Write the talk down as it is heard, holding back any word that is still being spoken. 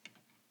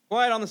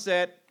Quiet on the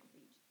set.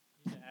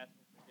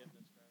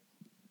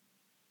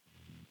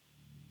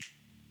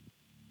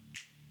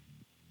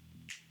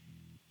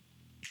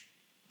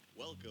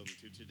 Welcome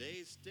to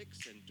today's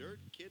Sticks and Dirt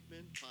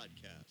Kidmin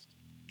podcast,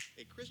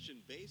 a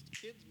Christian-based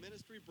kids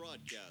ministry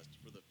broadcast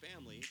for the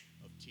family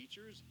of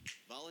teachers,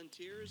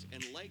 volunteers,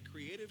 and light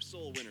creative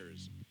soul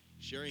winners,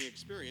 sharing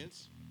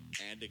experience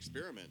and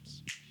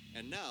experiments.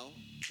 And now,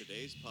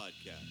 today's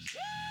podcast.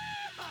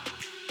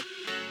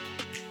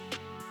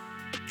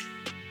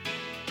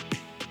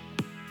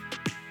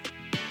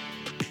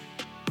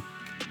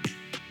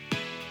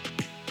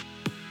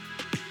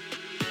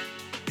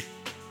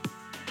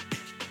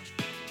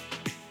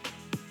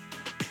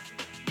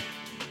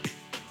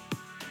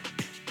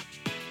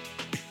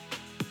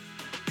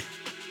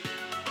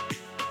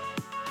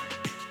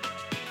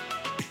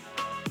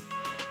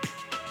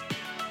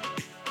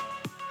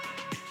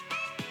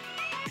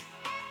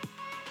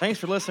 Thanks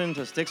for listening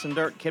to Sticks and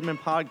Dirt Kidmin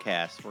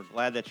podcast. We're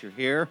glad that you're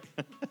here.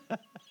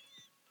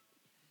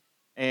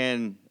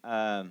 And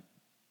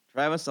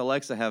Travis and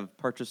Alexa have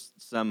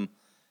purchased some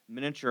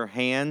miniature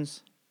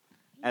hands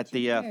at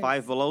the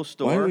Five Below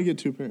store. Why did we get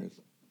 2 pairs?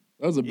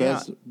 That was the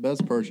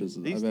best purchase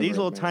I've ever These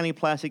little made. tiny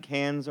plastic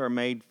hands are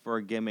made for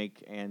a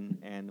gimmick,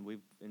 and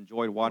we've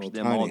enjoyed watching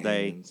them all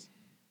day. Hands.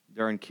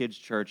 During kids'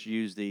 church,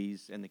 use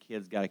these, and the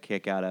kids got a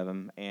kick out of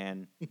them.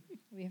 And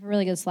We have a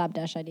really good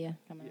slapdash idea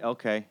coming up.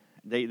 okay,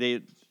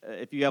 they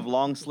if you have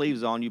long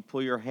sleeves on, you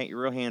pull your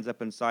real hands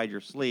up inside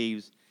your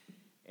sleeves,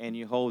 and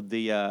you hold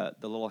the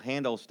little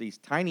handles, these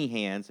tiny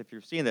hands. If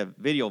you're seeing the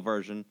video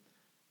version,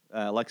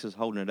 Alexa's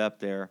holding it up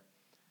there.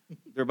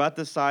 They're about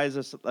the size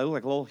of, they look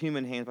like little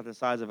human hands, about the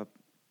size of a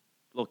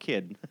little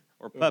kid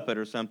or puppet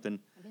or something.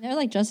 I mean, they're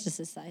like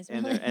Justice's size.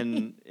 And Really.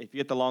 and if you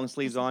get the long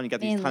sleeves on, you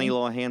got these Manly. tiny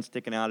little hands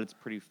sticking out. It's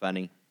pretty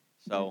funny.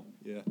 So,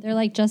 Yeah. They're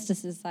like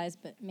Justice's size,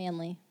 but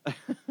manly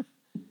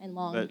and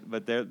long.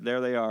 but there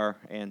they are,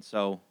 and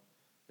so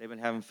they've been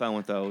having fun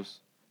with those,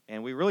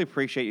 and we really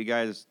appreciate you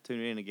guys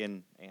tuning in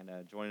again and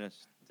joining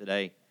us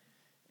today.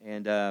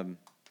 And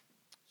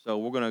so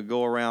we're going to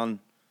go around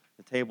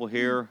the table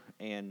here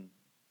and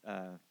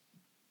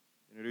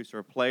introduce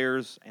our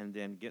players, and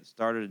then get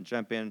started and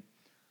jump in.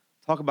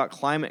 Talk about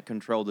climate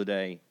control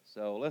today.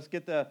 So let's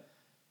get the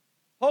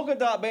polka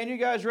dot band. You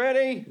guys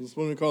ready? Is this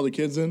when we call the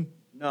kids in?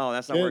 No,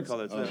 that's not what we Kids? call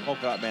it. It's Oh. the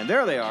polka dot band.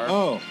 There they are.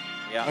 Oh.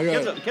 Yeah, I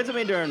got kids have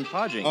been doing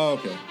Podging. Oh,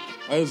 okay.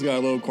 I just got a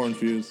little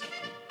confused.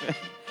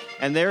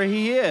 And there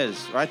he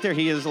is, right there.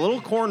 He is a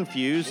little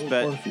corn-fused,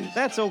 but corn-fused.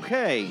 that's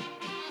okay.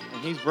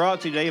 And he's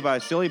brought to you today by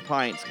Silly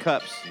Pints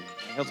Cups.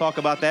 And he'll talk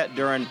about that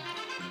during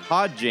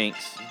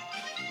Podjinks,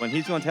 when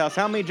he's going to tell us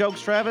how many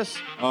jokes, Travis?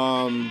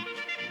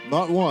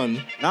 Not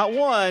one, Not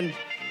one,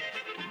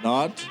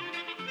 not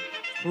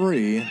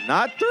 3,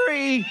 not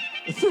 3,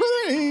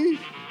 3,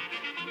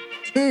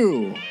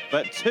 2.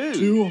 but 2.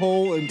 2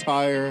 whole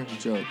entire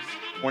jokes.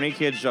 20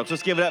 kids jokes.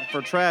 Let's give it up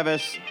for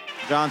Travis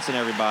Johnson,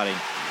 everybody.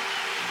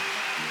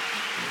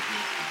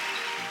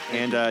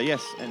 And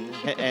yes,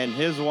 and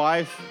his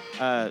wife,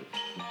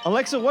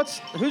 Alexa.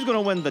 Who's going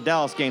to win the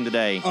Dallas game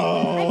today?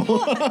 Oh.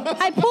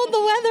 I pulled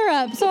the weather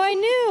up, so I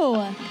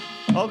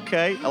knew.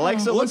 Okay,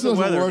 Alexa. What's Alexa the doesn't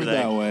weather work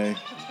today? that way.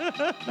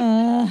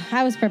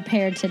 I was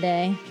prepared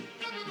today.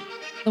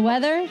 The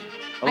weather?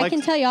 I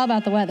can tell you all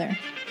about the weather.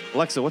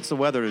 Alexa, what's the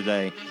weather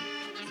today?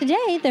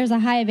 Today, there's a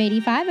high of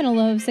 85 and a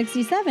low of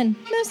 67.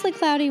 Mostly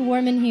cloudy,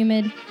 warm, and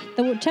humid.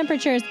 The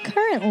temperature is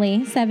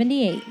currently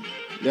 78.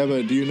 Yeah,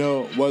 but do you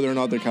know whether or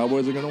not the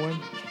Cowboys are going to win?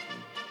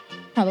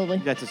 Probably.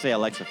 You have to say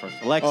Alexa first.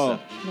 Alexa, Oh.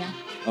 Yeah.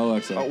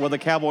 Alexa. will the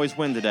Cowboys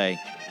win today?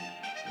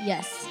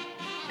 Yes.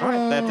 All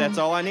right, that's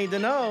all I need to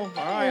know.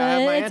 All right, I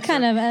have my It's answer.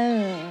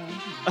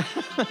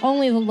 kind of,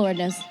 only the Lord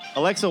knows.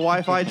 Alexa,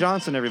 Wi-Fi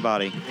Johnson,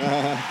 everybody.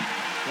 My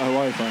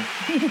Wi-Fi.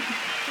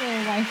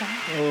 Little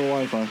Wi-Fi. A little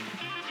Wi-Fi.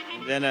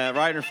 Then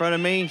right in front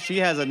of me, she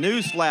has a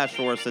news flash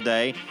for us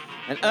today,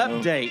 an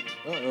update,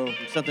 Uh-oh.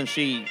 something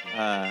she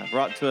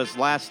brought to us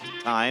last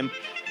time.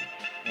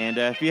 And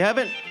if you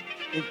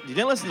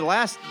didn't listen to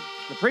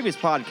the previous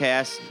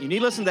podcast, you need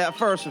to listen to that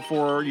first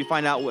before you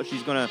find out what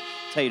she's going to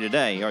tell you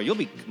today, or you'll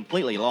be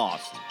completely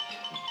lost.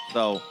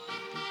 So,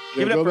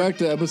 Yeah, go back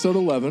to episode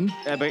 11.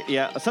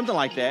 yeah, something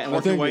like that, and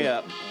work your way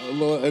up.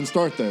 And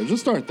start there.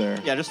 Just start there.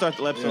 Yeah, just start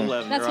the episode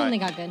 11. That's you're when right.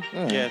 they got good.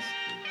 Yeah. Yes.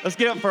 Let's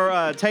get up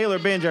for Taylor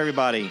Binge,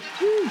 everybody.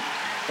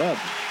 Up.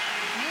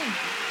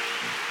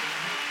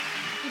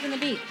 Keeping the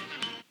beat.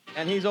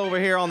 And he's over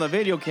here on the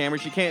video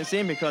cameras. You can't see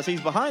him because he's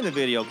behind the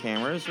video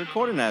cameras,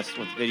 recording us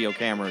with video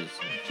cameras.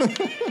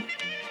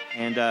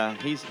 And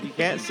you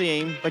can't see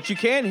him, but you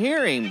can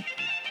hear him.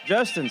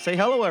 Justin, say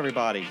hello,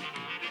 everybody.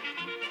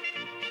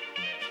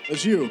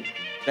 That's you.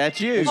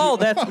 That's you. Oh,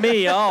 that's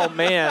me. Oh,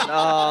 man.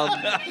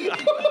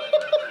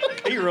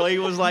 He really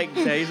was like,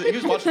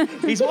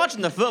 he's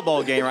watching the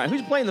football game, right?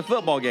 Who's playing the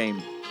football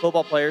game?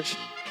 Football players.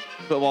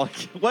 Football.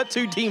 What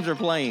 2 teams are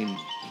playing?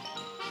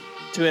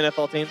 2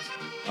 NFL teams.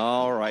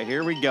 All right,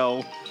 here we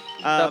go.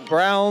 The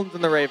Browns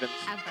and the Ravens.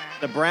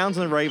 The Browns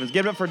and the Ravens.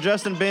 Give it up for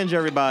Justin Binge,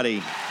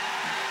 everybody.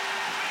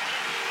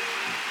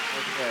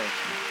 Okay.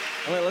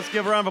 All right, let's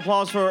give a round of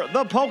applause for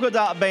the Polka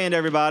Dot Band,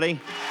 everybody.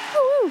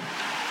 Woo.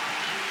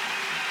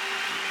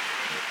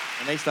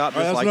 And they stopped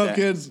All right, just that's like enough, that.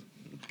 kids.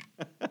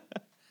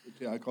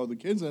 Okay, I called the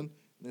kids in, and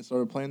they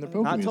started playing their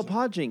polka Not till music.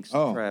 Podjinx,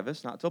 Oh.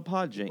 Travis. Not till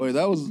Podjinx. Wait,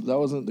 that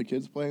wasn't the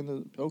kids playing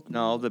the polka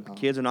No, the music? Oh.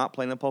 kids are not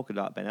playing the Polka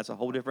Dot Band. That's a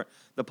whole different.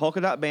 The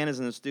Polka Dot Band is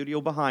in the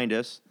studio behind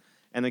us,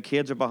 and the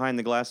kids are behind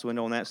the glass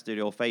window in that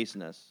studio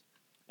facing us.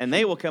 And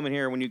they will come in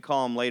here when you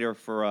call them later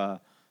for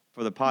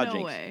the Podjinx.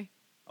 No way.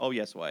 Oh,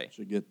 yes, way.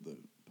 Should get the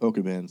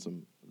polka band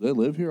some. Do they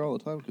live here all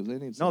the time? Because they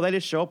need some. No, they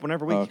just show up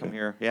whenever we Oh, okay. come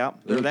here. Yeah,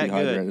 they're that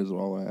dehydrated good. is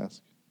all I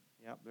ask.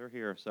 Yep, they're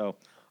here. So,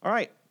 all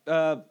right.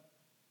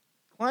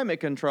 Climate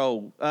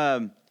control.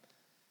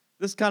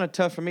 This is kind of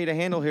tough for me to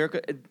handle here.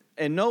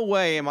 In no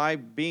way am I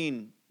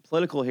being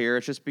political here.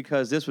 It's just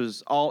because this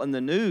was all in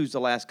the news the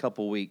last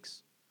couple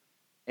weeks.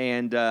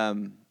 And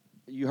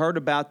you heard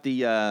about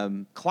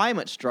the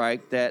climate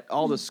strike that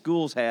all the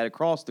schools had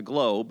across the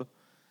globe.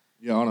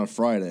 Yeah, on a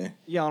Friday.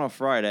 Yeah, on a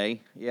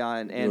Friday.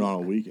 Yeah, Do it on a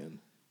weekend.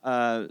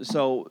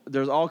 So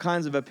there's all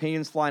kinds of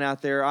opinions flying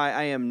out there.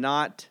 I am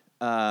not.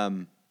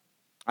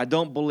 I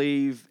don't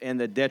believe in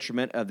the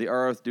detriment of the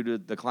earth due to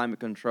the climate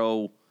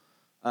control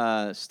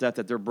stuff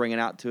that they're bringing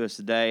out to us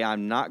today.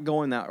 I'm not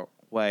going that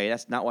way.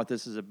 That's not what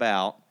this is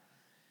about.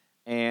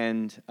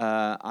 And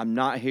I'm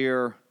not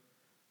here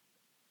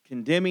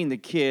condemning the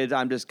kids.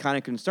 I'm just kind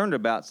of concerned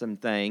about some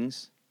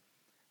things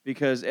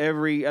because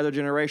every other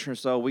generation or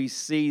so, we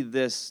see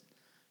this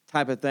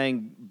type of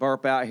thing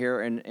burp out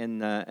here in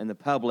the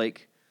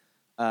public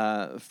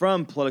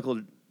from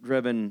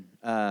political-driven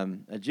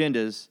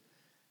agendas.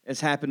 It's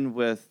happened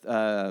with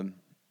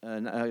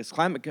it's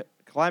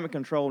climate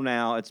control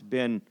now. It's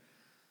been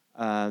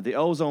the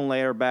ozone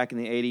layer back in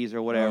the 80s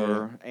or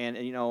whatever,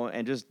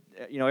 and just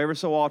every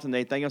so often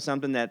they think of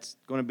something that's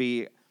going to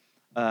be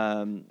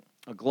a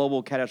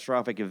global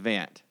catastrophic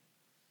event,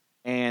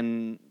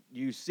 and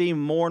you see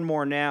more and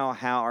more now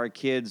how our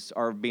kids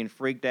are being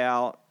freaked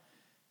out,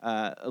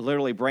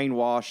 literally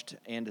brainwashed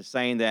into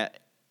saying that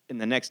in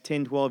the next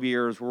 10, 12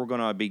 years we're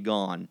going to be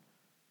gone.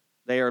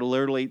 They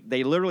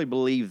literally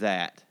believe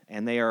that,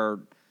 and they are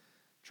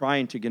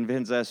trying to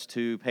convince us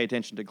to pay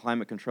attention to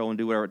climate control and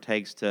do whatever it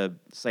takes to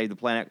save the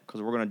planet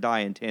because we're going to die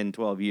in 10,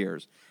 12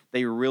 years.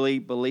 They really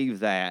believe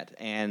that,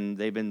 and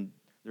they're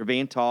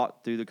being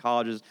taught through the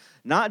colleges,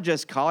 not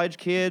just college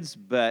kids,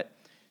 but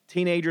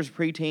teenagers,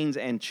 preteens,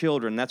 and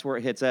children. That's where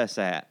it hits us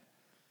at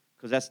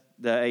because that's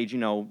the age,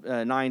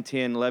 9,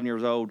 10, 11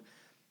 years old.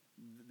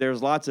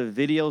 There's lots of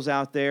videos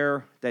out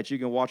there that you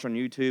can watch on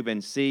YouTube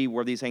and see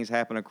where these things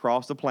happen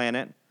across the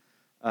planet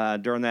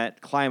during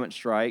that climate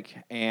strike.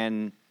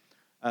 And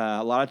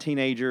a lot of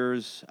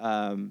teenagers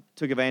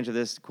took advantage of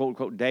this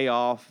quote-unquote day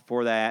off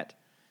for that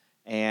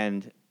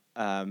and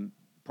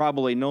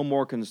probably no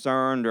more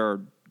concerned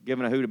or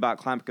giving a hoot about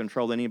climate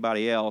control than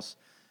anybody else.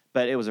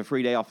 But it was a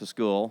free day off of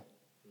school.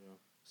 Yeah.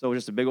 So it was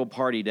just a big old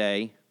party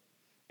day.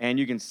 And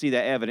you can see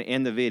that evident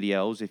in the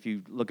videos if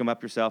you look them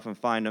up yourself and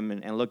find them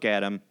and look at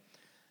them.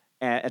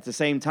 At the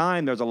same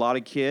time, there's a lot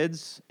of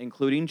kids,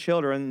 including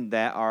children,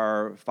 that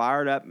are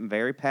fired up and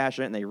very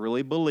passionate, and they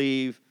really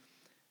believe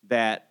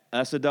that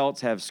us adults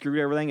have screwed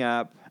everything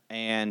up,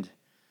 and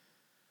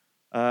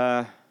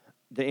the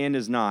end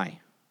is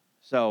nigh.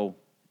 So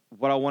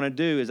what I want to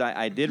do is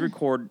I did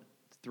record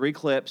 3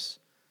 clips.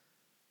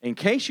 In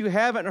case you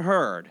haven't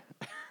heard,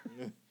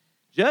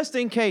 just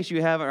in case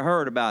you haven't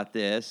heard about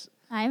this.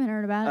 I haven't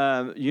heard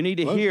about it. You need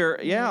to hear,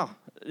 yeah.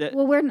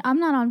 Well, I'm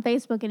not on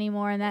Facebook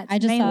anymore, and that's I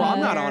just mainly saw. I'm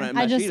not on it.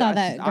 I just saw I-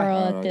 that I- girl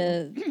at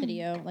the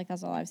video. Like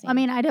that's all I've seen. I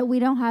mean, we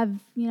don't have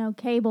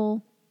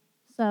cable,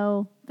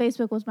 so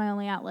Facebook was my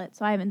only outlet.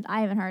 So I haven't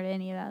heard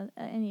any of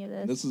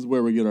this. This is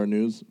where we get our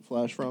news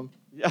flash from.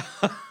 Yeah.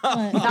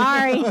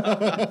 Sorry.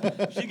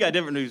 She got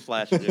different news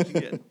flashes. She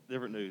get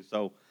different news.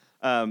 So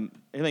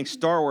anything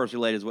Star Wars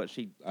related is what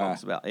she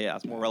talks about. Yeah,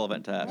 it's more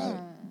relevant to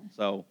us.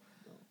 So,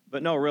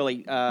 but no,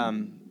 really,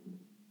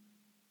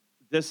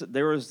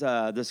 there was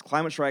this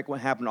climate strike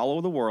what happened all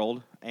over the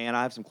world, and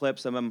I have some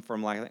clips of them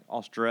from like I think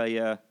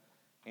Australia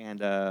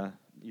and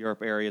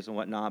Europe areas and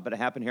whatnot. But it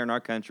happened here in our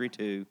country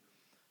too.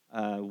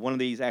 One of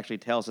these actually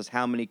tells us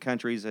how many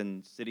countries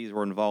and cities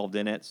were involved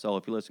in it. So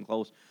if you listen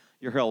close,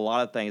 you'll hear a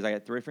lot of things. I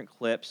got 3 different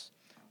clips.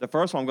 The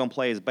first one I'm going to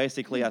play is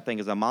basically, I think,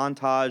 is a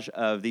montage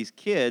of these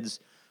kids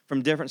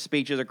from different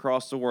speeches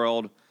across the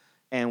world.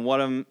 And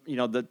one of them,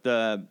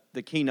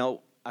 the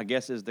keynote, I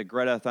guess, is the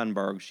Greta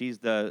Thunberg. She's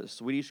the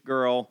Swedish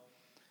girl.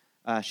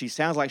 She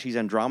sounds like she's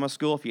in drama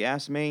school, if you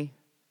ask me,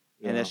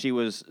 and that she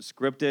was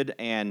scripted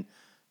and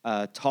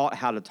taught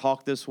how to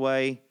talk this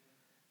way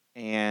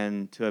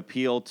and to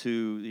appeal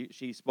to.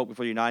 She spoke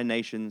before the United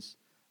Nations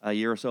a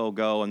year or so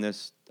ago, and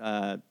this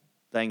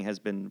thing has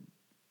been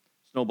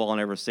snowballing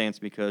ever since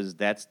because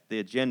that's the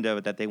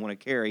agenda that they want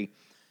to carry.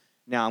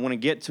 Now, I'm going to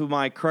get to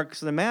my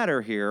crux of the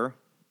matter here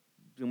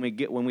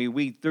when we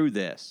weed through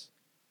this.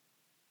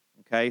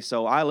 Okay,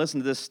 so I listen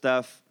to this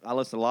stuff. I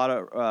listen to a lot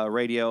of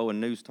radio and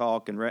news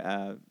talk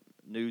and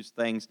news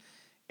things,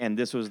 and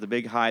this was the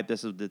big hype.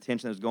 This was the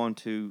attention that was going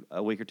to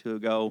a week or two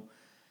ago,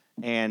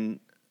 and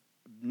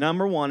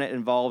number one, it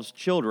involves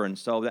children.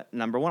 So that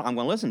number one, I'm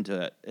going to listen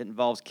to it. It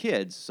involves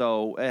kids,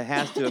 so it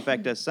has to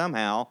affect us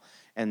somehow,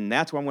 and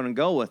that's where I'm going to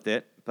go with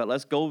it. But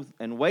let's go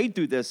and wade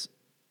through this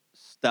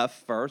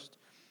stuff first.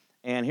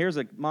 And here's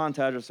a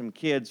montage of some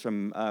kids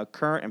from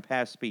current and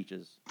past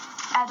speeches.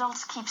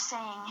 Adults keep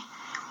saying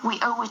we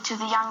owe it to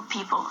the young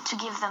people to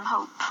give them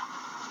hope.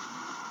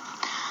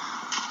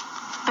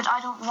 But I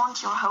don't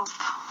want your hope.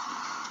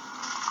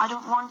 I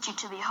don't want you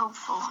to be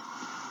hopeful.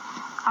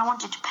 I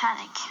want you to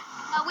panic.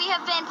 We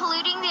have been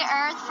polluting the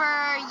earth for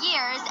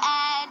years,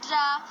 and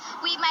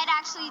we might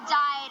actually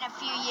die in a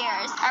few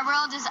years. Our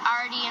world is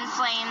already in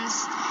flames.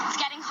 It's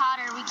getting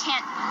hotter. We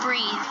can't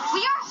breathe.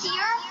 We are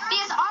here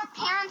because our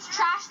parents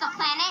trashed the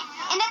planet,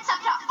 and it's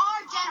up to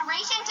our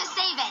generation to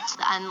save it.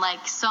 And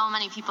like so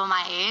many people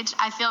my age,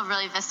 I feel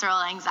really visceral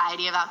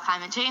anxiety about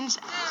climate change.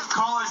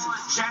 Call us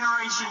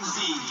Generation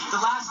Z, the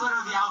last letter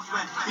of the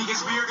alphabet,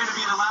 because we are going to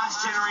be the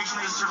last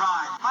generation to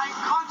survive. My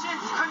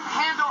conscience couldn't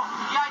handle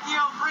the idea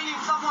of bringing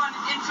someone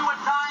into a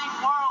dying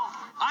world.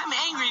 I'm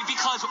angry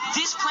because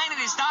this planet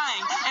is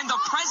dying, and the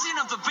president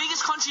of the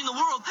biggest country in the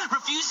world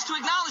refuses to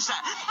acknowledge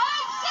that. And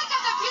I'm sick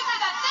of the people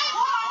that think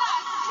we're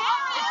not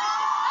serious.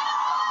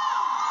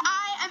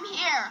 I am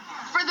here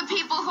for the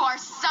people who are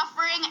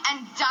suffering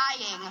and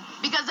dying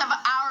because of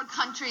our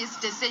country's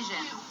decision.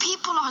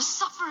 People are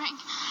suffering.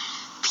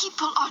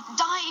 People are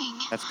dying.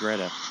 That's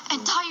Greta.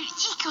 Entire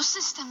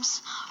ecosystems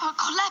are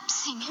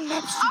collapsing.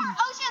 Our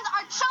oceans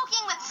are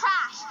choking with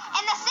trash,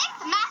 and the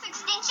sixth mass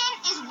extinction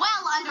is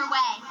well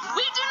underway.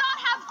 We do not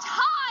have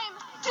time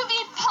to be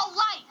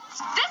polite.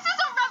 This is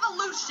a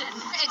revolution.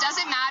 It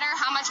doesn't matter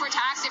how much we're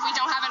taxed if we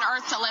don't have an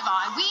earth to live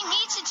on. We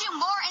need to do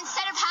more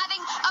instead of having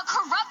a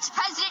corrupt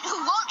president who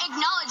won't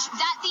acknowledge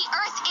that the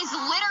earth is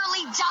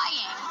literally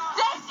dying.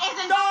 This is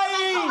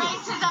environmental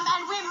racism,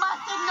 and we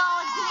must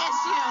acknowledge the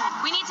issue.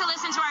 We need to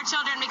listen to our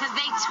children because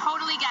they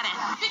totally get it.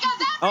 Because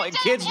Oh, and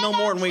kids know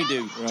more than we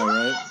do.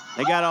 Right.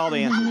 They got all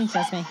the answers.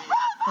 Trust me.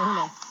 Who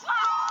knows?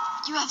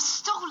 You have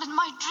stolen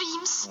my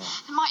dreams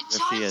and my There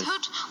she is.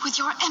 childhood with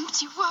your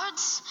empty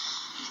words.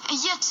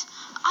 And yet,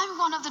 I'm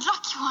one of the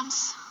lucky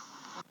ones.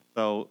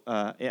 So,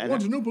 yeah,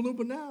 What's Noopa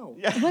Loopa now?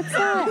 What's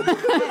that?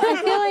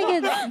 I feel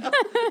like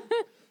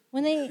it's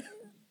when they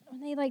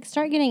like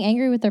start getting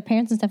angry with their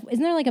parents and stuff.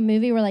 Isn't there like a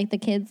movie where like the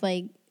kids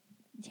like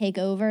take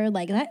over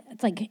like that?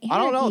 It's like I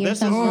don't know. anarchy or This is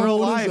something. real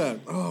what life. is that?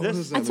 Oh, what This-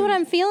 is that? That's what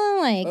I'm feeling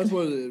like. That's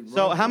what it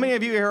So, how many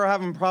of you here are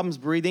having problems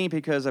breathing?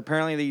 Because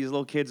apparently these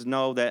little kids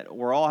know that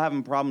we're all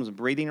having problems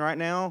breathing right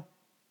now.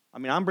 I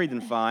mean, I'm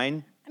breathing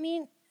fine. I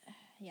mean,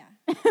 yeah.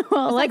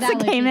 Well, It's like Alexa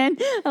allergies. came in.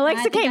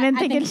 Alexa think came in I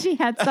thinking think- she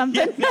had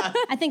something.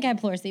 I think I have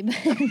pleurisy,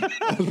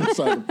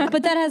 Sorry.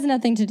 but that has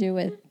nothing to do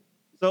with.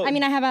 So, I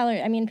mean, I have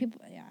allergies. I mean, people.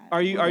 Yeah.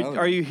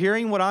 are you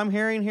hearing what I'm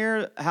hearing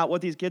here?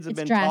 What these kids have It's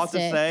been taught to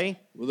drastic. say?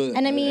 Well,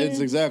 And I mean- it's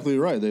exactly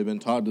right. They've been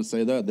taught to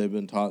say that. They've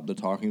been taught the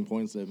talking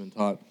points. They've been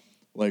taught,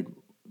 like,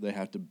 they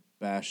have to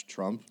bash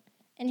Trump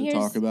And to here's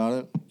talk about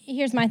it.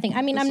 here's my thing.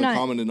 I mean, It's I'm the not.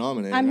 common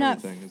denominator. I'm in not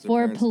everything, is their for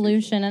parents teach them.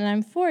 pollution, and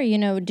I'm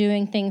for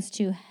doing things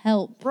to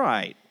help.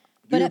 Right.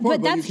 Do your But part,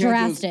 you that's can't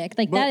drastic.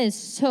 just- but that is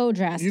so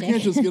drastic. You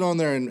can't just get on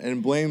there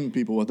and blame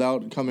people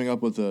without coming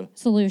up with a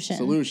solution.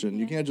 solution.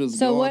 You can't just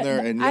So go what- on there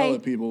and yell I-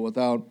 at people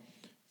without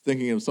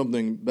thinking of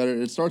something better.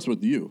 It starts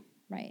with you.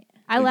 Right.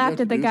 I you have laughed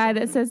to at the do guy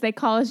something. that says they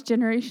call us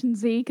Generation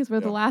Z because we're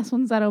the Yeah. last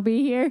ones that'll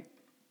be here.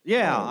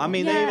 Yeah. I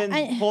mean, Yeah, they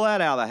didn't pull that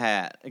out of the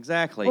hat.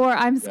 Exactly. Or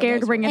I'm scared to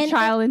that's bring a right.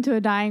 child into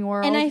a dying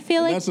world. And I feel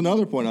And like that's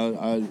another point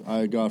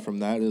I got from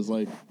that is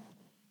like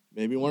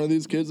maybe one of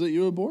these kids that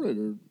you aborted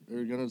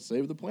are going to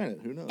save the planet.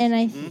 Who knows? And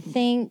I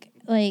think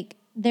like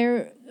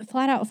they're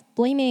flat out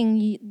blaming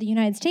the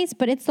United States,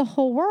 but it's the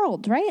whole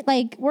world, right?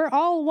 Like we're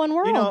all one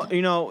world.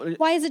 you know.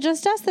 Why is it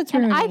just us that's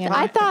And ruining it?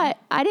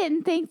 I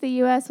didn't think the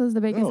U.S. was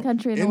the biggest No,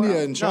 country in the India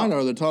world. and China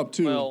are the top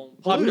two. Well,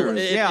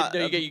 polluters. Yeah,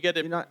 you get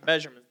you're not-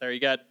 measurements there. You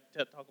got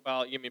to talk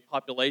about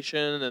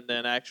population and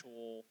then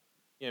actual.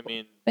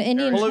 But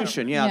Indian-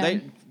 Pollution, Yeah.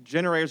 they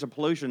generators of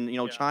pollution. You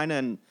know, Yeah. China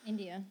and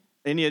India.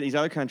 India, these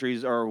other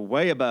countries are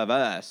way above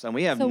us, and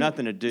we have So-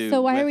 nothing to do.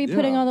 So why are we with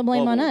putting all the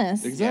blame on global-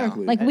 us?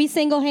 Exactly. Like we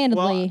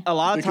single-handedly. Well, a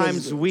lot of Because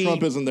times we,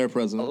 Trump isn't their a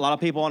president. lot of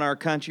people in our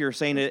country are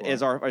saying it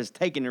is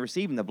taking and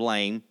receiving the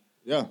blame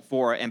Yeah.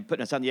 for it and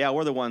putting us on. Yeah,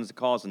 we're the ones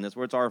causing this.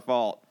 Where it's our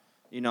fault,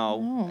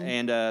 Oh.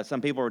 And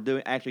some people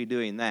are actually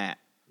doing that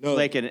No, so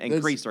they can there's-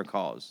 increase their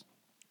cause.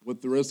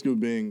 With the risk of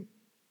being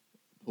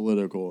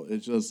political,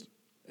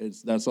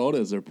 that's all it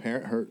is.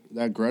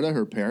 That Greta,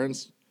 her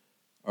parents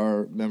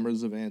are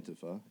members of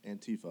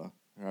Antifa,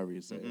 however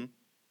you say it,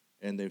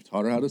 and they've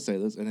taught her how to say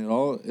this, and it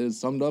all is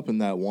summed up in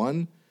that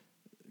one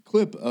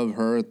clip of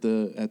her at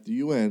the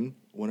UN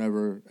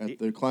whenever at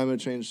the climate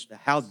change.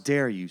 How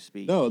dare you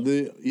speak? No,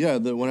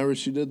 whenever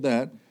she did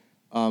that,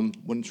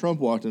 when Trump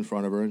walked in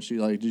front of her and she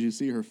did you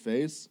see her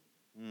face?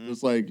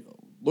 Just like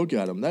look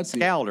at him. That's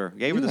Scowled her,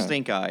 gave her the Yeah.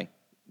 stink eye.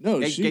 No,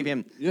 Gave she gave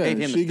him she the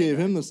gave stink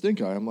him the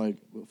stink eye. I'm like,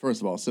 well,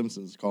 first of all,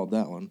 Simpsons called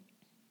that one.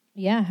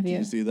 Yeah, have Did you?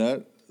 you see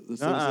that? The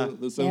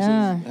Simpsons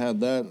Yeah. had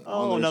that. Oh,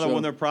 on their another show. one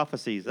of their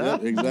prophecies. Yeah,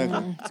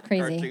 exactly. It's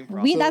crazy. Cartoon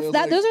prophet. We So that's it's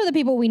that. like- Those are the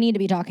people we need to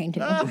be talking to.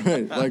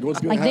 Right. Like what's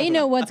gonna Like happen? they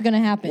know what's gonna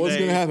happen. What's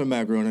gonna happen,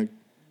 Matt Groening?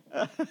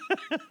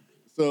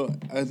 So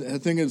I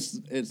think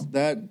it's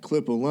that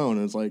clip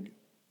alone. It's like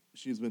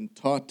she's been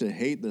taught to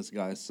hate this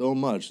guy so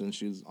much, and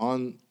she's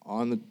on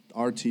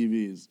our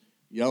TVs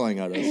yelling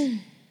at us.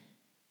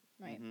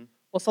 Right.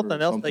 Well, something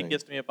or else something. that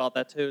gets me about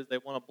that too is they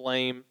want to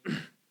blame,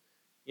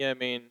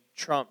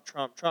 Trump.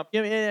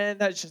 Yeah, and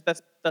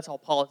that's all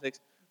politics.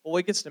 But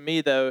what gets to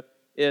me though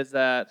is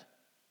that,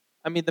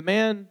 the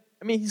man.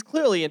 He's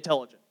clearly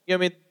intelligent.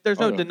 There's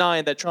no Oh, yeah.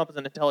 denying that Trump is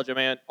an intelligent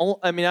man.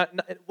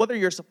 Whether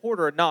you're a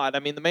supporter or not,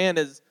 the man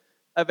is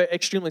an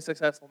extremely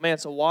successful man.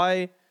 So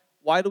why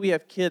do we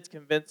have kids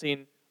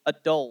convincing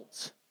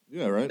adults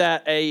Yeah, right.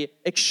 that a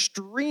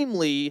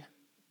extremely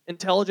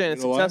intelligent and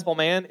You know why? successful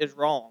man is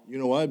wrong? You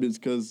know why?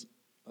 Because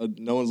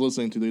no one's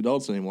listening to the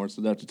adults anymore,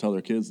 so they have to tell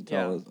their kids to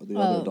tell the Oh.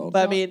 other adults.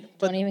 But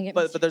Don't even get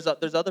me but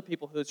there's other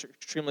people who are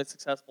extremely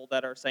successful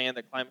that are saying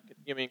that climate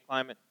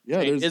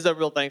Yeah, change there's- is a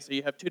real thing. So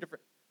you have two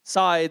different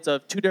sides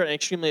of two different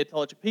extremely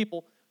intelligent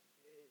people.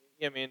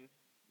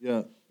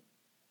 Yeah,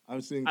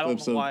 I've seen I don't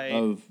clips know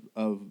why-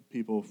 of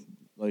people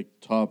like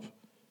top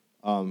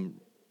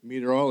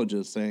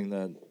meteorologists saying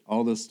that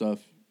all this stuff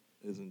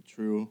isn't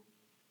true,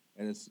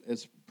 and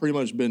it's pretty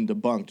much been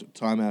debunked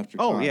time after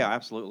time. Oh yeah,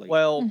 absolutely.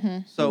 Well,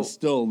 So so it's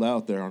still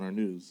out there on our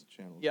news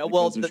channels. Yeah, because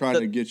well, they're the- trying the-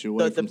 to get you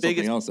away the from biggest-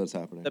 something else that's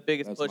happening. the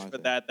biggest That's push my for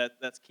thing.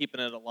 that's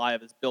keeping it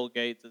alive is Bill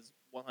Gates is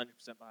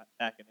 100%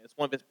 backing it. It's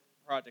one of his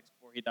projects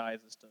before he dies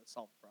is to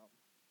solve the problem.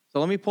 So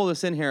let me pull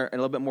this in here in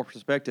a little bit more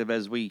perspective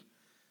as we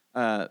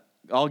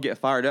all get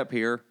fired up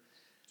here.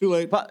 Too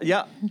late.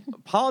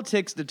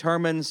 Politics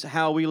determines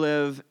how we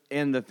live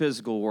in the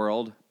physical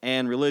world,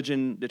 and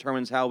religion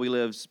determines how we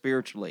live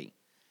spiritually.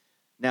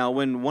 Now,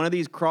 when one of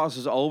these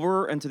crosses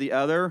over into the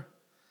other,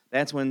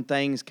 that's when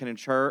things can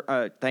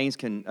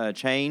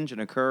change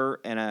and occur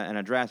in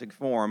a drastic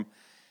form,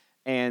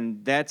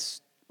 and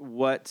that's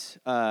what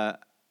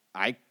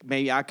I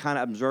kind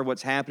of observe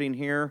what's happening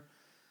here.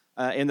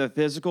 In the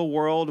physical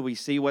world, we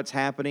see what's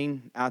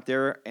happening out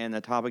there and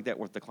the topic that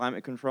with the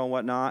climate control and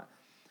whatnot.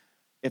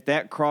 If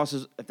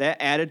that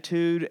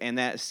attitude and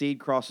that seed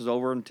crosses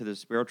over into the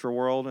spiritual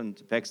world and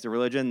affects the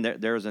religion,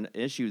 there's an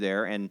issue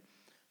there. And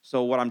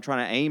so what I'm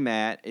trying to aim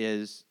at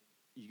is,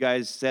 you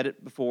guys said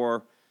it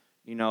before,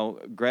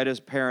 Greta's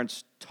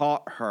parents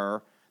taught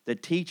her. The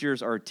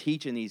teachers are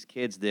teaching these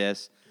kids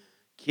this.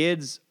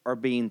 Kids are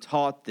being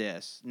taught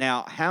this.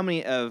 Now, how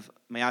many of,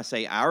 may I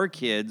say, our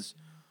kids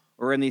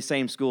are in these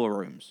same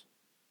schoolrooms?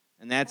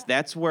 And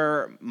that's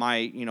where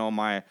my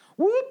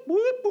whoop,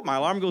 whoop, my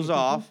alarm goes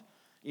off.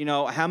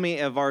 How many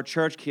of our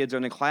church kids are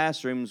in the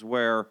classrooms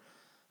where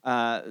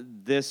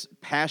this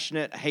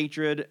passionate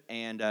hatred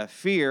and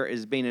fear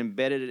is being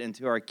embedded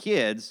into our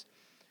kids?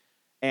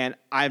 And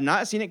I've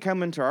not seen it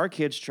come into our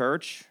kids'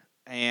 church,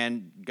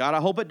 and God, I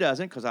hope it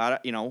doesn't, because I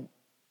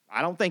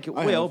don't think it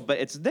will, but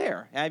it's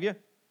there. Have you?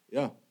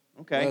 Yeah.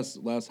 Okay.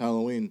 Last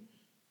Halloween,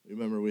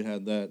 remember we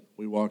had that.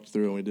 We walked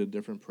through and we did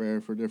different prayer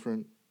for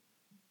different.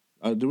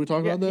 Did we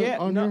talk about that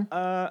on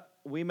here?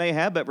 We may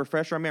have, but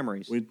refresh our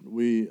memories.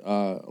 We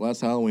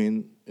last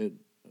Halloween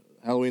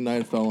Halloween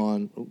night fell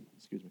on. Oh,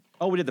 excuse me.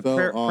 Oh, we did the fell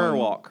prayer on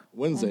walk.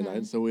 Wednesday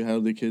night. So we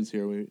had the kids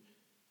here. We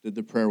did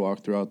the prayer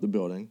walk throughout the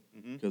building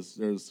because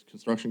there's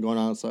construction going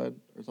on outside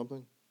or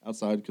something.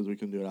 Outside because we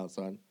couldn't do it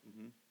outside.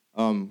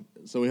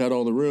 So we had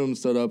all the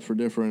rooms set up for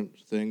different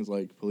things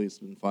like police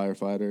and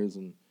firefighters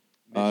and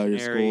your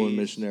school and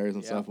missionaries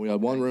and stuff. We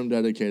had one room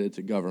dedicated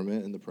to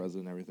government and the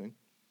president and everything.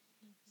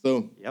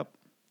 So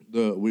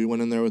we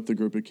went in there with the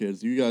group of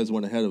kids. You guys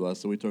went ahead of us,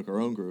 so we took our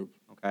own group.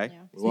 Okay.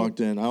 Yeah. We walked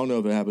in. I don't know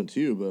if it happened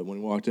to you, but when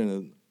we walked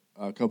in,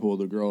 a couple of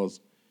the girls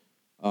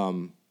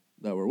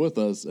that were with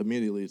us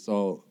immediately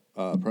saw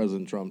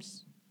President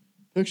Trump's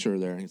picture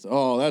there. And he said,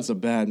 "Oh, that's a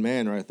bad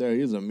man right there.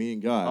 He's a mean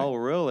guy." Oh,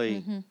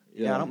 really? Mm-hmm.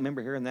 Yeah, I don't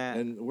remember hearing that.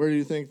 And where do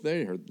you think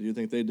they heard? Do you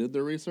think they did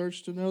their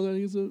research to know that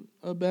he's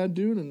a bad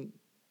dude and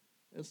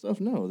stuff?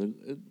 No,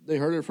 they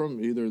heard it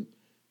from either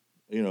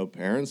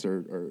parents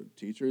or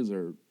teachers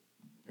or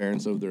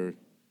parents of their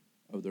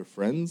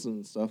friends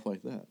and stuff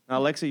like that. Now,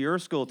 Alexa, you're a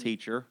school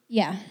teacher.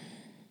 Yeah.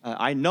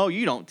 I know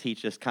you don't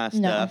teach this kind of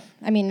No. stuff.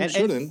 I mean,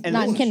 Shouldn't.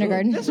 not in Should.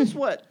 kindergarten. This is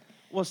what.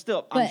 Well,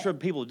 still, I'm But- sure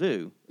people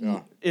do.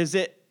 Yeah. Is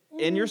it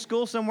in your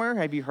school somewhere?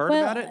 Have you heard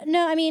about it?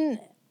 No, I mean,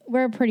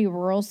 we're a pretty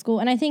rural school,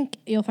 and I think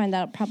you'll find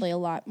that probably a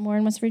lot more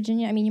in West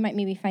Virginia. I mean, you might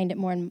maybe find it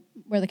more in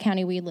where the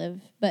county we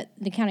live, but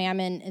the county I'm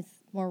in is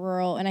more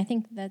rural, and I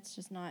think that's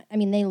just not. I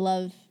mean, they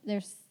love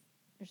there's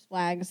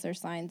flags, there's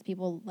signs.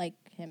 People like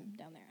him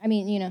down there. I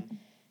mean,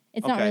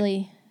 it's not Okay.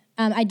 really.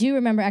 I do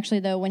remember actually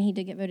though when he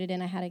did get voted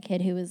in, I had a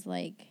kid who was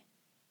like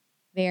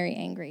very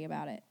angry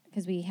about it.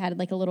 Because we had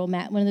like a little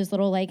one of those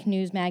little like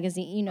news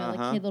magazine,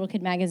 like little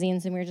kid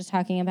magazines, and we were just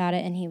talking about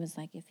it. And he was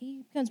like, "If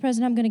he becomes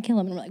president, I'm going to kill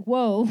him." And we're like,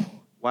 "Whoa!"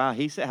 Wow,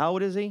 he said, how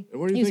old is he? And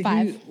where do you He was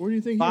think 5. where do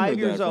you think he 5 heard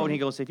years that old. from? And he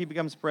goes, if he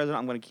becomes president,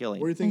 I'm going to kill him.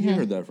 Where do you think he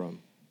heard that from?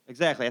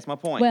 Exactly, that's my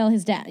point. Well,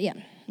 his dad, yeah.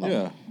 Well,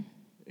 Yeah.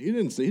 He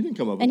didn't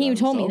come up with And that he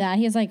told me himself. that.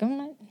 He was like, I'm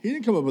not. He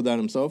didn't come up with that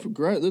himself.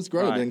 This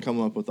Greta Right. didn't come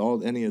up with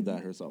any of that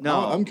herself. No.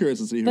 I'm curious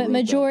to see who But wrote that.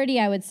 majority,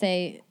 I would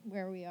say,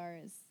 where we are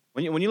is.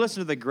 When you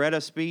listen to the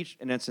Greta speech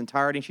in its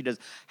entirety, she does,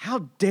 "How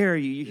dare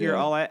you?" You hear Yeah.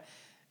 all that.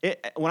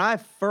 When I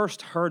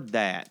first heard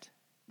that,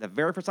 the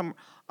very first time,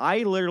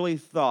 I literally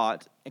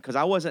thought, because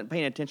I wasn't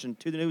paying attention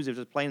to the news, it was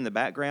just playing in the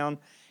background,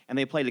 and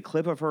they played a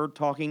clip of her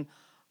talking.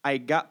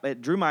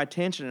 It drew my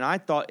attention, and I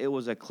thought it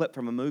was a clip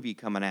from a movie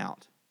coming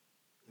out.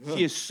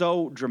 She is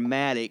so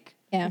dramatic.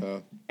 Yeah.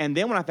 And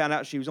then when I found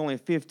out she was only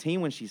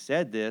 15 when she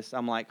said this,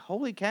 I'm like,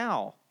 holy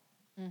cow.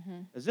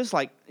 Is this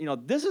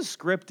this is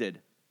scripted.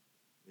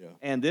 Yeah.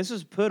 And this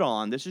is put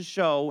on, this is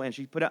show, and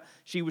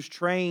she was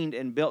trained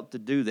and built to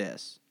do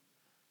this.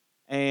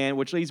 And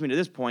which leads me to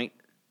this point,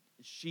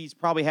 she's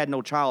probably had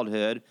no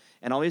childhood,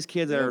 and all these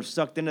kids that are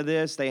sucked into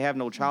this, they have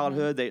no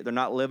childhood, they're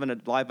not living a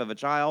life of a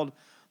child,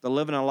 they're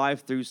living a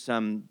life through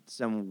some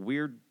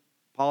weird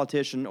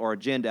politician or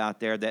agenda out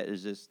there that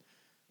is just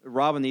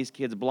robbing these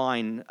kids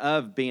blind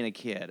of being a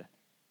kid.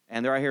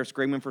 And they're out here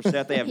screaming for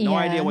Seth, they have no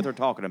idea what they're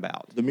talking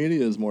about. The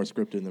media is more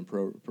scripted than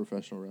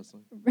professional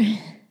wrestling.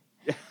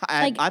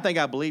 I think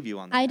I believe you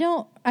on that. I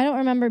don't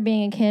remember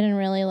being a kid and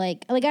really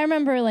like I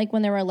remember like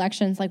when there were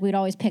elections, like we'd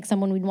always pick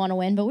someone we'd want to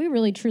win, but we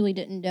really truly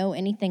didn't know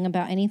anything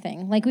about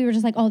anything. Like we were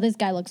just like, oh, this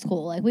guy looks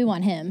cool, like we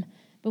want him.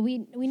 But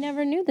we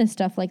never knew this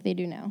stuff like they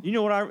do now. You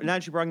know what? Now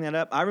that you bring that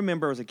up, I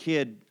remember as a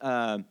kid,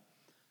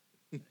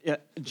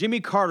 Jimmy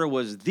Carter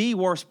was the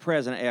worst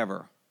president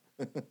ever.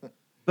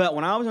 But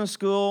when I was in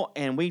school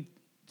and we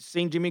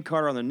seen Jimmy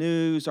Carter on the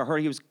news, or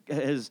heard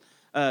his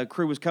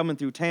crew was coming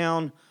through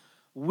town,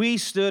 we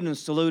stood and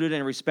saluted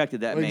and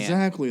respected that man.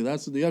 Exactly.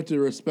 You have to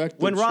respect.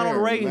 When Ronald chair,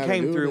 no Reagan matter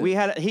came who through,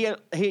 it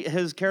is.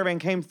 his caravan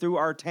came through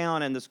our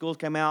town, and the schools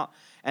came out,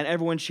 and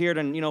everyone cheered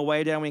and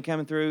waved down when he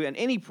came through. And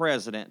any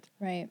president,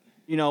 Right.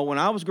 when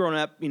I was growing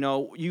up,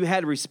 you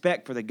had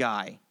respect for the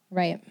guy.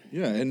 Right.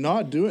 Yeah, and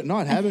not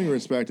having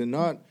respect and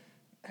not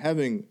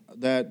having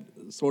that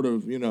sort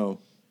of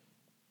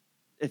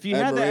If you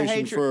had that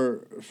admiration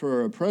hatred,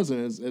 for a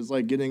president is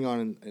like getting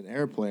on an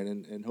airplane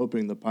and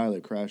hoping the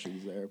pilot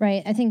crashes the airplane.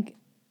 Right. I think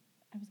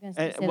I was going to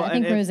say that. well, I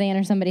think and if- Roseanne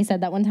or somebody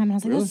said that one time, and I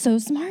was like, Really? "That's so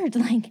smart!"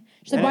 Like,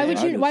 she's like, And "Why I would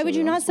just you? Why said would that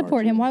you I'm not smart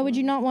support too. him? Why would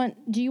you not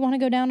want? Do you want to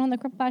go down on the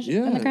crashing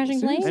Yeah, plane?"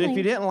 seriously. and if Like-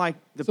 you didn't like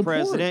the Support.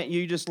 president,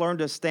 you just learned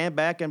to stand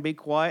back and be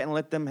quiet and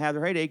let them have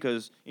their heyday,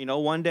 because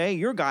one day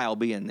your guy will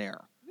be in there.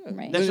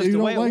 Right. That's If just you the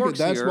don't way it like works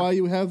That's here. why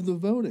you have the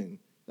voting.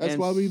 That's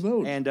why we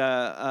vote. And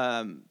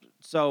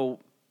so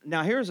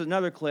now here's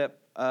another clip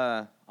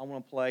I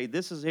want to play.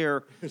 This is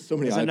here. There's so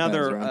many is iPads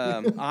another.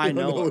 around. I You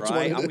don't know, know which one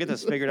right? it I'm gonna get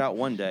is. this figured out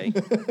one day.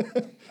 You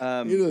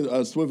need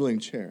a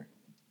swiveling chair.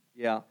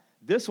 Yeah,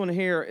 this one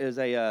here is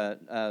I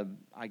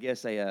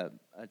guess a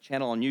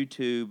channel on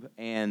YouTube,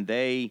 and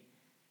they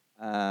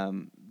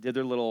did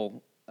their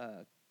little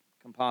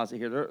composite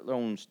here, their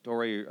own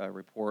story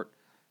report,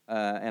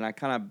 and I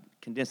kind of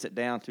condensed it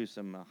down to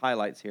some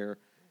highlights here,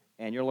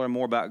 and you'll learn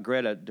more about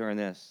Greta during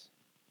this.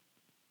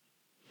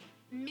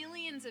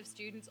 Millions of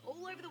students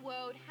all over the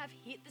world have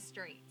hit the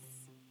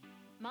streets.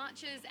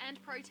 Marches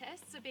and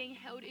protests are being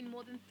held in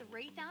more than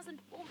 3,400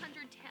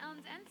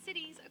 towns and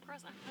cities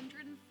across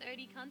 130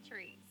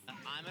 countries.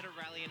 I'm at a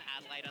rally in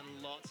Adelaide and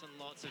lots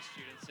of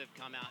students have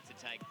come out to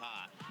take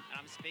part. And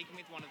I'm speaking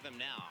with one of them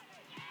now.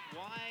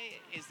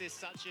 Why is this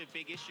such a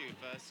big issue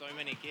for so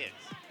many kids?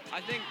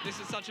 I think this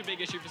is such a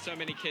big issue for so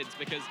many kids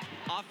because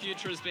our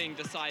future is being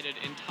decided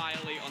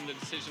entirely on the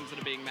decisions that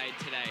are being made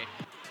today.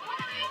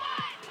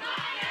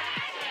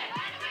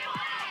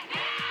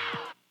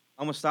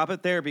 I'm gonna stop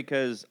it there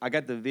because I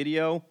got the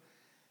video,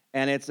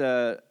 and it's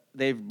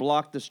they've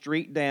blocked the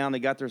street down. They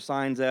got their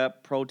signs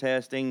up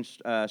protesting,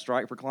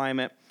 strike for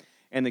climate,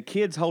 and the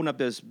kids holding up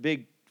this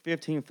big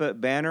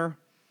 15-foot banner.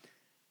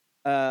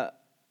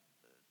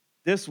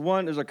 This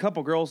one, there's a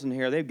couple girls in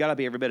here. They've got to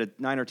be every bit of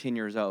 9 or 10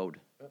 years old,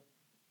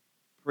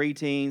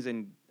 preteens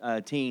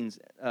and teens,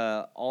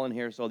 all in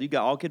here. So you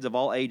got all kids of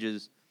all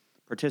ages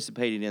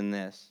participating in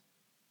this.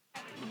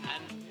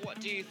 And what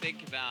do you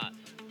think about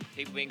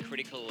people being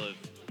critical of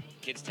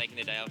kids taking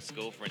the day off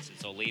school, for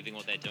instance, or leaving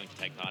what they're doing to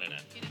take part in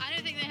it? I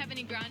don't think they have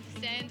any ground to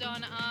stand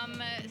on.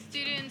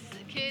 Students,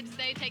 kids,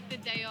 they take the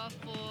day off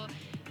for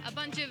a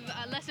bunch of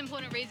less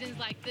important reasons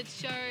like the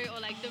show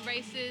or like the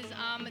races.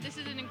 This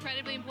is an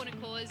incredibly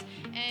important cause,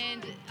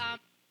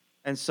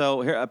 And so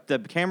here, the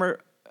camera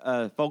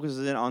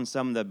focuses in on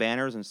some of the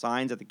banners and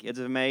signs that the kids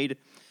have made.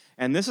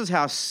 And this is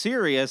how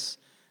serious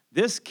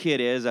this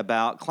kid is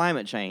about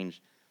climate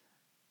change.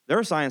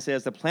 Their sign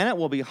says, "The planet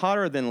will be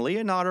hotter than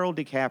Leonardo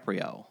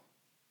DiCaprio."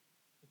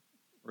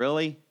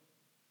 Really?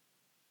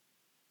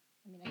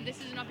 this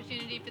is an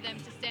opportunity for them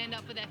to stand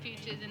up for their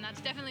futures, and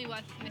that's definitely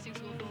worth missing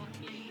school for.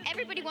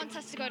 Everybody wants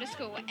us to go to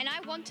school, and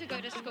I want to go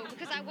to school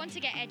because I want to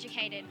get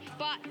educated.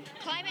 But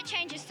climate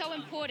change is so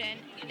important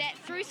that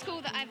through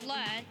school that I've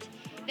learned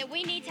that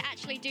we need to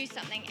actually do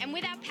something. And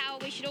with our power,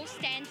 we should all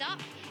stand up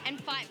and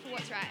fight for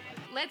what's right.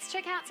 Let's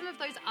check out some of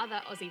those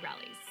other Aussie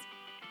rallies.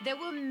 There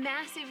were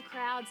massive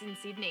crowds in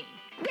Sydney.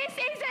 This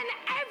is an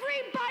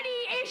everybody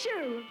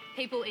issue.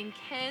 People in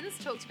Cairns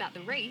talked about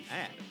the reef.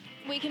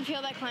 We can feel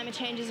that climate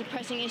change is a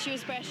pressing issue,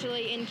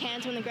 especially in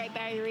Cairns when the Great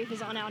Barrier Reef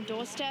is on our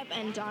doorstep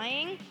and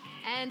dying.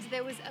 And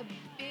there was a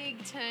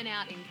big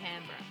turnout in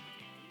Canberra.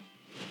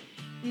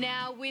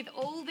 Now, with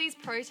all these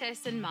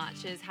protests and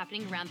marches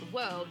happening around the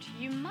world,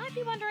 you might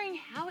be wondering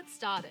how it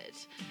started.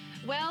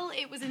 Well,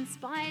 it was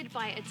inspired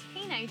by a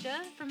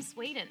teenager from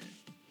Sweden.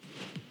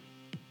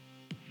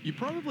 You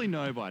probably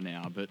know by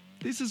now, but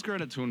this is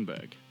Greta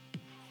Thunberg.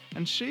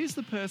 And she's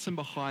the person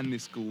behind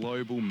this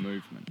global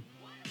movement.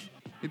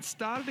 It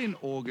started in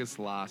August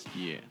last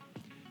year.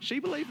 She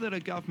believed that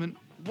her government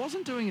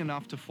wasn't doing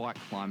enough to fight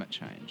climate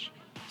change.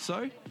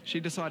 So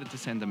she decided to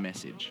send a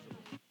message.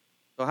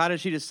 So how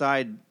did she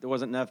decide there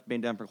wasn't enough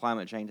being done for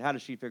climate change? How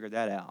did she figure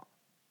that out?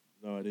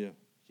 No idea.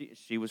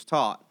 She was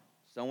taught.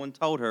 Someone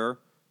told her,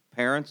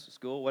 parents,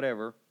 school,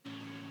 whatever.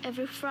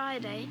 Every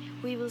Friday,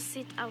 we will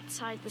sit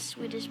outside the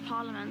Swedish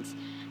Parliament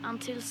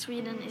until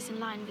Sweden is in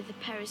line with the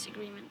Paris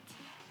Agreement.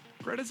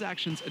 Greta's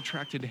actions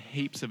attracted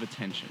heaps of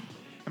attention,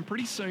 and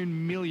pretty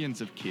soon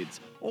millions of kids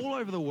all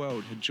over the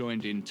world had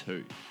joined in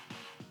too.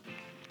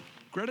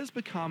 Greta's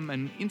become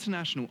an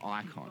international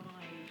icon.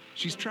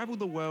 She's travelled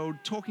the world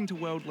talking to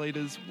world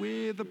leaders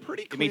with a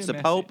pretty clear meets the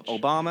message. Pope,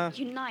 Obama.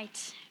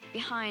 Unite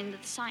behind the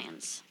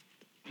science.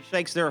 She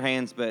shakes their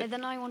hands, but And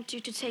then I want you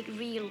to take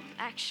real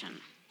action.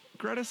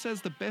 Greta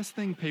says the best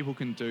thing people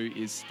can do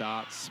is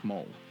start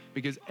small,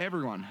 because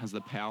everyone has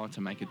the power to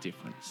make a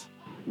difference.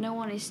 No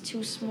one is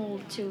too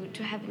small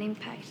to have an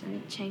impact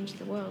and change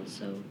the world,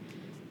 so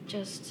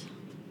just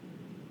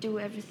do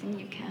everything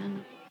you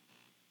can.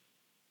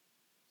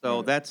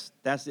 So that's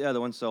the other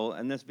one. So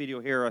in this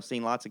video here, I've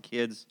seen lots of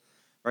kids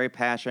very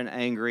passionate,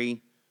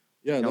 angry.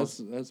 Yeah, you know.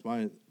 that's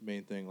my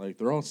main thing. Like,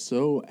 they're all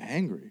so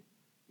angry.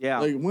 Yeah.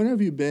 Like, when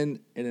have you been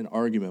in an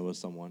argument with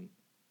someone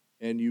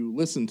and you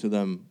listen to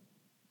them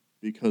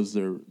because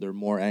they're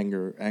more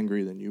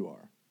angry than you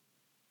are?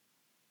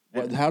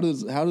 But how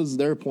does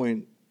their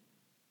point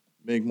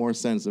make more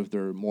sense if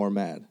they're more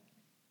mad?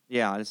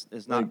 Yeah, it's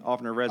not Like,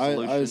 often a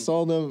resolution. I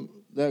saw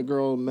that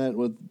girl met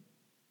with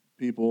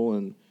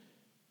people,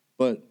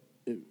 but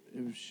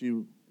if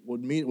she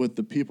would meet with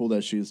the people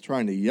that she's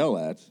trying to yell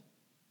at,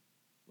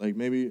 like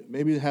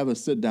maybe have a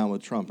sit down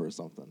with Trump or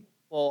something.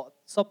 Well,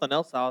 something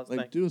else I was Like,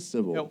 thinking. do a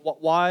civil. You know,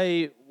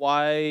 why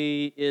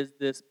is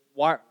this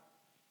why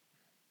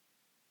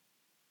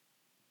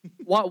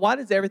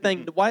does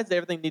everything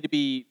need to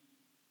be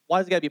why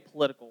does it got to be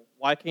political?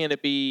 Why can't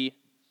it be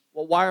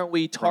why aren't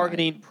we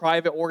targeting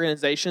private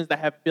organizations that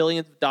have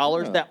billions of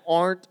dollars that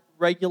aren't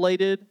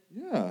regulated?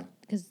 Yeah.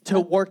 To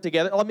work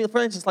together. I mean,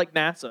 for instance, like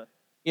NASA.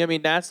 You know what I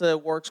mean?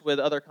 NASA works with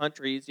other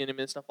countries, you know what I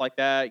mean, stuff like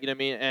that, you know what I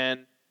mean?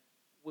 And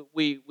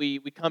we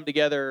come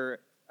together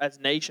as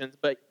nations,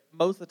 but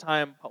most of the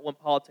time when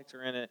politics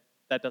are in it,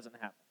 that doesn't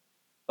happen.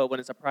 But when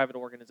it's a private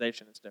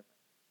organization, it's different.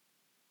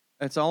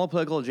 It's all a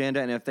political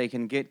agenda, and if they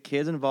can get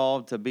kids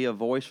involved to be a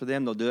voice for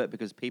them, they'll do it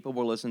because people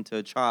will listen to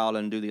a child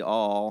and do the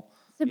all.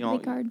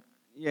 Sympathy card.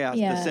 Yeah,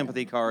 Yeah. the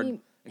sympathy card.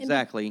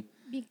 Exactly.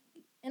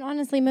 And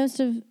honestly, most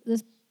of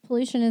this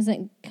pollution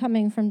isn't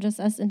coming from just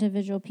us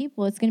individual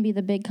people. It's going to be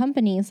the big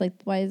companies. Like,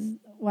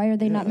 why are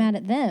they not mad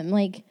at them?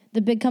 Like,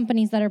 the big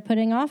companies that are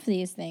putting off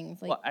these things,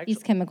 like Well, actually,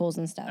 these chemicals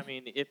and stuff. I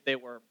mean, if they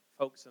were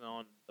focusing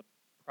on the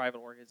private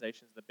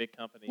organizations, the big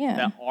companies Yeah.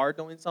 that are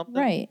doing something,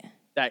 Right.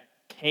 that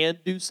can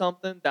do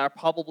something, that are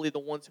probably the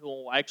ones who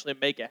will actually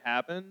make it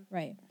happen,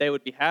 Right. they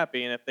would be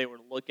happy. And if they were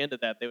to look into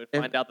that, they would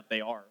find out that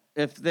they are.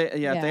 If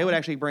they would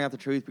actually bring out the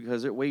truth,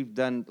 because we've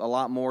done a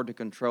lot more to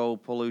control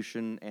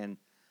pollution, and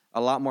a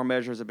lot more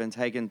measures have been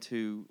taken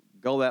to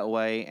go that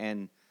way,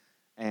 and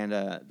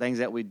things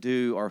that we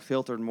do are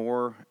filtered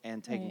more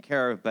and taken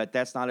care of, but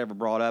that's not ever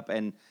brought up,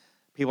 and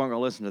people aren't going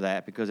to listen to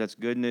that because that's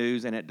good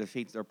news and it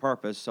defeats their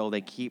purpose, so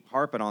they keep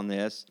harping on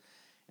this,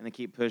 and they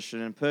keep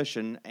pushing and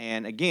pushing,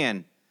 and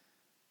again,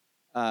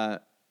 I'm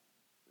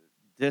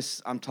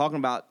talking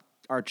about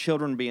our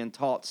children being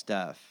taught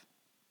stuff,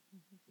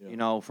 you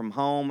know, from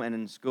home and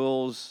in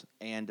schools,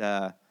 and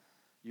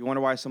you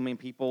wonder why so many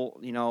people,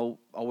 you know,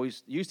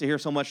 always used to hear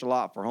a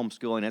lot for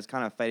homeschooling. It's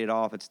kind of faded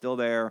off. It's still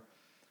there,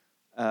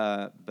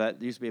 but there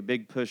used to be a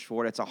big push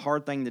for it. It's a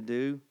hard thing to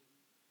do,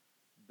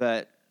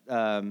 but,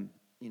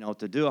 you know,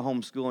 to do a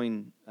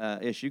homeschooling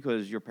issue,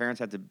 because your parents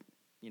have to,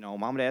 you know,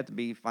 mom and dad have to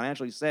be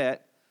financially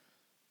set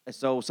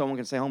so someone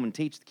can stay home and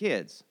teach the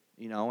kids,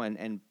 you know,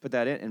 and put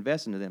that in,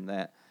 invest into them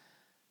that.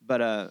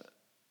 But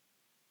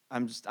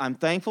I'm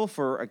thankful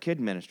for a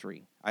kid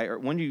ministry.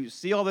 When you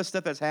see all this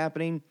stuff that's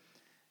happening,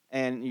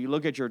 and you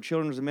look at your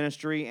children's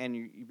ministry, and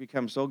you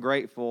become so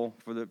grateful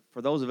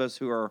for those of us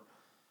who are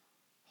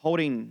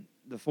holding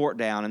the fort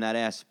down in that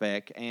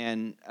aspect,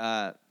 and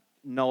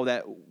know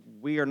that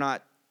we are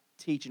not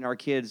teaching our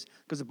kids,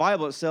 because the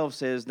Bible itself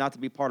says not to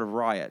be part of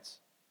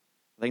riots.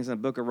 I think it's in the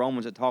book of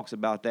Romans it talks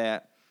about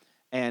that.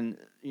 And,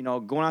 you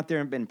know, going out there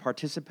and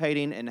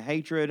participating in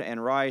hatred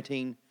and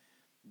rioting,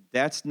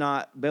 that's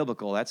not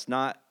biblical. That's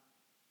not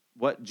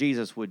what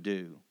Jesus would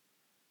do.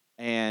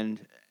 And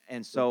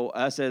so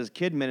us as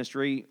kid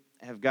ministry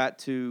have got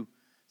to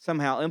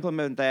somehow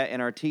implement that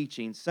in our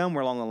teaching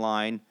somewhere along the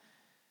line.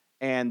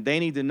 And they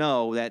need to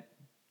know that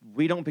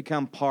we don't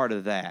become part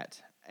of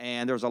that.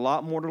 And there's a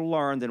lot more to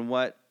learn than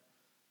what,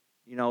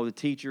 the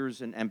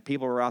teachers and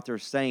people are out there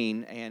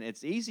saying. And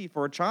it's easy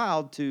for a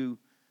child to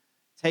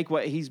take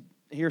what he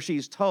or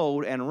she's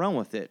told and run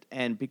with it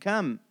and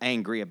become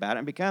angry about it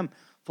and become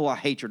full of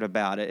hatred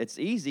about it. It's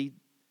easy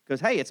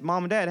because, hey, it's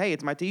mom and dad. Hey,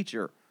 it's my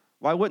teacher.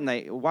 Why wouldn't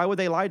they? Why would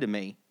they lie to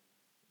me?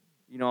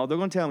 They're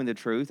going to tell me the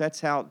truth.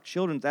 That's how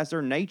children, that's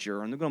their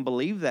nature. And they're going to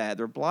believe that.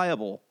 They're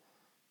pliable.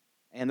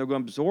 And they're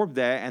going to absorb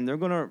that. And they're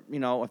going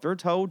to, if they're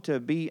told to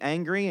be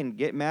angry and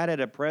get mad at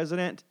a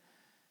president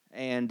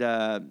and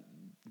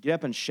get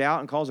up and shout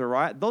and cause a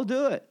riot, they'll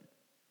do it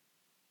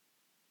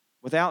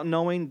without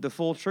knowing the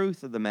full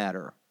truth of the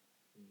matter.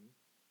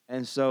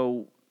 And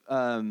so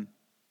I'm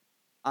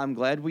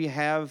glad we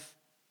have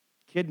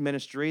kid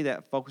ministry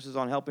that focuses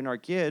on helping our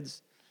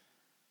kids.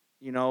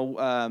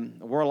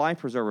 We're a life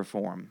preserver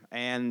for them,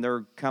 and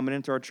they're coming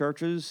into our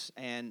churches,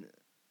 and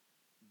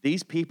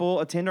these people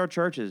attend our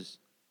churches.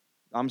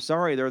 I'm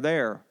sorry, they're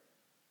there.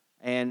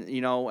 And,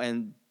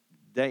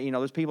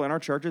 there's people in our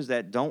churches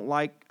that don't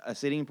like a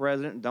sitting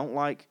president, don't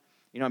like,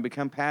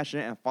 become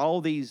passionate and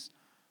follow these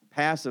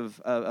paths of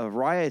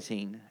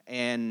rioting.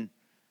 And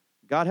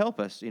God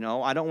help us,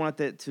 I don't want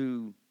that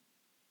to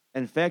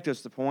infect us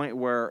to the point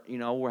where,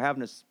 we're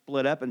having to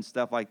split up and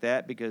stuff like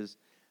that, because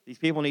these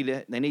people need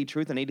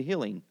truth, they need a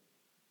healing.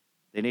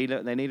 They need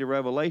a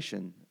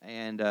revelation.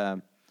 And so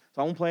I'm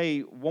going to play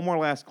one more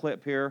last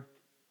clip here.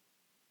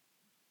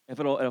 If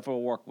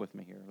it'll work with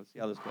me here. Let's see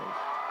how this goes.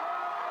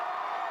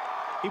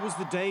 It was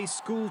the day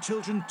school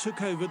children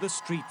took over the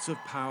streets of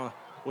power.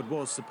 What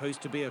was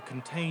supposed to be a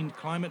contained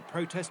climate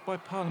protest by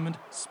Parliament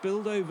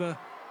spilled over,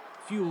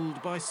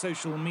 fueled by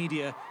social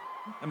media,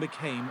 and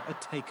became a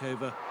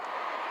takeover.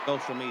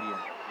 Social media,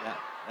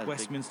 yeah.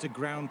 Westminster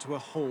ground to a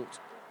halt.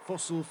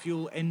 Fossil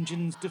fuel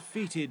engines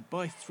defeated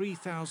by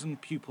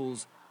 3,000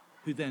 pupils,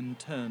 who then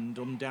turned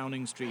on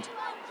Downing Street.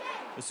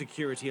 A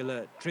security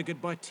alert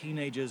triggered by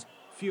teenagers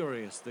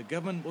furious the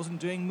government wasn't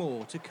doing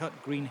more to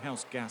cut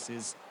greenhouse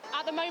gases.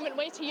 At the moment,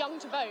 we're too young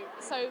to vote,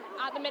 so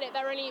at the minute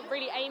they're only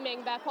really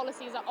aiming their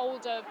policies at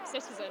older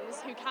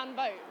citizens who can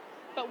vote.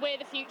 But we're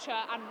the future,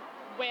 and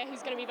we're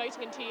who's going to be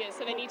voting in 2 years,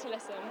 so they need to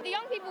listen. The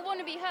young people want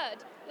to be heard.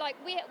 Like,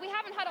 we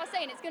haven't had our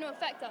say, and it's going to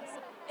affect us.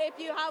 If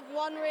you have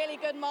one really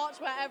good march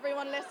where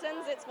everyone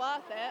listens, it's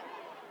worth it.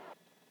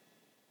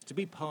 To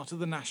be part of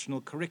the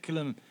national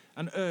curriculum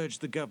and urge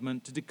the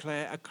government to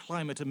declare a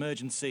climate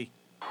emergency.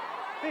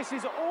 This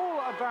is all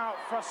about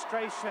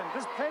frustration.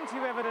 There's plenty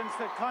of evidence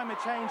that climate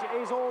change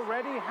is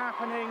already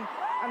happening,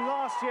 and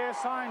last year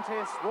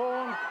scientists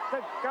warned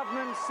that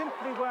governments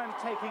simply weren't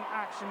taking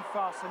action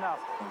fast enough.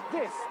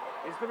 This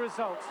is the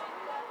result.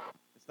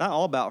 It's not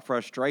all about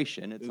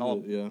frustration. It's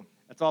all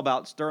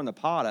about stirring the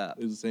pot up.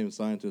 It's the same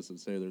scientists that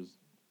say there's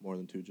more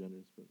than two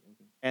genders. But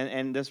okay.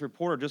 And this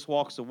reporter just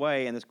walks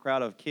away, and this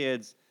crowd of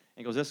kids,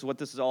 and goes, "This is what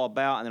this is all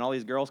about." And then all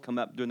these girls come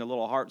up doing the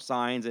little heart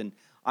signs and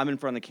 "I'm in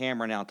front of the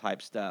camera now"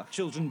 type stuff.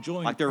 Children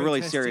joined like they're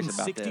really serious in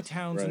about 60 this.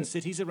 towns and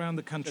cities around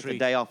the country. Just a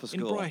day off of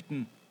school. In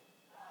Brighton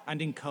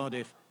and in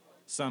Cardiff.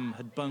 Some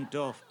had bunked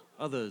off.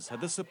 Others had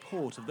the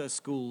support of their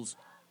schools.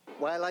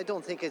 Well, I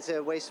don't think it's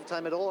a waste of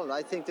time at all.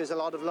 I think there's a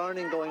lot of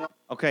learning going on.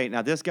 Okay,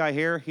 now this guy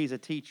here, he's a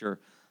teacher.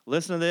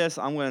 Listen to this.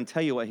 I'm going to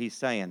tell you what he's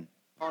saying.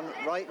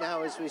 Right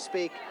now as we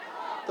speak,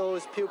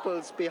 those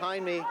pupils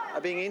behind me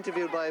are being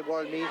interviewed by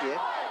world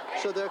media.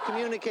 So they're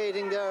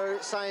communicating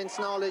their science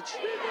knowledge.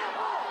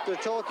 They're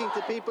talking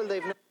to people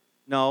they've known.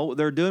 No,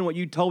 they're doing what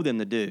you told them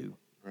to do.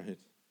 Right.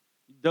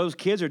 Those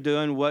kids are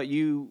doing what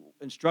you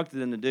instructed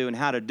them to do and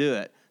how to do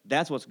it.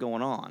 That's what's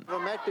going on.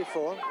 Never met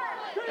before.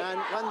 And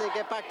when they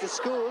get back to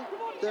school,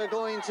 they're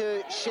going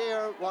to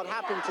share what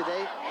happened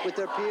today with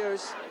their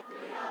peers.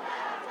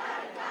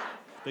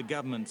 The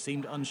government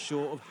seemed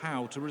unsure of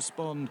how to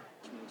respond.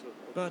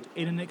 But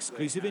in an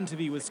exclusive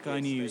interview with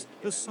Sky News,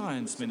 the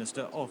science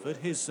minister offered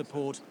his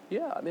support.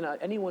 Yeah, I mean,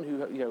 anyone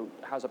who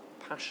has a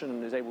passion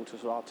and is able to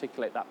sort of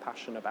articulate that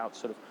passion about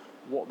sort of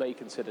what they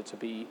consider to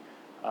be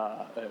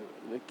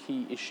the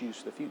key issues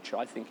for the future,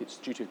 I think it's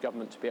duty of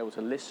government to be able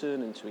to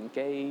listen and to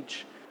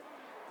engage.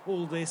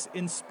 All this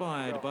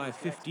inspired by a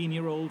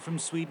 15-year-old from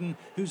Sweden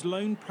whose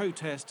lone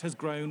protest has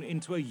grown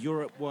into a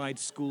Europe-wide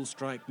school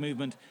strike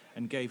movement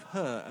and gave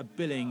her a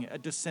billing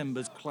at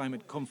December's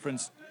climate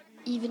conference.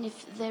 Even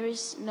if there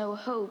is no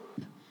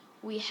hope,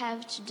 we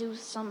have to do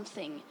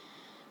something.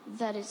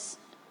 That is,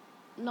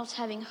 not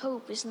having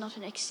hope is not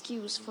an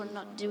excuse for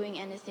not doing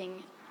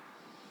anything.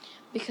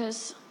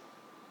 Because,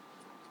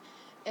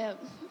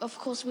 of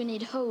course, we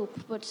need hope,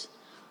 but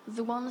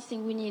the one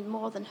thing we need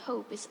more than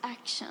hope is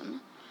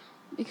action.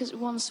 Because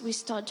once we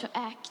start to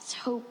act,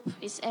 hope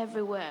is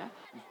everywhere.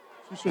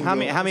 How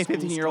many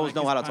 15-year-olds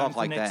know how to talk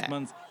like that?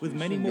 Month, with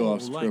many more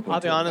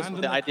I'll be honest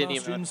with you, I didn't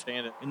even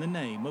understand it. In the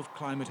name of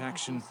climate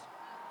action.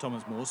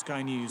 Thomas Moore,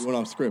 Sky News. Went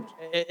off script.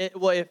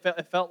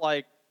 It felt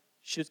like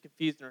she was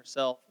confusing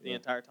herself the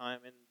entire time,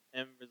 and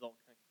end result.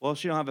 Well,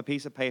 she don't have a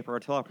piece of paper or a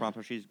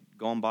teleprompter. She's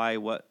going by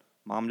what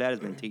mom and dad has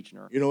been teaching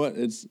her. You know what?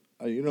 It's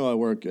I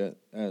work at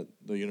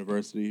the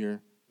university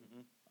here.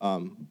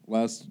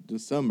 Last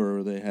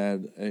December they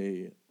had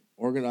a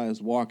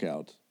organized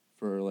walkout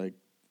for like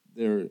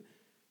they're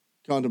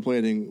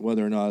contemplating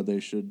whether or not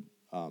they should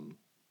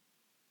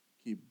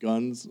keep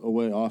guns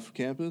away off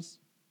campus.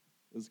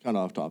 It's kind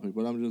of off topic,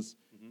 but I'm just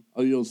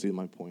you'll see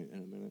my point in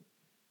a minute.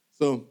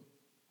 So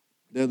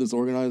they had this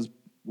organized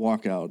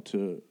walkout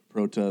to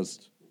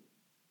protest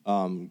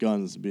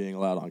guns being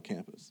allowed on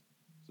campus.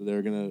 So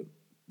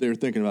they're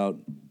thinking about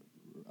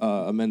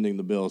amending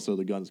the bill so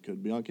the guns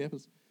could be on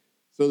campus.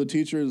 So the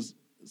teachers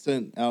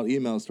sent out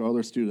emails to all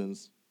their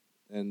students,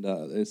 and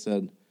they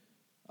said,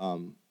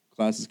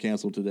 class is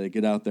canceled today.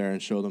 Get out there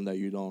and show them that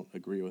you don't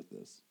agree with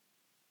this.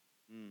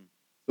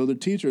 So the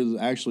teachers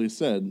actually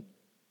said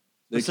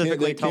they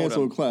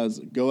canceled class.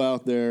 Go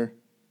out there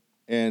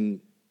and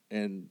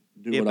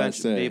do what I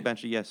say. Be a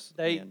bunch of yes.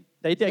 They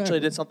actually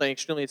did something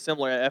extremely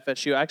similar at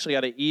FSU. I actually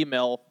got an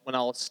email when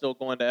I was still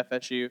going to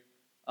FSU.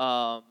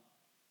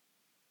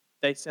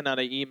 They sent out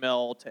an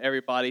email to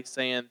everybody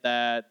saying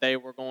that they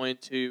were going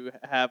to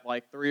have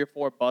like 3 or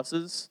 4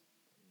 buses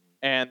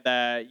and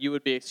that you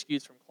would be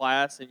excused from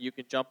class and you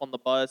can jump on the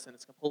bus and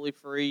it's completely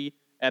free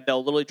and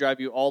they'll literally drive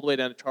you all the way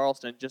down to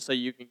Charleston just so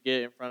you can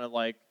get in front of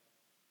like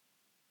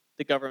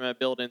the government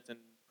buildings and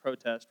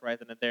protest right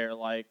then and there.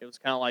 Like it was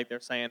kind of like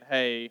they're saying,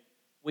 hey,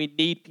 we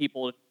need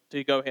people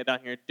to go ahead down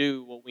here and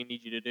do what we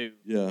need you to do.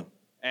 Yeah.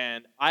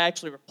 And I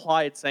actually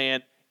replied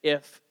saying,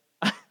 if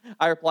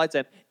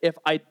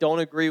I don't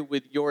agree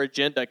with your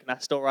agenda, can I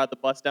still ride the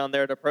bus down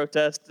there to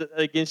protest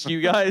against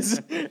you guys?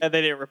 And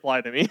they didn't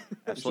reply to me.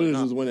 Should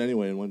have just went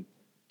anyway and went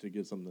to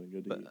get something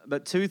good to eat.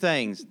 But 2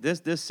 things.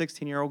 This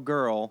 16-year-old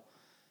girl,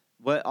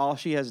 what all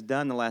she has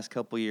done the last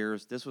couple of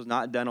years, this was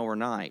not done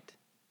overnight.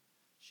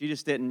 She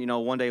just didn't,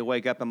 one day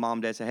wake up and mom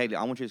and dad say, hey,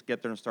 I want you to get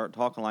up there and start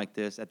talking like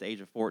this at the age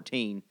of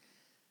 14.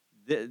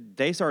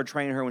 They started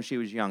training her when she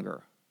was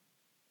younger.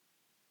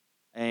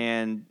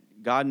 And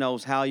God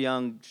knows how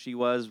young she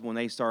was when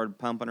they started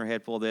pumping her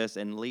head full of this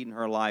and leading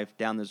her life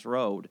down this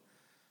road.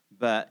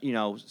 But,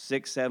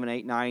 6, 7,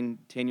 8, 9,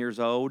 10 years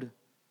old,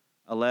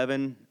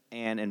 11,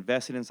 and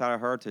invested inside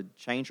of her to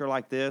change her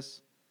like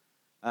this,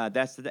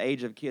 that's the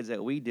age of kids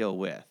that we deal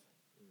with.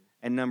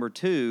 And number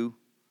 2,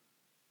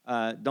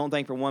 don't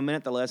think for 1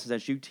 minute the lessons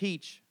that you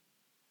teach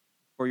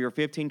for your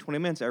 15, 20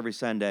 minutes every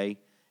Sunday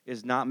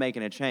is not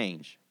making a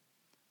change.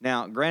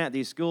 Now, granted,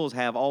 these schools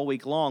have all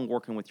week long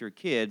working with your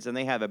kids, and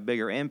they have a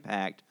bigger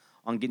impact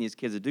on getting these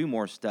kids to do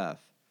more stuff.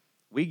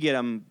 We get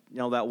them,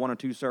 that 1 or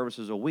 2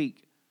 services a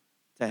week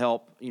to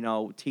help,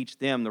 teach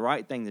them the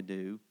right thing to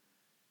do.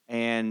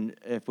 And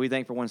if we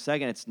think for 1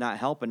 second it's not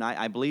helping,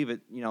 I believe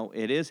it,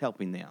 it is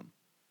helping them.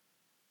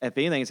 If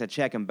anything, it's a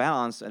check and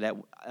balance that,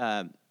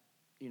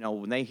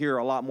 when they hear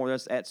a lot more of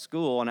this at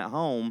school and at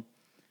home,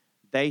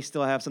 they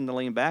still have something to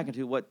lean back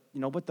into what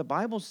the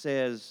Bible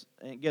says,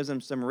 and it gives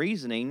them some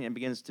reasoning and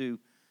begins to,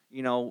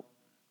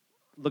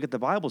 look at the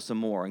Bible some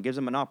more and gives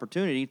them an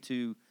opportunity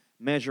to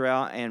measure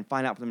out and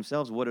find out for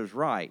themselves what is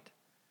right.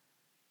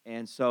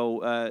 And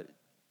so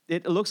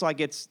it looks like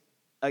it's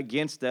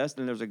against us,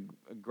 and there's a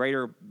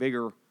greater,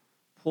 bigger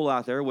pull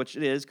out there, which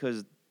it is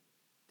because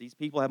these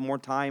people have more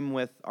time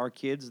with our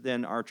kids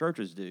than our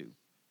churches do.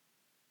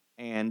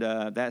 And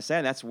that's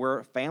sad. That's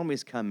where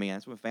families come in.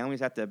 That's when families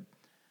have to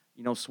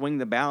swing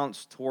the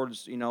balance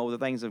towards, the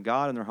things of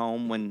God in their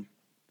home. When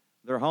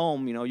they're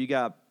home, you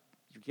got,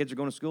 your kids are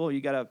going to school, you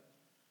got to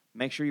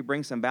make sure you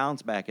bring some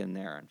balance back in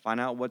there and find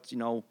out what's,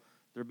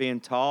 they're being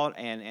taught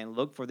and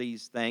look for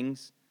these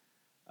things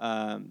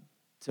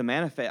to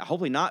manifest,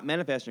 hopefully not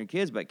manifest in your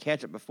kids, but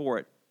catch it before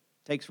it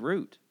takes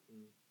root,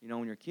 in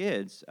your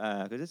kids,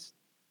 because it's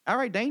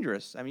outright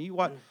dangerous. I mean, you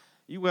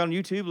go on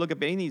YouTube, look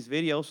up any of these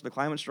videos for the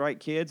climate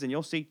strike kids, and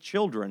you'll see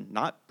children,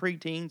 not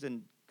preteens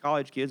and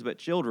college kids, but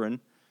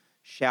children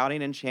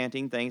shouting and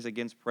chanting things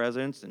against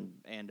presidents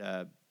and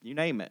you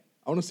name it.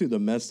 I want to see the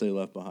mess they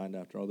left behind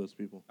after all those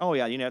people. Oh,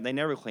 yeah, they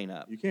never clean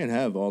up. You can't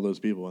have all those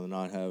people and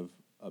not have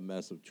a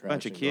mess of trash.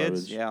 Bunch of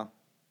kids, garbage. Yeah.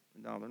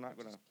 No, they're not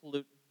going to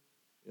pollute.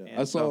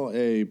 Yeah. I saw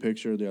a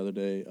picture the other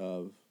day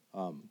of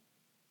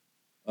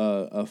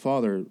a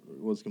father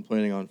was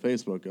complaining on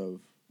Facebook of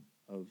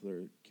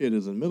their kid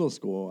is in middle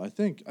school. I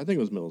think it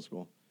was middle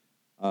school,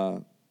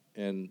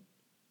 and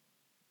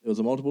it was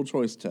a multiple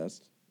choice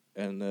test.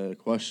 And the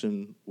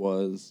question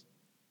was,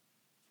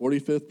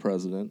 45th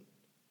president,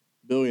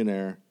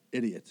 billionaire,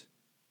 idiot.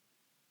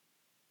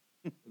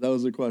 That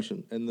was the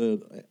question. And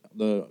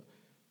the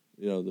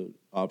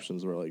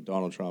options were like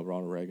Donald Trump,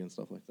 Ronald Reagan,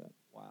 stuff like that.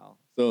 Wow.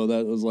 So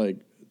that was like,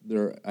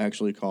 they're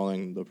actually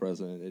calling the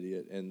president an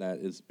idiot, and that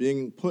is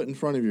being put in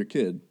front of your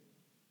kid.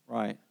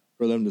 Right.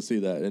 For them to see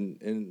that.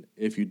 And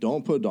if you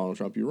don't put Donald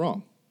Trump, you're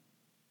wrong.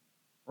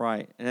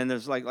 Right. And then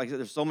there's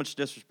there's so much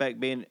disrespect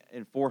being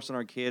enforced on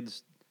our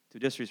kids to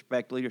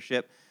disrespect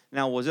leadership.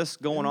 Now, was this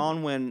going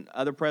on when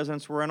other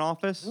presidents were in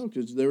office? No,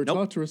 because they were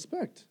taught to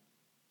respect,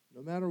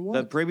 no matter what.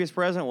 The previous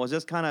president, was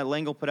this kind of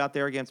lingo put out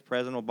there against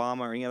President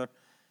Obama or any other?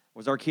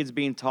 Was our kids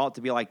being taught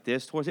to be like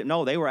this towards it?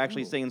 No, they were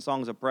actually singing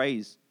songs of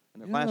praise in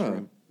their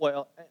classroom.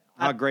 Well,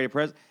 How great a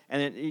president.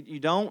 And you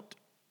don't,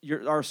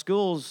 our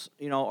schools,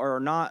 are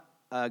not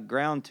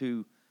ground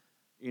to,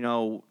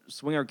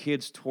 swing our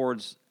kids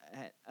towards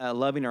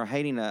loving or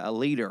hating a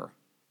leader.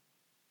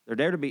 They're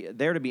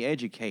there to be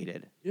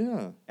educated.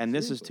 Yeah. And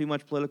this is too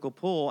much political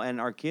pull,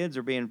 and our kids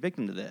are being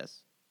victim to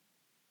this.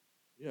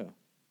 Yeah.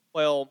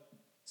 Well,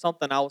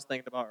 something I was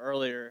thinking about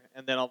earlier,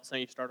 and then all of a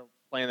sudden you started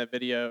playing the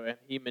video, and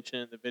he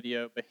mentioned it in the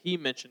video, but he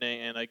mentioned it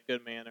in a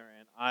good manner,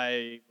 and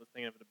I was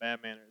thinking of it in a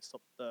bad manner. It's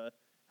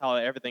how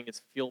everything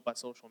is fueled by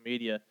social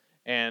media.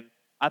 And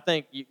I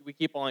think we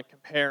keep on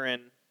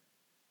comparing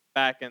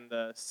back in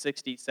the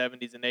 60s,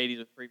 70s, and 80s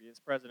with previous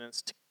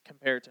presidents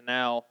compared to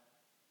now.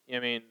 I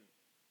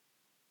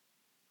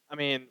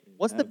mean,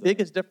 what's the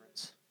biggest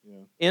difference? Yeah.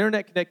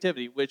 Internet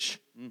connectivity, which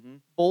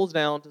boils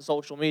down to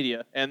social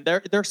media, and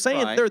they're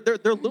saying Right. they're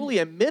literally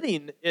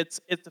admitting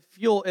it's the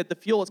fuel. The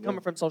fuel is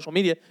coming from social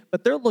media,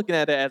 but they're looking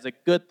at it as a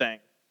good thing.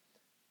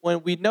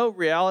 When we know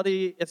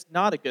reality, it's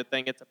not a good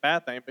thing; it's a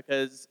bad thing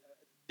because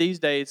these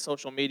days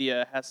social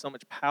media has so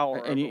much power.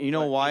 And you over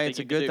know what why anything it's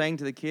a you can good do. thing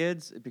to the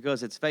kids?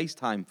 Because it's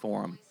FaceTime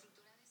for them.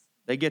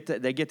 They get to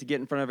get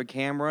in front of a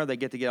camera. They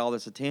get to get all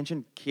this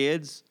attention.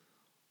 Kids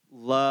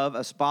love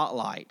a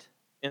spotlight.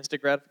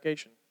 Instant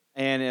gratification.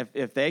 And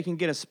if they can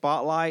get a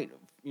spotlight,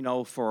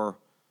 for,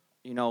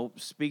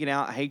 speaking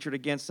out hatred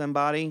against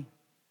somebody,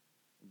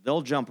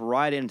 they'll jump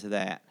right into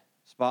that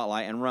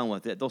spotlight and run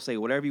with it. They'll say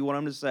whatever you want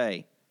them to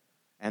say,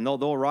 and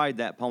they'll ride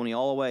that pony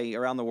all the way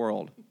around the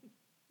world.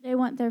 They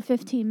want their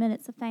 15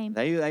 minutes of fame.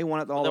 They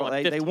want it all. They want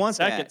They 15 want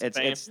that. seconds of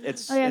fame.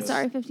 It's Oh yeah, it's-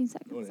 sorry, 15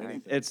 seconds.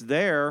 Sorry. It's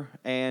there,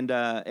 and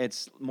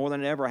it's more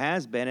than it ever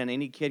has been, and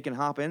any kid can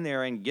hop in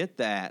there and get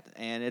that,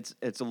 and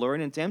it's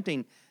alluring and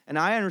tempting. And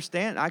I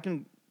understand, I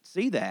can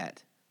see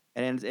that,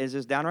 and it's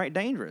just downright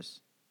dangerous.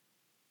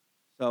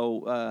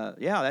 So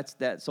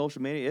that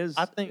social media is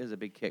a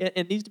big kick.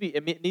 It needs to be.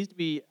 It needs to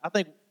be. I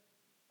think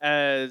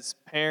as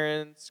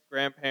parents,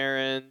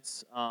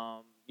 grandparents,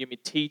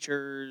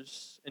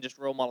 teachers, and just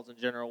role models in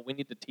general, we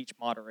need to teach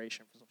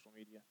moderation for social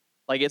media.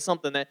 Like it's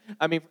something that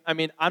I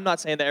mean, I'm not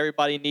saying that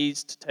everybody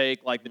needs to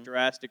take like the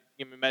drastic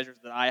measures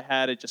that I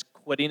had of just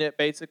quitting it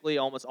basically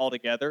almost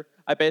altogether.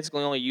 I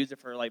basically only use it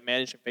for like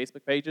managing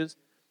Facebook pages,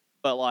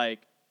 but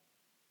like,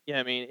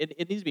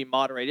 it needs to be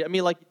moderated. I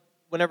mean, like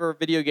whenever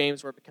video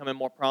games were becoming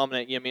more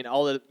prominent,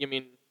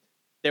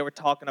 they were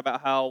talking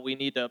about how we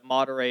need to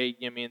moderate,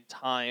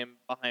 time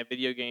behind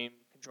video game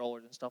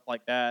controllers and stuff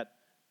like that.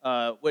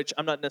 Which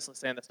I'm not necessarily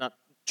saying that's not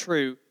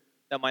true.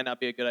 That might not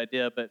be a good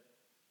idea, but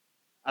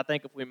I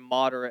think if we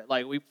moderate,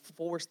 like we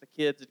force the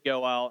kids to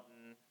go out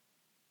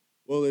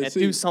and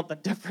do something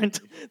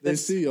different. They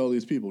see all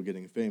these people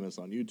getting famous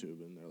on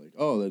YouTube, and they're like,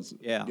 "Oh, that's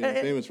getting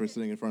famous for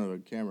sitting in front of a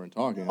camera and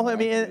talking." Oh, I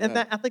mean, and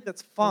I think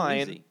that's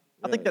fine. easy.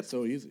 I think Yeah, that's it's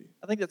so easy.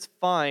 I think that's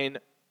fine,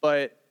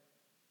 but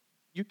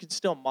you can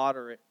still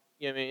moderate.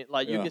 You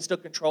Yeah. can still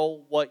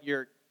control what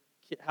your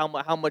how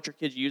much your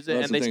kids use it,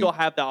 That's and the they thing. still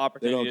have the They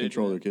opportunity. don't to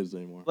control do their it. kids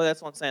anymore. But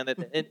that's what I'm saying.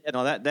 That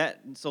No,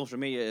 that social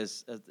media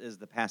is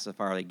the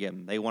pacifier they give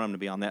them. They want them to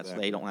be on that so they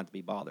Exactly. don't have to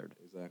be bothered.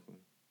 Exactly.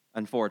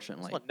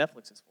 Unfortunately. That's what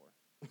Netflix is for.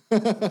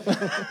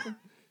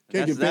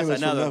 Can't get That's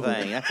famous from another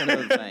Netflix. thing. That's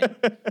another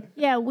thing.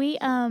 Yeah, we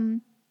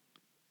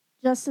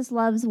Justice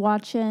loves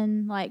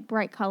watching like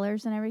bright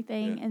colors and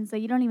everything, and so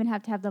you don't even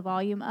have to have the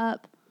volume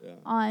up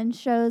on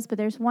shows. But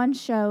there's one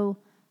show,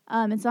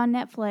 it's on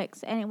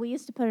Netflix, and we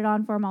used to put it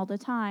on for him all the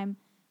time.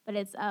 But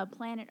it's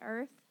Planet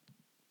Earth,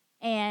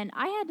 and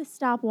I had to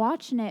stop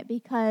watching it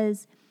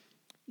because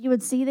you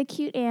would see the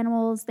cute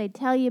animals. They'd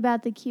tell you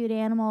about the cute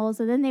animals,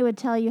 and then they would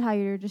tell you how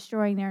you're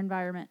destroying their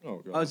environment.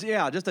 Oh,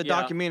 just a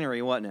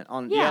documentary, wasn't it?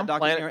 On Yeah.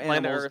 documentary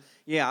Planet animals. Earth.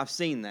 Yeah, I've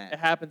seen that. It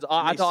happens.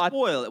 I I thought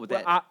spoil it with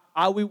that.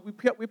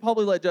 We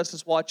probably let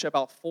Justice watch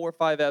about 4 or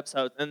 5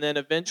 episodes, and then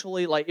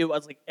eventually, like it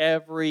was like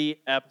every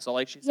episode,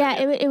 like she said.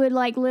 Yeah, it would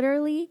like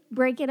literally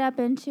break it up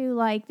into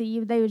like they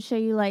would show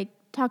you like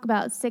talk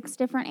about 6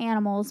 different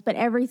animals, but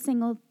every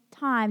single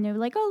time they were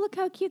like, oh, look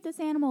how cute this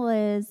animal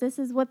is. This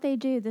is what they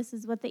do. This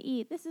is what they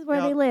eat. This is where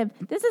they live.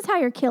 This is how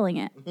you're killing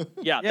it.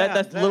 Yeah, Yeah,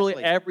 that's literally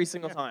exactly. every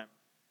single time.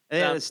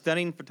 And they had the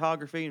stunning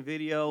photography and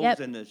videos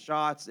Yep. and the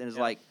shots, and it's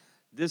like,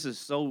 this is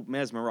so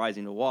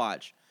mesmerizing to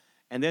watch.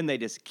 And then they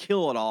just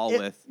kill it all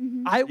with,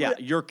 I yeah, would-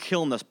 you're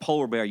killing this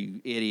polar bear,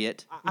 you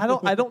idiot. I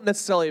don't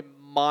necessarily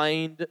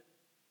mind.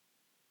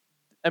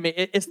 I mean,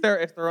 it's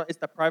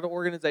the private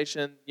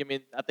organization.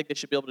 I think they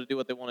should be able to do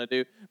what they want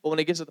to do. But when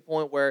it gets to the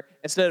point where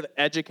instead of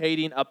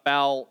educating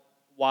about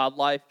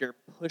wildlife, you're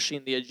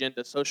pushing the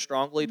agenda so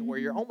strongly to where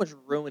you're almost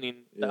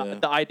ruining the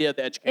idea of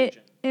the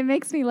education. It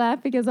makes me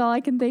laugh because all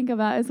I can think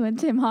about is when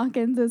Tim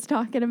Hawkins is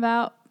talking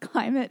about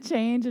climate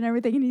change and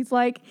everything. And he's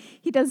like,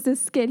 he does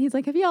this skit. He's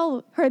like, have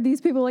y'all heard these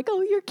people like,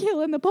 oh, you're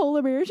killing the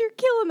polar bears. You're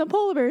killing the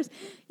polar bears.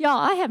 Y'all,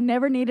 I have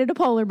never needed a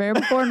polar bear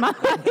before in my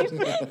life.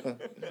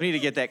 We need to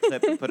get that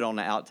clip and put it on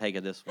the outtake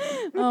of this one.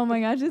 Oh my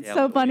gosh, it's Yeah,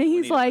 so we funny. need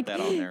He's to like, put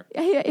that on there.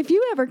 "Hey, if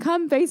you ever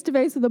come face to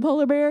face with a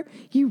polar bear,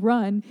 you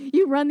run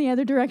the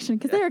other direction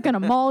because they're going to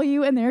maul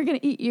you and they're going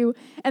to eat you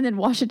and then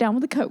wash it down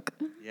with a Coke.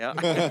 Yeah.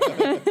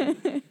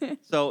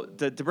 So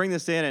to bring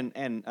this in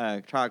and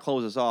try to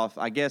close this off,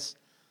 I guess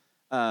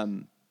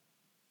the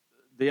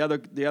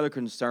other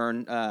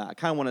concern, I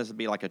kind of want us to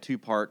be like a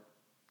two-part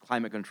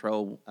climate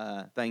control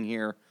thing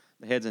here,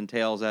 the heads and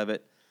tails of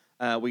it.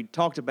 We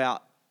talked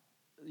about,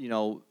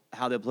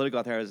 how the political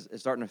out there is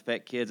starting to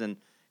affect kids,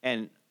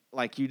 and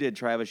like you did,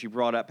 Travis, you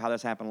brought up how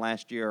this happened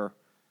last year,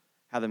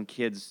 how them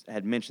kids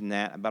had mentioned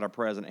that about our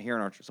president here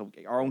in our church. So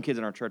our own kids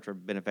in our church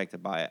have been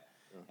affected by it.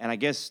 Yeah. And I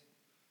guess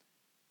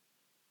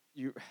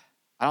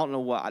I don't know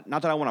what,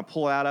 not that I want to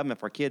pull out of them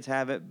if our kids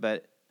have it,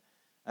 but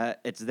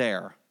it's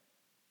there.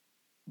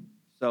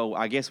 So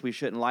I guess we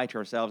shouldn't lie to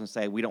ourselves and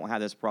say we don't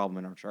have this problem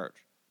in our church,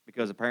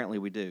 because apparently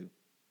we do.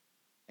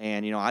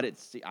 And, I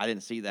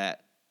didn't see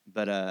that,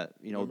 but,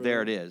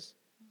 there it is.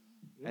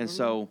 And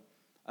so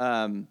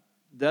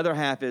the other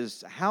half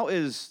is, how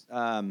is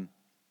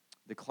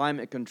the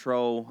climate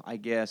control, I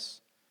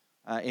guess,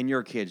 in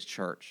your kids'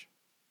 church?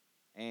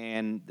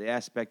 And the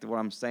aspect of what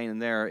I'm saying in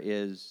there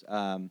is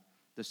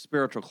the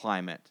spiritual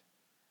climate.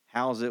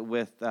 How's it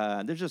with,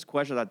 there's just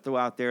questions I throw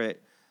out there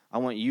that I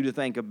want you to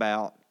think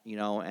about,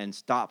 and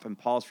stop and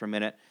pause for a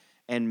minute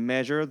and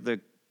measure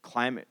the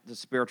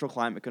spiritual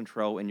climate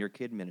control in your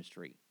kid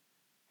ministry.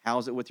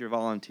 How's it with your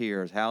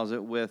volunteers? How's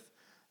it with,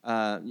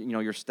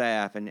 your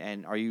staff?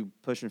 And are you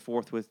pushing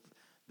forth with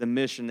the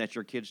mission that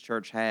your kids'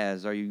 church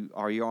has? Are you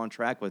on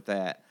track with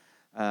that?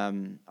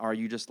 Are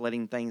you just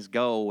letting things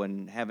go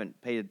and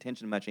haven't paid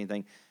attention to much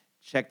anything?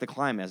 Check the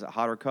climate. Is it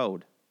hot or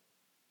cold?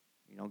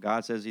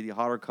 God says either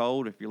hot or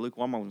cold. If you're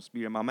lukewarm, I'm going to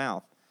spew in my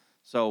mouth.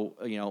 So,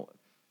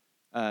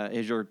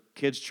 is your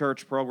kids'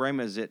 church program,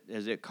 is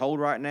it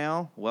cold right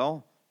now?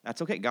 Well,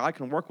 that's okay. God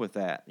can work with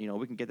that.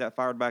 We can get that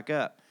fired back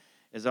up.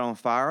 Is it on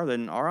fire?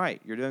 Then, all right,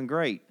 you're doing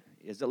great.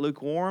 Is it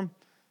lukewarm?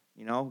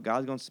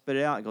 God's going to spit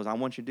it out. He goes, I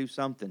want you to do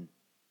something.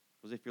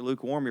 Because if you're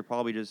lukewarm, you're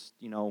probably just,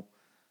 you're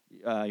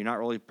not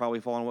really probably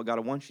following what God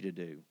wants you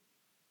to do.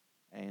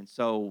 And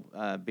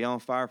so be on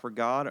fire for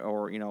God,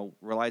 or,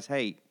 realize,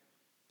 hey,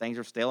 things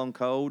are stale and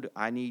cold.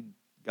 I need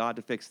God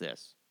to fix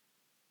this.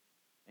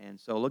 And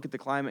so look at the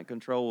climate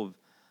control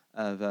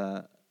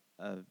of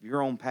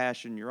your own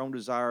passion, your own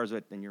desires,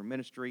 and your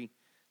ministry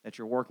that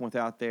you're working with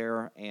out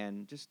there,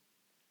 and just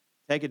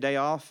take a day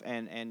off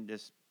and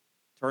just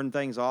turn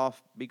things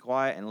off, be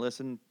quiet and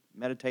listen,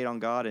 meditate on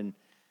God,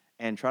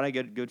 and try to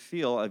get a good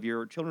feel of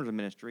your children's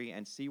ministry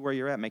and see where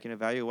you're at, make an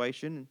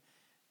evaluation,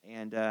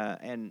 and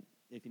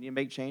if you need to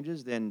make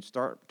changes, then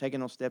start taking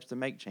those steps to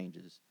make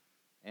changes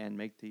and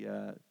make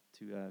to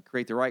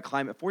create the right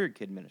climate for your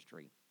kid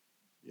ministry.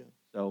 Yeah.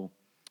 So,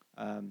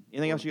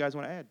 anything else you guys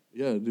want to add?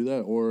 Yeah, do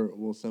that, or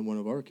we'll send one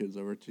of our kids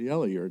over to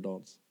yell at your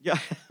adults. Yeah.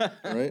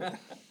 Right?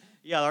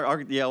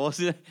 Yeah, we'll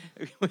see.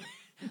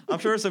 I'm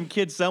sure some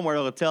kids somewhere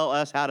will tell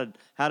us how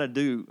to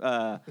do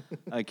a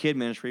kid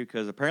ministry,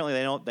 because apparently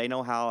they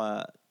know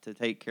how to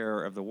take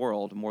care of the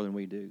world more than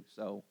we do.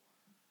 So,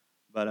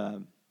 but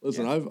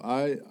listen,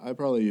 yeah. I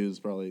probably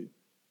use a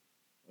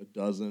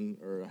dozen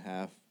or a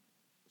half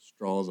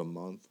straws a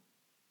month.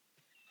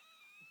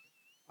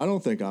 I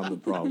don't think I'm the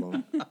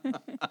problem.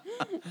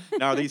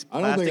 Now, are these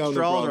plastic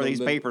straws or are these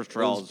paper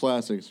straws? Those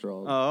plastic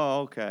straws.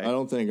 Oh, okay. I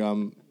don't think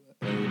I'm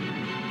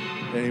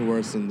any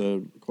worse than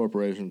the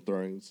corporation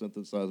throwing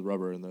synthesized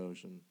rubber in the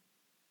ocean.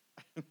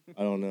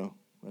 I don't know.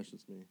 That's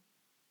just me.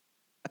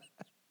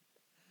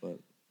 But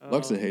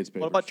Luxa hates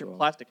paper. What about straws. your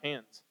plastic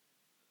hands?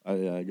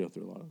 I go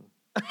through a lot of them.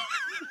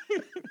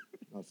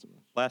 Not so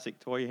much. Plastic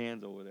toy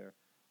hands over there.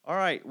 All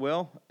right.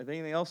 Well, if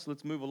anything else,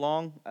 let's move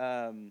along.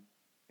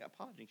 Got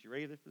Podjinx. You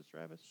ready for this,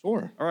 Travis?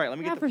 Sure. All right. Let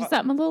me get for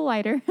something a little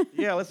lighter.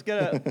 Yeah, let's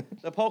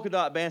get the polka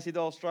dot band. See,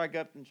 they'll strike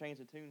up and change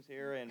the tunes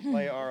here and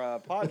play our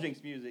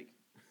Podjinx music.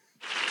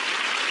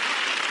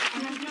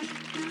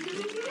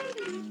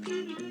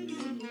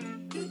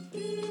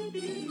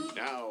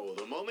 Now,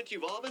 the moment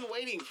you've all been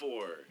waiting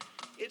for.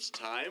 It's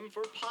time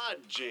for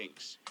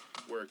Podjinx,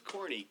 where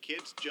corny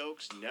kids'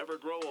 jokes never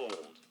grow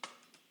old.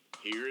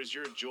 Here's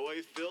your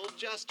joy-filled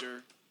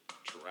jester,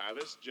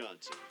 Travis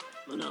Johnson.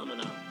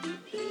 Phenomena.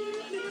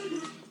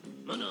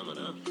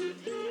 Phenomena.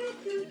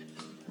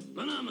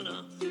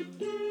 Phenomena.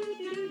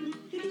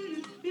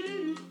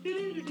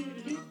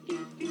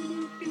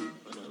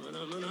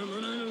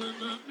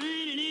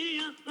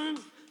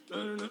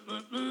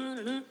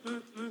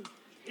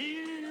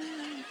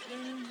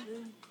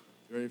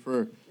 Ready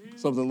for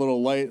something a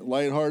little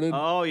lighthearted?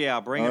 Oh, yeah.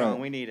 Bring it All on.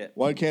 We need it.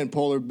 Why can't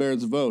polar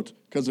bears vote?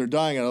 Because they're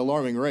dying at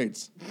alarming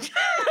rates.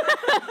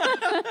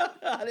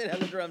 I didn't have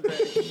the drums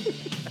ready.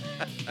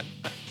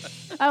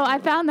 Oh, I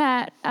found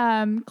that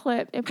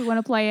clip if we want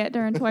to play it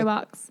during Toy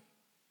Box.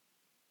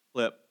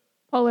 Clip.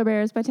 Polar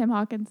Bears by Tim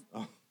Hawkins.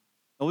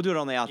 Oh, we'll do it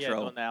on the outro. Yeah, do it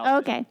on the outro.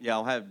 Okay. Yeah,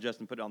 I'll have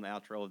Justin put it on the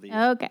outro of the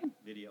Okay.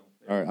 video.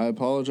 All right, I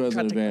apologize in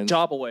Trying to take my advance.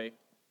 job away.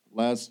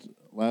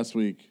 Last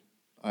week,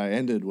 I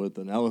ended with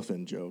an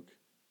elephant joke,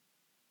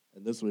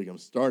 and this week I'm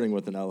starting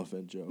with an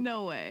elephant joke.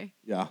 No way.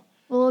 Yeah.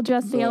 We'll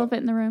address the So, elephant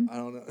in the room. I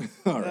don't know.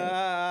 All right.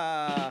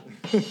 Ah.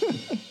 Do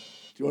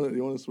you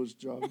want to switch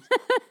jobs?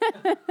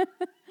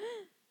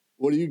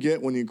 What do you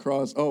get when you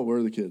cross? Oh, where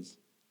are the kids?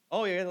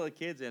 Oh, yeah, let the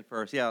kids in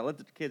first. Yeah, let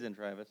the kids in,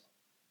 Travis.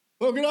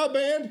 Hook it up,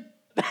 man.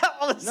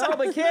 No,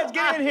 the kids,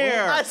 get in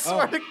here. I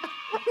swear to God.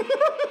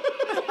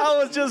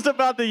 I was just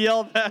about to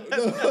yell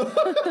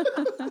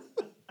that.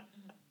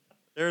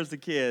 There's the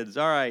kids.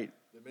 All right.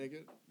 They make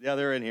it? Yeah,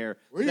 they're in here.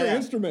 Where are your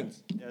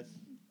instruments? Yes.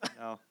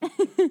 No. One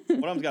of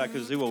them's got a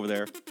kazoo over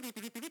there.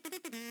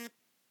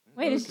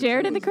 Wait, is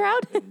Jared in the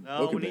crowd? No,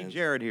 Polka we need bands.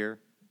 Jared here.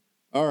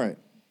 All right.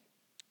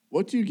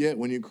 What do you get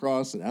when you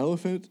cross an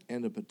elephant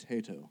and a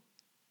potato?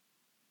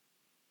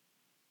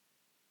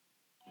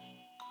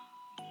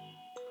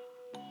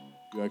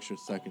 A few extra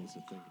seconds to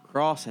think about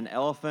Cross an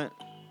elephant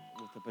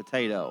with a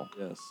potato.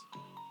 it. Yes.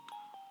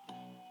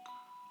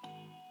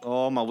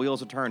 Oh, my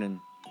wheels are turning.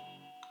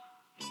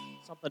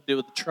 Something to do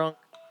with the trunk.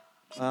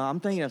 I'm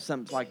thinking of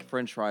something like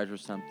French fries or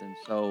something.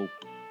 So,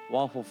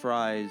 waffle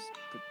fries,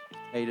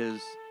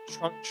 potatoes,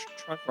 Trunk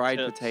fried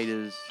chips.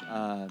 potatoes.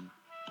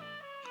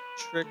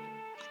 Trunk.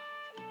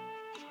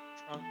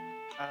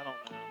 I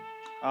don't know.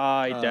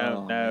 I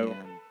don't know.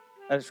 Man.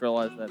 I just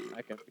realized that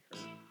I can't be heard.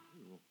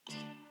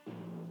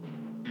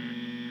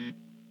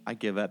 I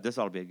give up. This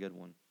ought to be a good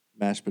one.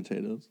 Mashed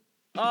potatoes.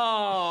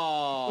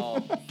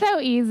 Oh, So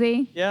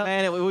easy. Yeah.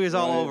 man, we was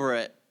all Right. over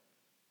it.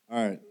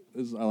 All right.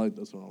 I like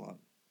this one a lot.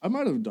 I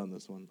might have done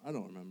this one. I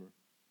don't remember.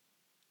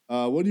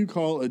 What do you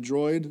call a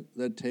droid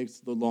that takes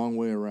the long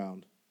way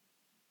around?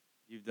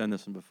 You've done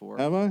this one before,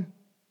 Have I?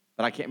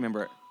 but I can't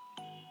remember it.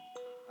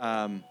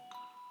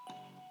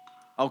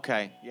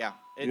 Okay, yeah.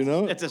 You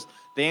know it? it's just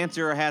the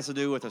answer has to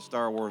do with a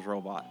Star Wars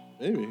robot.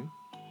 Maybe.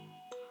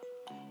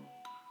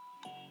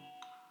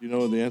 You know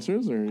what the answer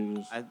is, or you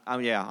just?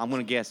 Yeah, I'm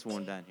gonna guess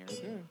one down here.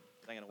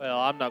 Well,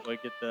 I'm not going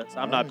to get this.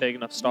 I'm not big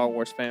enough Star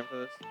Wars fan for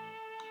this.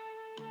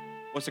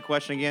 What's the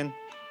question again?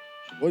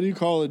 What do you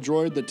call a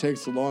droid that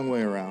takes the long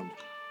way around?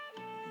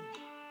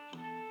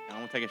 I'm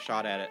gonna take a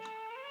shot at it.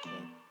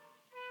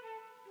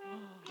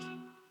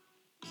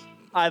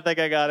 I think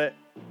I got it.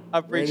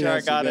 I'm pretty Randy sure I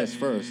has to got guess it.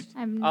 first. I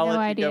have I'll no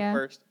let you go idea.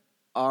 first.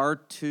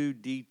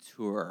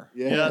 R2D2.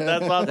 Yeah,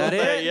 that's what I was That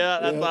gonna say. it? Yeah,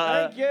 that's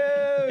Thank you.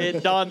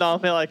 It dawned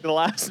on me like the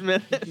last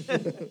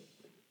minute.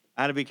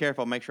 I had to be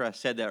careful, make sure I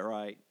said that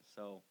right.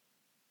 So,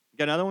 you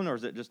got another one, or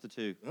is it just the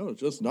two? No,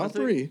 just not Just the-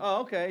 three.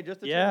 Oh, okay,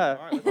 just the Yeah. two.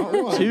 All right, let's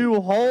go. Oh, Two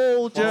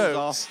whole Close jokes.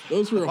 off.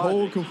 those were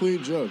whole,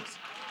 complete jokes.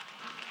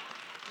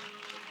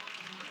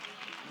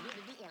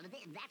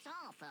 That's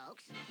all,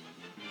 folks.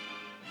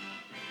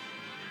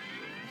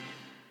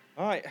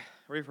 All right,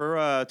 ready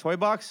for Toy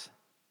Box?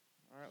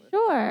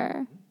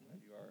 Sure.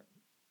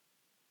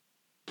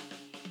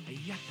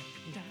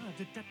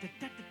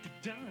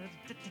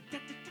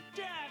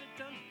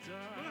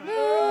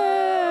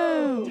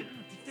 Moo!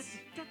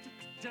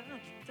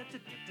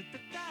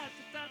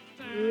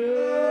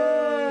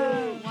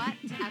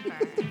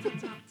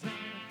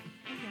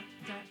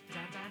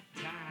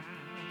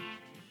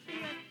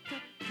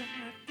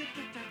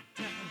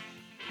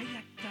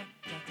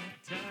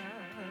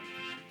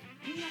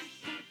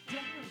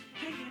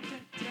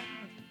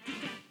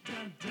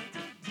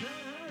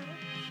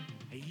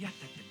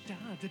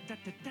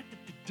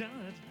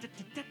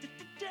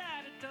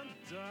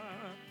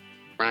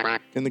 Whatever.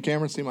 Can the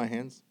camera see my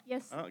hands?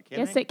 Yes. Oh, can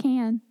Yes, they? it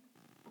can.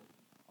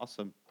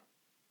 Awesome.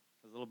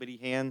 Those little bitty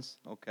hands.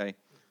 Okay.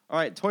 All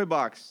right, Toy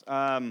Box.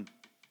 Let's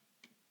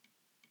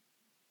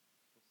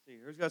see.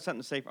 Who's got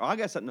something to say? I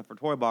got something for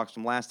Toy Box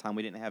from last time.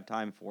 We didn't have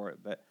time for it,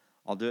 but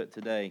I'll do it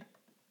today.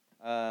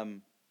 So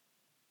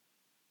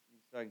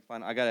I can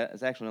find.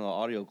 It's actually another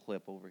audio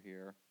clip over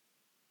here.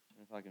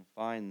 If I can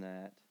find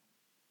that.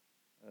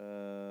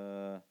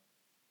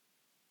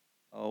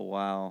 Oh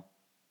wow.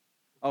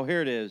 Oh,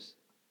 here it is.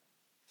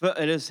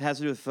 Has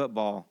to do with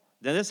football.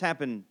 Now this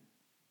happened.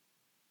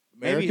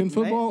 American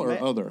football or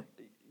other?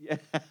 Yeah.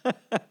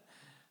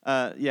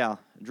 Yeah,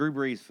 Drew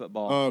Brees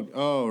football.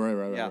 Oh,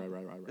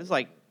 right. This is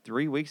like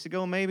 3 weeks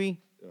ago, maybe.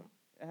 Yeah.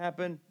 It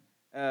happened.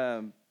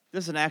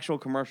 This is an actual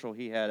commercial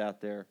he had out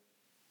there.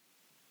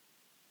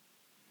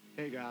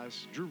 Hey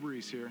guys, Drew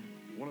Brees here.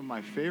 One of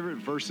my favorite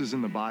verses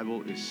in the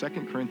Bible is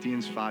 2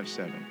 Corinthians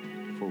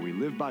 5:7. For we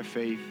live by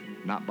faith,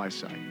 not by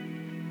sight.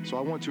 So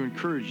I want to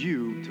encourage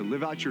you to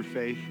live out your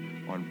faith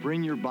on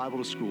Bring Your Bible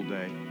to School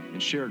Day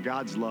and share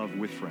God's love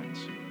with friends.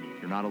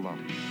 You're not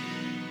alone.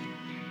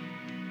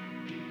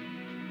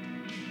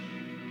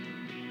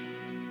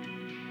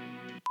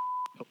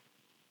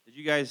 Did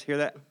you guys hear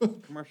that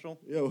commercial?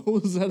 Yeah,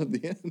 what was that at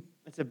the end?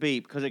 It's a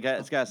beep because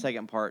it's got a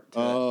second part to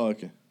it. Oh,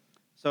 okay.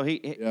 So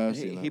Yeah, I've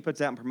seen he that.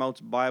 puts out and promotes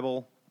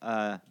Bible,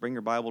 Bring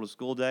Your Bible to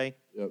School Day.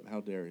 Yep.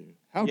 How dare you?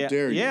 How Yeah,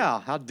 dare you? Yeah,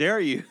 how dare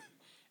you?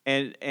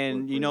 And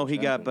We're you know he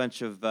got a champion.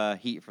 bunch of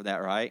heat for that,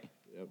 right?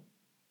 Yep.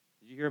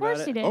 Did you hear Of about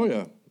course it? he did. Oh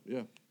yeah.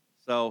 Yeah.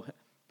 So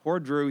poor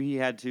Drew, he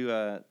had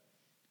to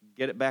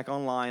get it back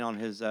online on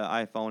his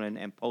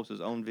iPhone and post his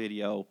own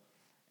video.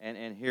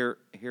 And here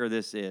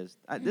this is.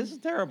 This is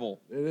terrible.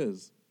 It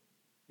is.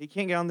 He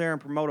can't get on there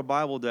and promote a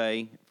Bible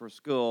day for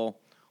school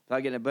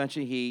without getting a bunch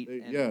of heat,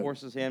 and it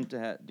forces him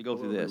to go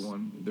through this.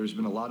 Everyone. There's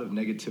been a lot of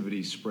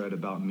negativity spread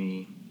about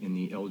me in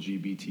the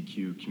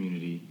LGBTQ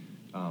community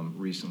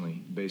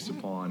recently, based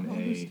upon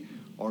a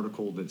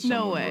article that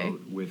someone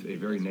wrote with a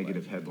very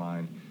negative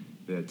headline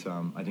that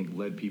I think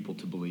led people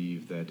to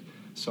believe that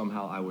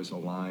somehow I was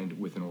aligned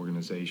with an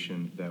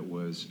organization that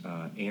was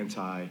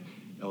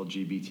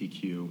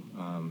anti-LGBTQ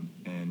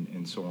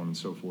and so on and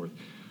so forth.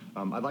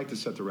 I'd like to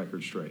set the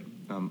record straight.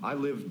 I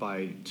live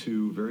by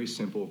two very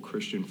simple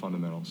Christian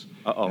fundamentals.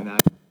 And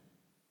that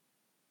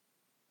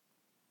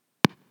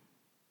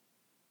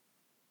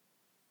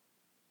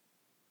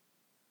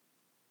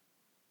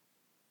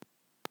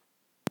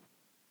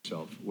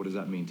what does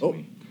that mean to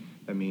me?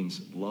 That means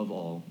love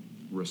all,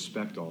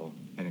 respect all,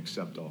 and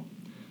accept all.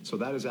 So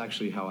that is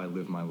actually how I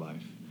live my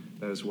life.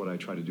 That is what I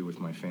try to do with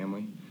my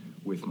family,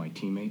 with my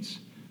teammates,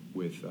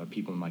 with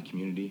people in my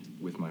community,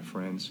 with my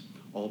friends,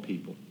 all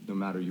people, no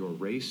matter your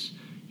race,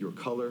 your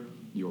color,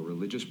 your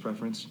religious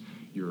preference,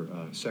 your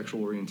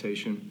sexual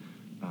orientation,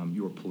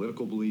 your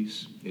political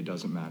beliefs, it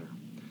doesn't matter.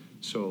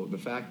 So the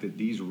fact that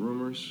these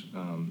rumors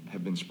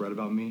have been spread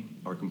about me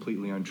are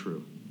completely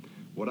untrue.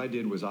 What I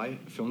did was I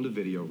filmed a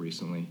video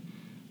recently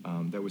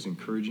that was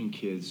encouraging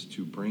kids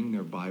to bring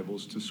their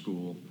Bibles to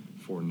school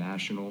for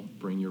National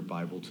Bring Your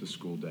Bible to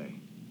School Day.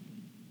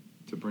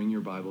 To bring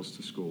your Bibles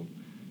to school,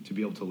 to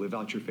be able to live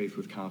out your faith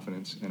with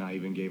confidence, and I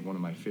even gave one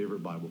of my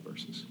favorite Bible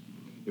verses.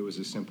 It was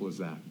as simple as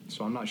that.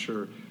 So I'm not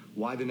sure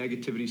why the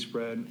negativity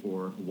spread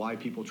or why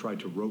people tried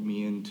to rope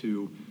me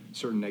into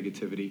certain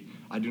negativity.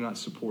 I do not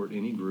support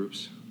any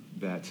groups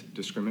that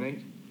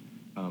discriminate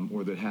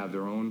or that have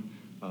their own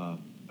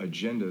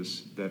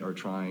agendas that are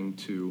trying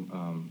to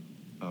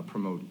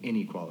promote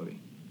inequality,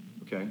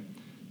 okay?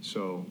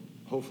 So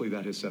hopefully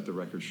that has set the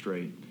record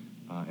straight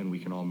and we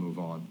can all move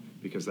on,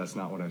 because that's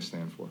not what I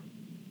stand for.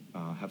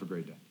 Have a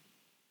great day.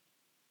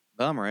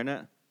 Bummer, isn't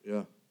it?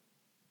 Yeah.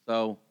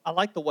 So I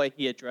like the way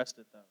he addressed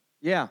it, though.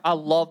 Yeah. I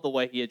love the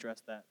way he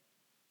addressed that.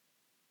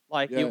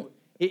 Like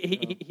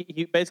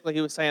he basically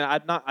he was saying,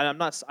 I'm not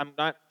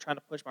trying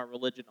to push my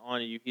religion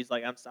on you. He's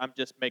like, I'm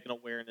just making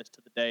awareness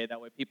to the day. That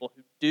way, people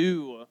who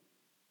do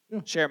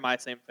share my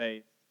same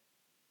faith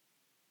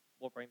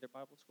will bring their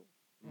Bible to school.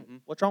 Mm-hmm.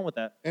 What's wrong with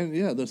that? And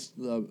yeah,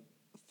 the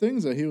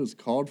things that he was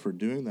called for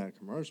doing that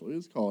commercial, he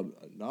was called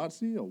a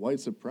Nazi, a white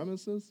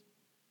supremacist,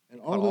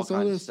 and all this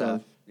other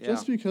stuff. Yeah.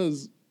 Just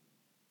because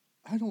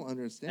I don't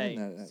understand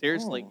that at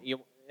seriously,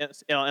 all.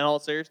 In all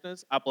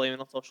seriousness, I blame it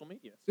on social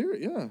media.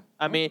 Yeah.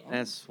 I mean,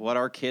 that's what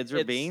our kids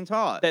are being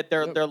taught. That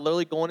they're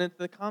literally going into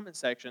the comment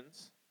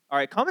sections. All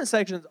right, comment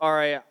sections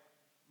are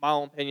my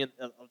own opinion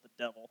of the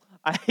devil.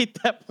 I hate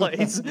that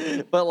place,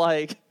 but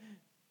like,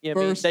 you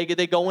know,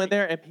 they go in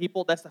there and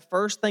people. That's the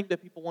first thing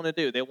that people want to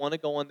do. They want to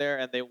go in there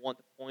and they want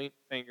to point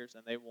fingers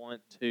and they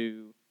want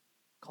to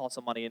call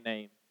somebody a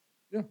name.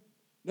 Yeah.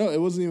 No, it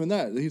wasn't even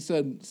that. He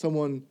said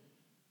someone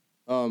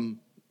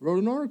wrote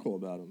an article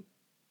about him.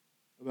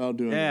 About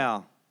doing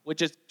that.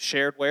 Which is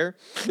shared where?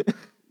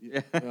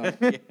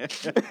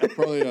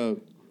 Probably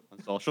on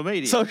social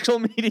media. Social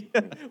media,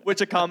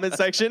 which a comment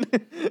section.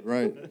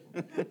 Right.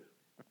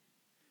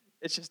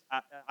 It's just,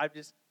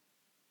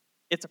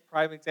 it's a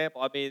prime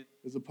example. I mean,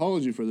 his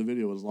apology for the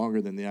video was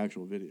longer than the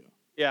actual video.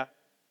 Yeah.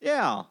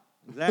 Yeah.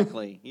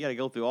 Exactly. You got to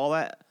go through all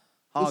that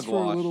hogwash. Just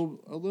for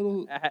a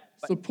little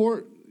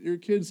support your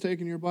kids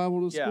taking your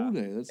Bible to school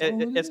day. That's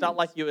all it's not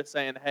like you were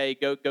saying, "Hey,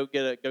 go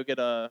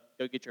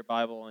get your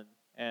Bible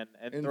and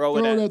throw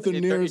it at the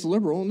nearest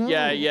liberal." No.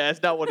 Yeah,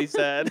 it's not what he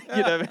said.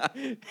 You know what I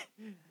mean?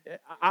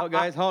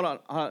 Guys, hold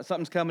on.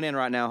 Something's coming in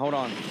right now. Hold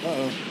on.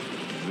 Uh-oh.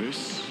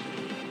 This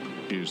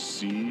is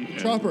CNN.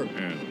 Chopper.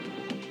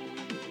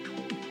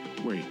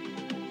 Wait.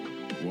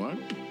 What?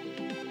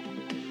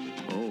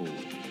 Oh.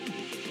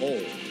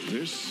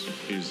 This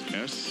is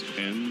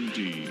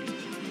SND.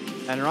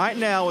 And right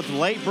now, with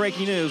late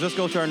breaking news, let's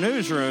go to our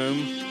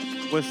newsroom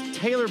with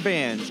Taylor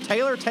Benz.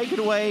 Taylor, take it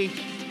away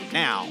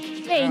now.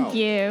 Thank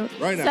you.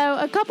 Right now.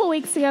 So a couple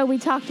weeks ago, we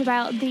talked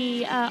about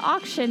the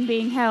auction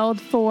being held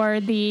for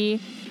the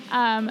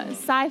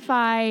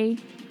sci-fi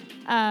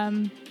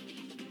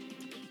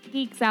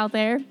geeks out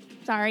there.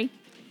 Sorry.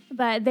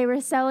 But they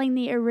were selling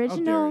the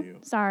original. How dare you.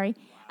 Sorry.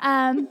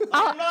 I'm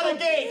not a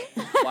geek.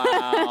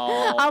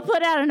 Wow. I'll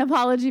put out an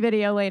apology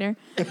video later.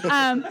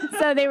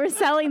 So they were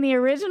selling the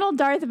original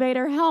Darth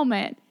Vader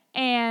helmet.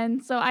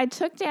 And so I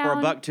took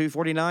down... For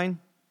 $1,249?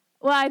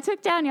 Well, I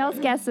took down y'all's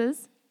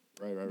guesses.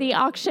 Right. The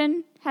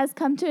auction has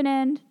come to an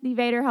end. The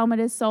Vader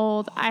helmet is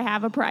sold. I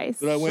have a price.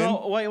 Did I win?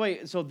 So,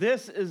 wait. So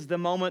this is the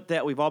moment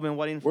that we've all been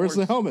waiting for? Where's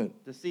the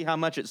helmet? To see how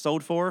much it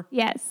sold for?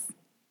 Yes.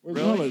 Where's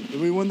the helmet?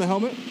 Did we win the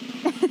helmet?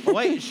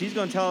 Wait, she's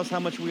going to tell us how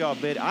much we all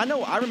bid.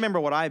 I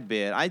remember what I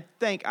bid. I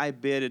think I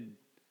bidded.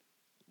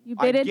 You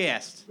bidded?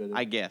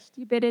 I guessed.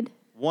 You bidded?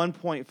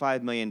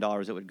 $1.5 million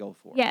it would go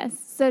for. Yes.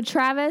 So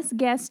Travis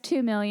guessed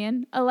 2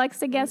 million.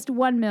 Alexa guessed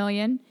 1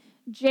 million.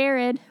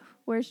 Jared,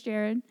 where's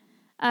Jared?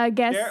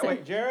 Guessed.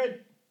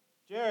 Jared?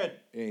 Jared.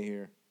 He ain't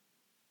here.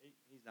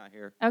 He's not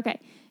here. Okay.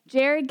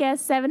 Jared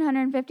guessed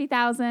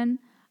 750,000.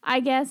 I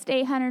guessed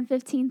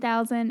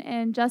 815,000,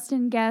 and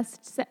Justin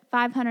guessed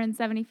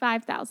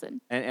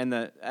 575,000. And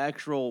the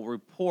actual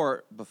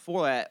report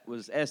before that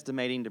was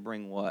estimating to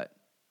bring what?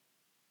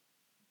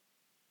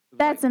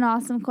 That's an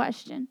awesome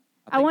question.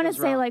 I think want it to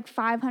was say around- like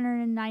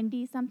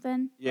 590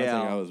 something. I think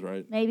I was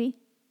right. Maybe.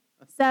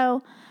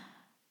 So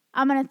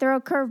I'm going to throw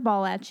a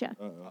curveball at you.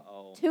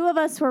 Uh-oh. 2 of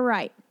us were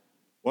right.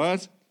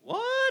 What?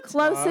 What?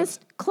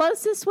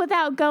 Closest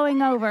without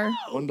going over.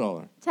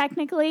 $1.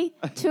 Technically,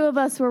 2 of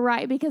us were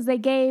right because they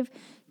gave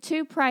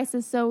 2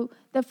 prices. So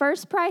the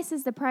first price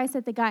is the price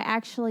that the guy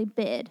actually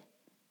bid.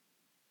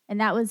 And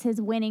that was his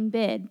winning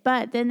bid.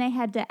 But then they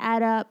had to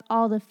add up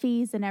all the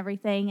fees and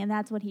everything, and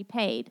that's what he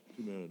paid.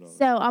 $2 million.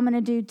 So I'm going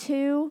to do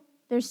 2.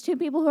 There's 2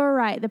 people who are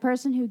right. The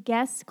person who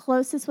guessed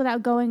closest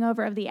without going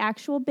over of the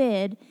actual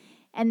bid,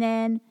 and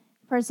then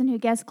the person who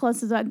guessed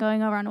closest without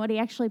going over on what he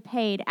actually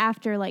paid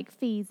after like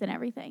fees and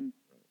everything.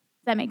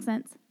 Does that make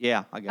sense?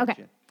 Yeah, I got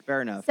Okay. you.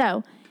 Fair enough.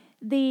 So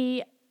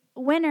the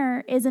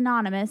winner is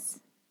anonymous.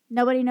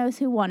 Nobody knows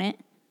who won it.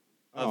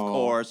 Of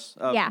course.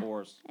 Of yeah.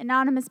 course.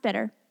 Anonymous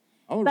bidder.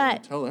 I would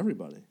But tell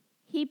everybody.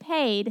 he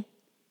paid.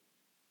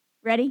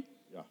 Ready?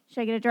 Yeah.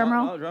 Should I get a drum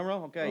roll? Oh, drum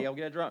roll? Okay, yeah, we'll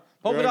get a drum.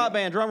 Polka dot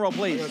band, drum roll,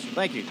 please.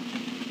 Thank you.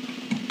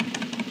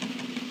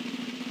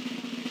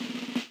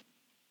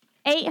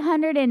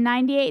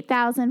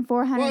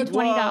 $898,420.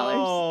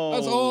 Whoa.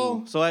 That's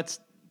all? So that's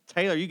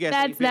Taylor. You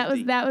guessed That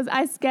was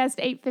I guessed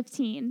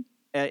 815.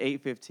 at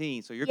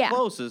 8:15. So you're Yeah.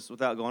 closest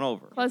without going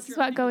over. Closest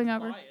without going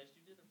over.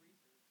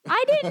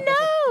 I didn't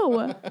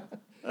know.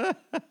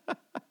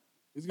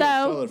 He's gonna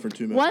sell So it for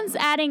 $2 million. once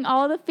adding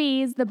all the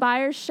fees, the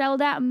buyers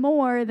shelled out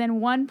more than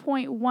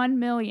 1.1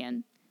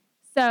 million.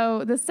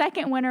 So the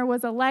second winner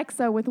was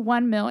Alexa with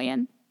 1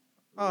 million.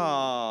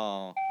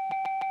 Oh.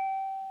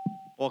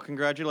 Well,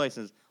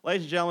 congratulations.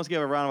 Ladies and gentlemen, let's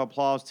give a round of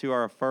applause to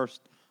our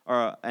first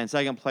and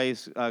second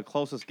place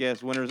closest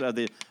guest winners of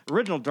the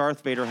original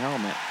Darth Vader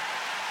helmet.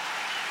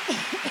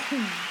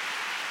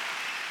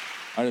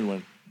 I didn't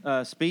win.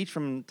 Speech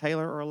from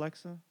Taylor or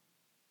Alexa?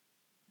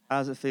 How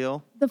does it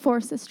feel? The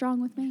force is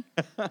strong with me.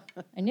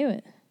 I knew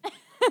it.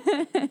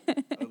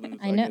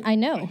 I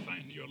know.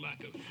 Find your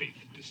lack of faith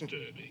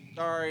disturbing.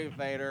 Sorry,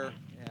 Vader.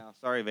 Yeah,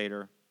 sorry,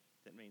 Vader.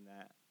 Didn't mean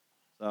that.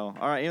 So,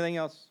 all right, anything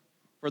else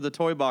for the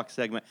toy box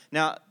segment?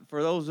 Now,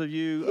 for those of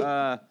you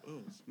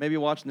maybe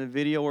watching the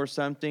video or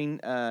something,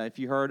 if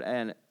you heard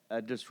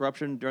a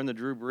disruption during the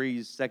Drew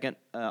Brees second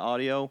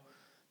audio,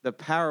 the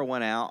power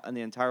went out in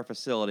the entire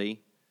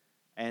facility,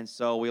 and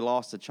so we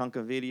lost a chunk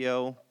of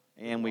video,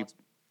 and we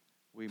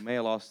may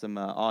have lost some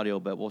audio,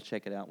 but we'll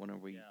check it out whenever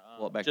we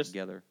pull it back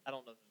together. I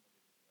don't know.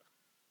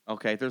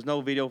 Okay, if there's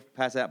no video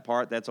past that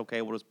part, that's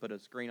okay. We'll just put a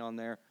screen on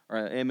there or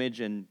an image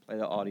and play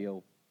the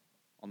audio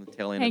on the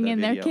tail end Hang of the in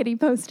video. there, kitty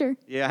poster.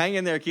 Yeah, hang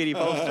in there, kitty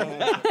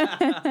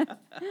poster.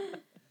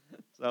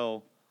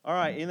 So, all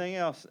right, anything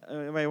else?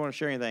 Anybody want to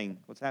share anything?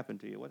 What's happened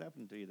to you? What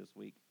happened to you this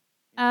week?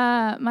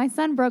 My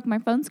son broke my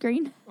phone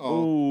screen.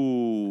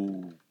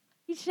 Ooh.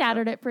 He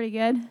shattered it pretty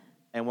good.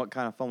 And what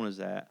kind of phone is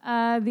that?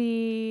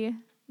 The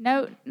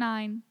Note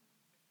 9,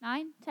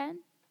 10,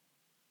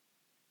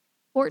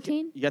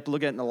 14. You have to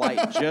look at it in the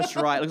light just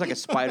right. It looks like a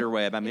spider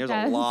web. I mean, It there's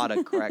a does. lot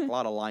of crack, a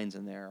lot of lines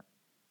in there.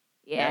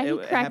 Yeah, he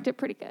cracked it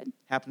pretty good.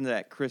 Happened to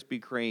that Krispy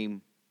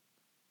Kreme.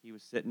 He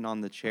was sitting on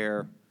the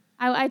chair.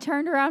 I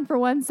turned around for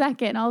 1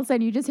 second, and all of a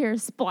sudden you just hear a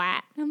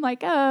splat. I'm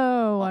like,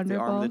 oh, Off the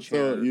arm of wonderful. the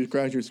chair. So you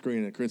cracked your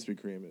screen at Krispy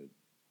Kreme.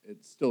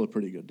 It's still a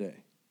pretty good day.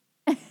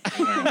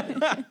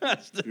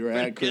 You're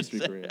at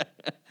Krispy Kreme.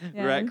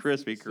 You're at Yes.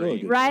 Krispy Still a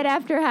Kreme. good Right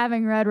after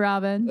having Red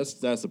Robin.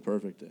 That's a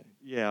perfect day.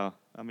 Yeah.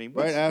 I mean,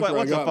 Right what's, after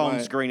what's I a got phone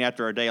my- screen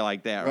after a day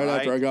like that, Right right?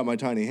 after I got my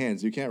tiny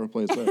hands, you can't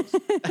replace those.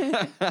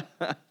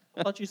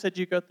 I thought you said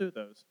you go through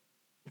those.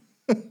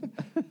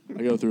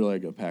 I go through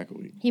like a pack a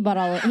week. He bought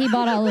all of them.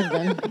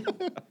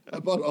 I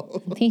bought all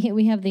of them.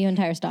 We have the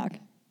entire stock.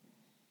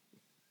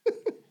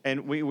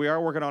 And we are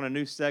working on a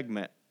new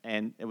segment,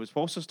 and it was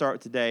supposed to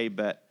start today,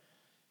 but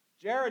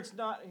Jared's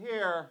not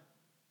here.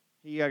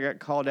 He got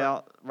called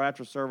out right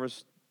after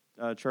service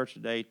church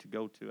today to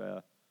go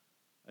to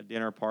a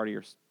dinner party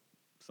or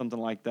something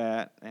like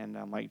that. And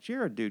I'm like,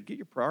 Jared, dude, get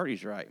your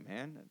priorities right,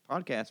 man.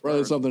 Podcast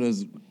Probably first. something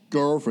his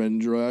girlfriend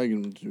dragged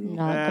him to.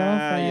 Not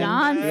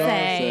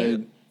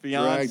girlfriend. Beyonce.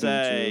 Dragged him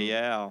Fiance, to.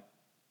 yeah.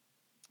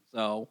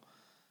 So,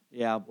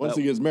 yeah. Once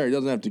he gets married, he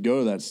doesn't have to go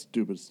to that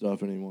stupid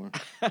stuff anymore.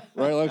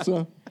 Right,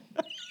 Alexa?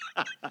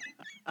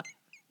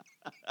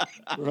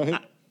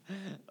 Right?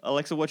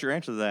 Alexa, what's your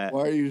answer to that?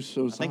 Why are you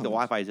so I think the silent?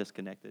 Wi-Fi is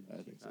disconnected.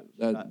 I think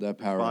so. That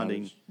power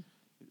responding.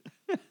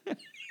 outage.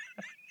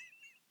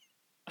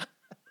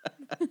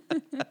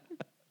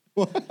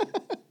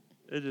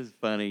 It is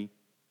funny.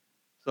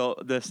 So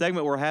the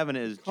segment we're having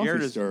is Coffee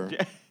Jared is stir.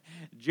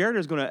 Jared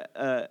is going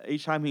to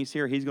each time he's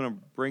here, he's going to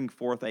bring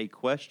forth a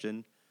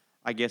question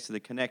I guess, to the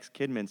Connects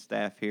Kidman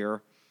staff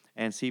here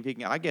and see if he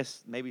can, I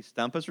guess, maybe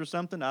stump us or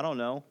something. I don't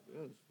know.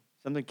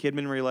 Something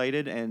Kidman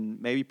related,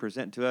 and maybe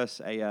present to us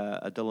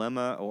a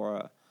dilemma or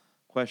a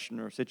question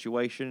or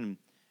situation,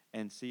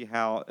 and see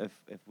how if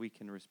we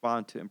can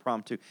respond to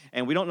impromptu.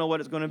 And we don't know what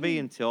it's going to be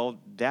until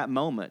that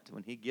moment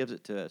when he gives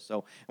it to us.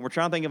 So, and we're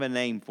trying to think of a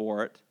name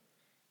for it.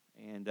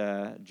 And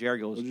Jared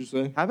goes, What'd you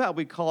say? How about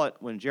we call it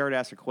when Jared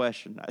asks a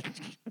question?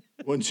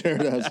 When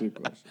Jared asks a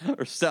question.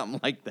 Or something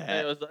like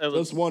that. It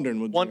was Just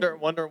wondering with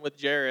wondering with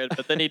Jared,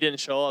 but then he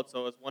didn't show up,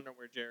 so I was wondering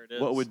where Jared is.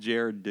 What would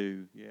Jared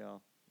do? Yeah.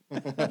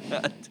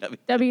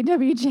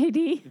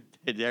 WWJD.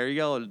 There you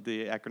go.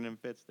 The acronym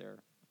fits there.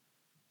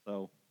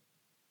 So,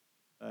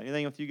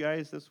 anything with you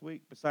guys this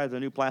week besides the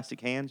new plastic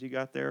hands you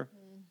got there?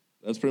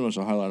 That's pretty much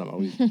the highlight of my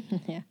week.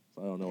 Yeah.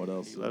 So I don't know what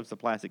else. He loves the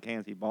plastic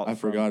hands he bought. I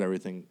forgot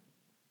everything.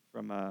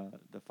 From the I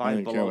Five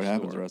didn't Below care what store.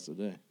 happens the rest of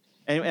the day.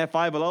 And at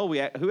Five Below,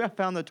 who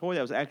found the toy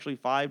that was actually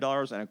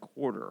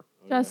 $5.25?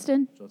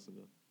 Justin. Justin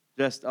did.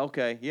 Just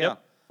okay, yeah.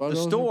 The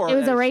 $5? store. It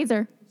was a is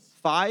razor.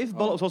 $5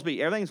 below. Supposed to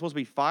be everything's supposed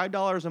to be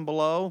 $5 and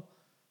below.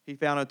 He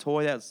found a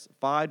toy that's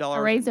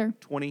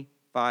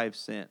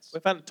 $5.25. We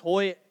found a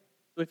toy.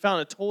 We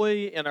found a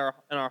toy in our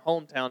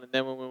hometown, and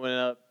then when we went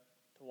up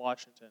to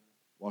Washington,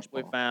 we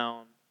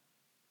found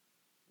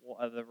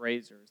the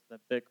razors, the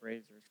big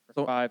razors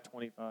for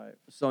 $5.25.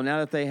 So now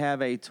that they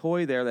have a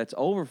toy there that's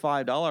over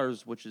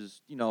 $5, which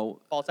is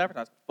false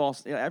advertising,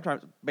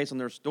 advertising based on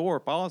their store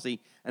policy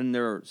and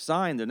their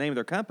sign, the name of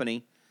their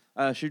company.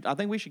 I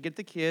think we should get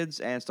the kids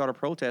and start a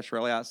protest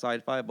rally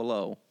outside Five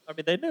Below. I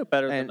mean, they knew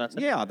better than us.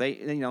 Yeah, they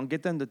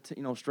get them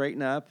to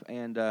straighten up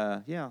and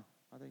I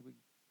think we.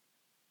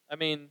 I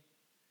mean,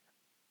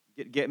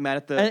 get mad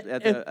at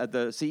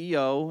the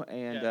CEO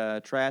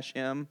and trash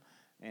him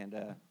and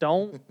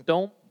don't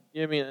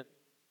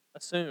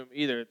assume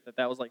either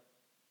that was like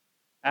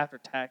after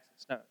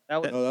taxes.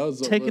 No, that was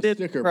ticketed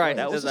sticker price.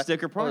 That was a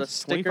sticker Or the price,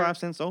 sticker 25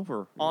 cents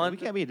over. We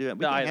can't be doing.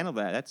 We can't handle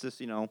that. That's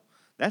just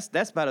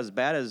that's about as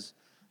bad as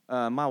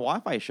my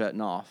Wi-Fi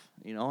shutting off.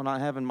 Not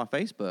having my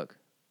Facebook.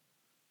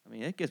 I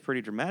mean, it gets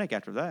pretty dramatic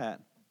after that.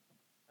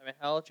 I mean,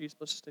 how else are you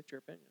supposed to stick to your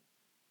opinion?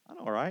 I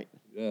know, right?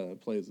 Yeah, that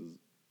place is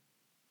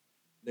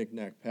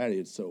knick-knack patty.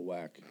 It's so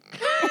whack.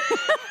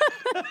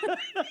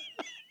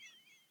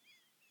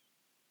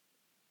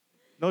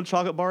 No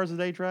chocolate bars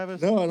today,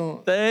 Travis? No, I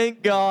don't.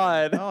 Thank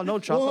God. No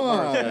chocolate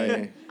bars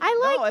today.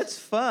 I it's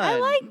fun. I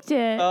liked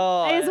it.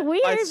 Oh, it's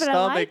weird, but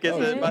I liked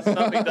it. My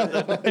stomach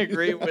doesn't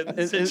agree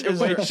with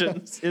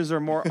situations. Is there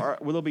more?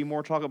 Will there be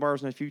more chocolate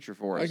bars in the future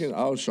for us?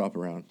 I'll shop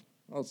around.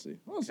 I'll see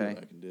what I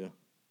can do.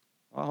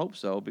 I hope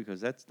so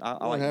because that's. I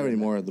don't like have any doing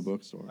more that. at the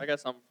bookstore. I got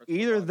something for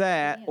Either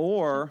that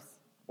or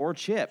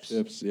chips.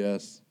 Chips,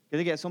 yes. Because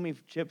they get so many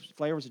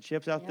flavors of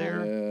chips out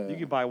there. Yeah. You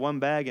could buy one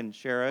bag and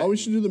share it. Oh, we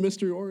should do the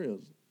mystery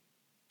Oreos.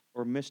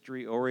 Or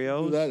mystery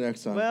Oreos. Do that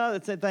next time. Well,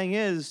 the thing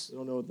is, I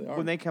don't know what they are.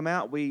 when they come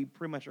out, we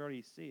pretty much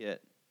already see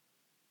it.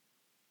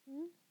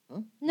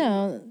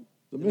 No.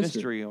 The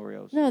mystery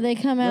Oreos. No, they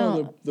come out.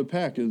 No, the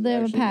pack is. They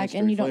have a actually pack,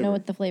 and you don't know flavor.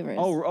 what the flavor is.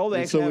 They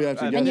And so we have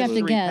to guess. And you have to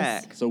mystery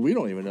guess. pack. So we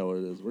don't even know what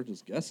it is. We're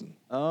just guessing.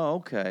 Oh,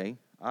 okay.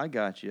 I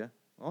got you.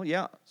 Oh,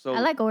 yeah. So I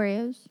like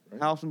Oreos.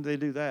 how often do they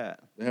do that?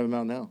 They have them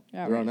out now.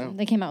 They're out now.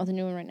 They came out with a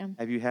new one right now.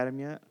 Have you had them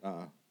yet?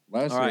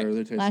 Last All right. year they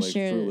tasted Last like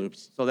year- Fruit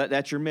Loops. So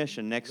that's your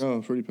mission next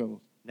Fruity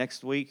Pebbles.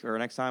 next week or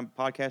next time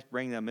podcast.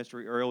 Bring the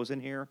mystery Oreos in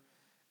here,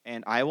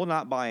 and I will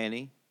not buy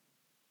any.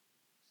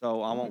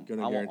 So I I'm not won't.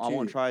 gonna I won't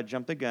guarantee. try to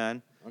jump the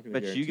gun. I'm gonna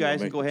But guarantee you guys I'll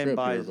can make go the ahead and trip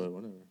buy here, but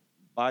whatever.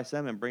 buy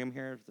some and bring them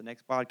here to the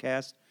next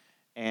podcast,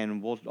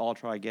 and we'll all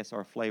try to guess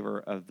our flavor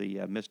of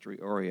the mystery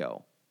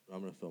Oreo.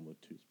 I'm gonna film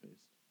with toothpaste.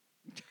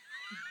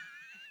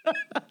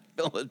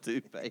 Fill with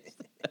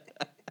toothpaste.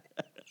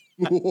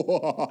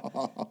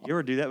 You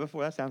ever do that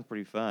before? That sounds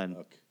pretty fun.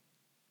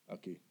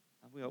 Okay.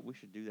 We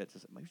should do that.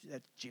 Maybe we should do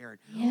that to Jared.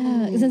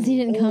 Yeah, since he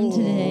didn't come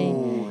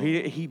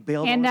today. He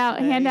bailed Hand on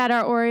us out today.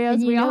 our Oreos.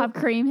 And you We all know- have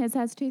cream. His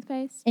has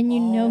toothpaste. And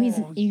he's not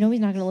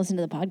going to listen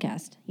to the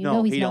podcast. You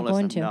know he's he not don't going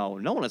listen.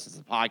 to. No one listens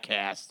to the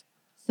podcast.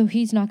 So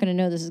he's not going to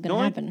know this is going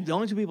to happen. The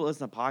only two people that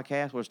listen to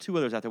podcasts, well, there's two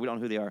others out there. We don't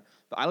know who they are.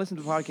 But I listen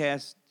to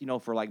podcasts,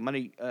 for like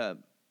Monday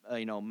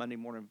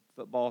morning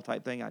football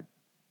type thing. I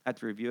have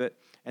to review it,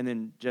 and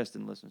then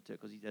Justin listens to it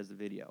because he does the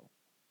video.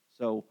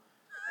 So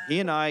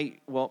he and I,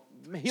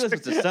 he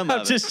listens to some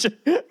of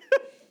it.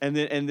 And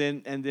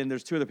then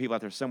there's two other people out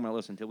there somewhere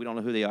listening to it. We don't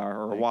know who they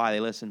are or why they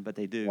listen, but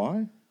they do.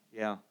 Why?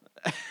 Yeah.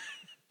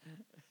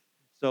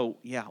 So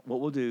yeah, what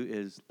we'll do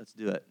is let's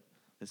do it.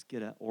 Let's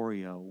get an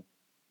Oreo,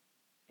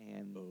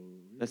 and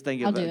let's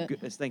think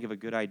of a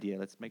good idea.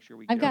 Let's make sure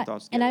we get our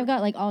thoughts together. I've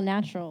got like all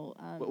natural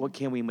What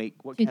can we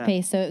make? What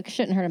toothpaste, so it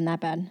shouldn't hurt him that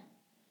bad.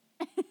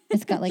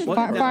 It's got like What-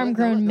 farm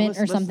grown mint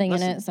or listen, something in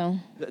listen. it, so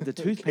The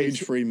toothpaste.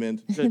 Cage-free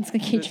mint. it's the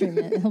cage-free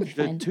mint. He'll be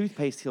The fine.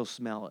 toothpaste, he'll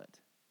smell it.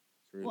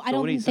 Well, So I we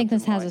don't need think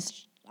this something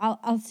has light.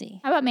 a. I'll see.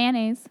 How about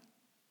mayonnaise?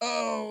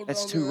 Oh,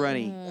 That's too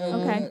runny.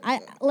 Okay.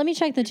 Let me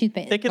check the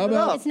toothpaste. Thicken How it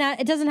about- up. It's not.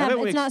 It doesn't How have.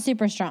 about we It's not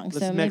super strong. Let's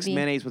So mix maybe.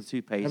 mayonnaise with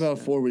toothpaste. How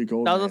about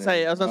 4-week-old? I was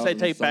gonna say,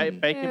 take something.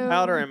 baking Ew.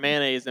 powder and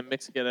mayonnaise and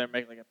mix it together and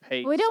make like a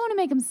paste. We don't want to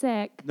make him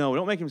sick. No,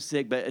 don't make him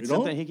sick, but it's You don't?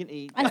 something he can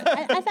eat.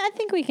 I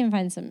think we can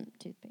find some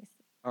toothpaste.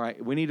 All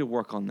right, we need to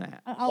work on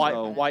that. I'll White,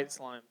 work on it. white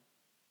slime.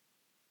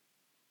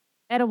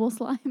 Edible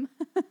slime.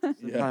 Some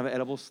kind of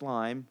edible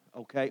slime.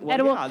 Okay. Well,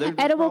 edible yeah, there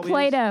edible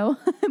probably is. Play-Doh.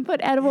 Put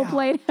edible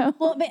Play-Doh.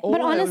 Well, but Or-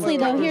 honestly,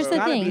 though, there's here's the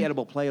gotta be thing.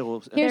 edible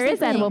Play-Doh. Here's There the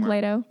is edible thing.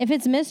 Play-Doh. If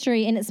it's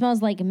mystery and it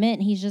smells like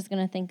mint, he's just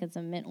gonna think it's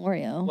a mint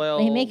Oreo. Well,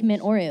 they make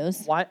mint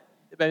Oreos. Why?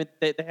 They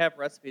have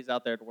recipes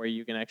out there to where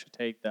you can actually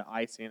take the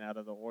icing out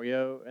of the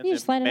Oreo and You then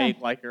just slide it make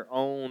on. like your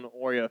own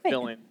Oreo Right.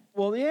 filling.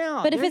 Well, yeah.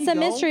 But if there it's you a go.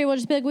 mystery, we'll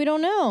just be like, we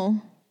don't know.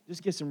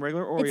 Just get some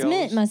regular Oreos. It's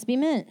mint. Must be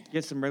mint.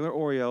 Get some regular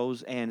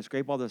Oreos and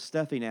scrape all the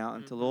stuffing out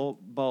into a little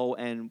bowl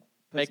and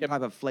put Make some it-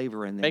 type of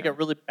flavor in there. Make a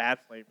really bad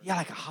flavor. Yeah,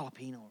 like a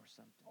jalapeno or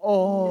something.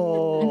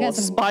 Oh, I've got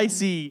some-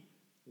 spicy.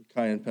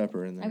 Cayenne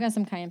pepper in there. I've got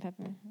some cayenne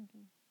pepper.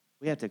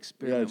 We have to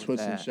We gotta experiment with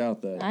twist that. and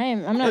shout that.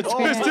 I'm not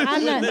experimenting.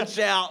 I'm not.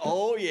 shout.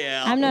 Oh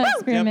yeah. I'm not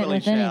experimenting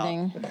with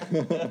Definitely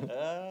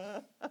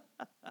anything.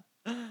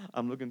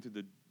 I'm looking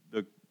through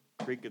the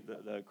creak of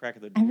the crack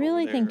of the I door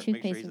really over think there.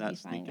 Make sure toothpaste he's would not be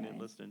fine, sneaking and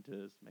guys. listening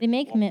to us. They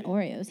make Walk mint in.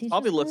 Oreos. He's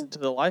Probably just listen to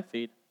the live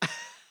feed.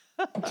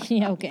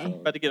 Yeah. Okay.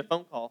 About to get a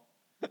phone call.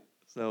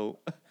 So,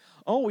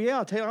 oh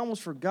yeah, Taylor, I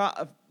almost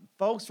forgot.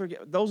 Folks,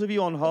 forget those of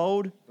you on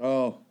hold.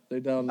 Oh, they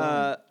down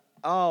there.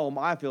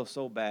 I feel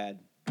so bad.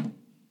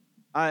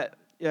 We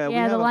Yeah,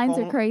 have the a lines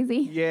phone- are crazy.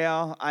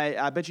 Yeah,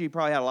 I bet you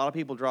probably had a lot of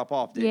people drop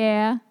off. Didn't you?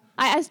 Yeah.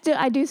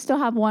 I do still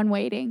have one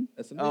waiting.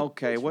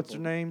 Okay, what's her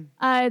name?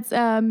 It's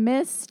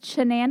Miss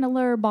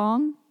Chanandler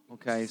Bong.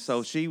 Okay,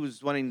 so she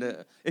was wanting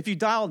to. If you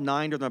dialed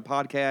 9 during the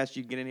podcast,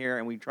 you can get in here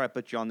and we try to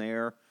put you on the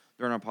air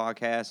during our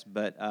podcast.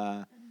 But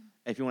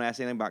if you want to ask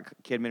anything about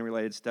Kidman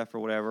related stuff or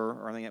whatever,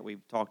 or anything that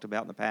we've talked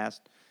about in the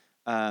past,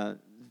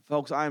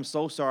 folks, I am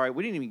so sorry.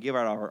 We didn't even give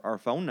out our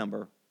phone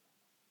number.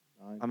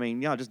 I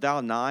mean, just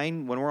dial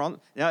 9 when we're on.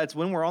 Yeah, it's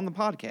when we're on the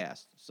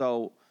podcast.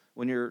 So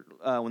when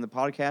the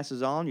podcast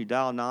is on, you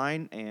dial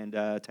 9, and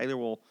Taylor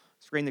will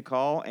screen the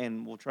call,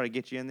 and we'll try to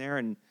get you in there.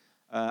 And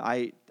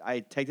I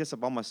take this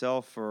upon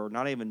myself for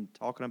not even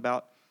talking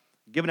about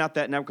giving out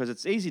that number because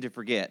it's easy to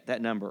forget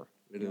that number.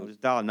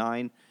 Just dial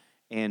 9,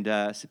 and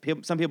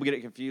some people get it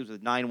confused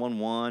with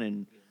 911,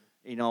 and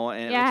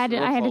And Yeah, it's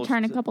real I had to close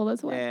turn a couple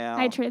this way. Yeah.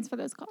 I had to transfer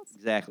those calls.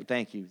 Exactly.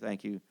 Thank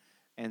you.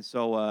 And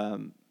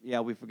so,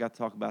 we forgot to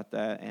talk about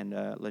that and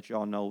let you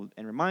all know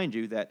and remind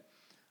you that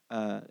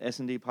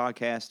S&D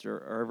podcasts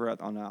are over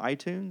on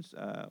iTunes.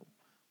 Our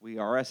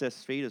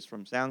RSS feed is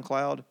from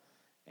SoundCloud,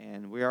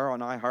 and we are on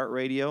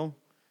iHeartRadio,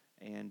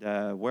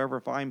 and wherever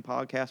fine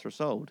podcasts are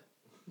sold.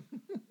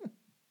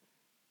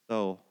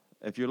 So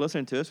if you're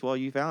listening to us, well,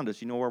 you found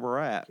us. You know where we're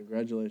at.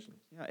 Congratulations.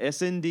 Yeah,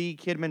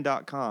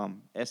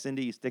 sndkidman.com.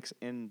 SND sticks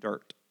in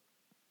dirt.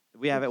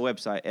 We have a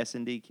website,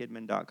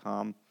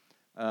 sndkidman.com.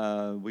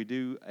 We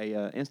do a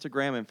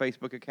Instagram and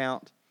Facebook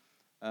account.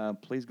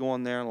 Please go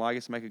on there and like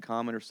us, make a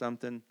comment or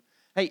something.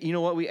 Hey, you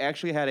know what? We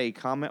actually had a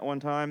comment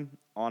one time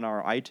on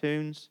our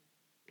iTunes.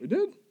 We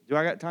did. Do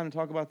I got time to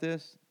talk about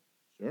this?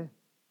 Sure.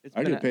 It's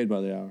I been get paid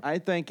by the hour. I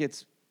think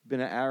it's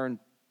been an hour and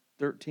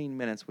 13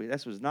 minutes.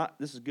 This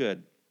is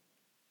good.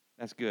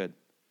 That's good.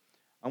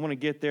 I want to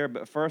get there,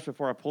 but first,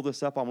 before I pull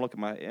this up, I'm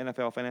looking at my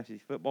NFL fantasy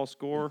football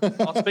score.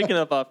 Speaking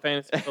of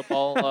fantasy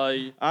football,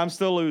 I'm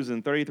still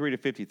losing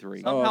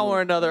 33-53. somehow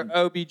or another,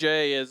 OBJ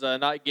is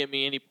not getting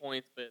me any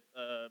points, but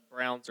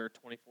Browns are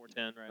 24-10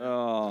 right now.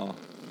 Oh,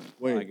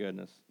 Wait. my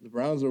goodness. The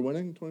Browns are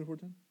winning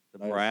 24-10? The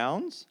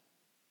Browns?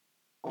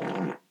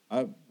 Not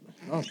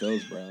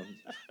those Browns.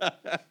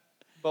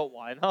 But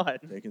why not?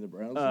 Taking the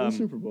Browns to the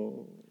Super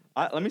Bowl.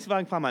 Let me see if I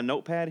can find my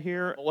notepad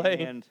here.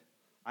 Away. And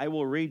I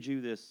will read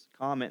you this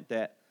comment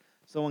that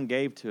someone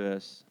gave to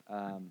us.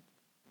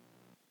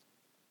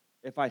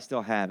 If I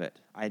still have it.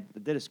 I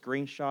did a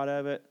screenshot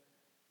of it,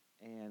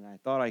 and I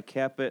thought I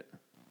kept it.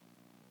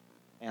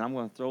 And I'm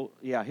going to throw...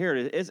 Yeah, here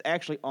it is. It's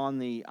actually on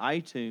the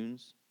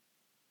iTunes.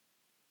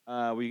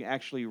 We can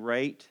actually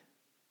rate.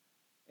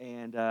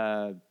 And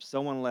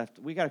someone left...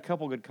 We got a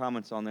couple good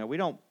comments on there. We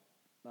don't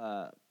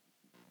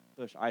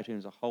push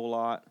iTunes a whole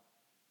lot.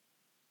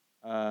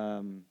 I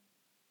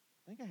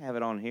think I have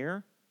it on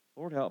here.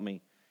 Lord help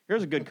me.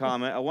 Here's a good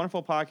comment. A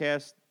wonderful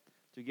podcast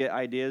to get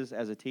ideas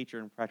as a teacher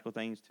and practical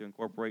things to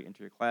incorporate into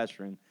your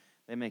classroom.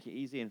 They make it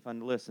easy and fun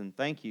to listen.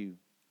 Thank you.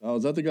 Oh,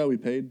 is that the guy we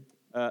paid?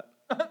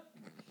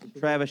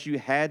 Travis, you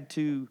had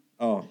to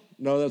no,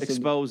 that's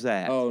expose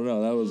that. Oh,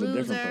 no, that was a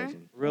different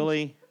person.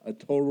 Really? A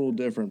total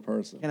different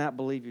person. Cannot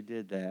believe you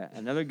did that.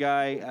 Another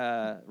guy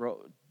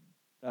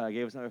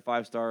gave us another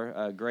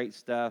 5-star. Great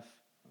stuff.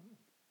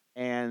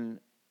 And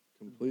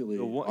completely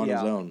the on his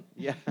own.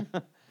 Yeah.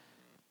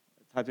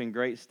 Typed in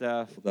great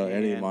stuff. Without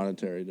any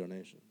monetary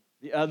donation.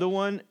 The other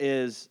one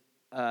is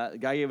the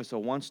guy gave us a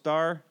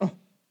 1-star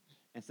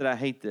and said, I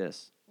hate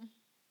this.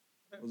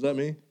 Was that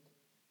me?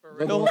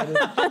 No,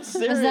 I'm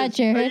serious. Was that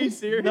Jared? Are you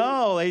serious?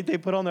 No, they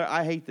put on there.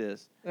 I hate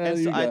this. And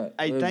you so got-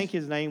 I there's- think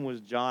his name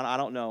was John. I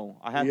don't know.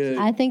 I have. Yeah.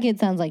 I think it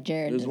sounds like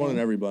Jared. There's did one it. in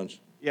every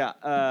bunch.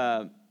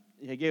 Yeah.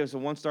 He gave us a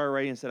 1-star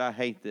rating and said, "I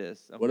hate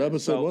this." What Okay,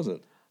 episode so, was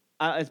it?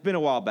 It's been a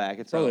while back.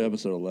 It's Probably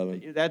episode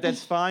 11.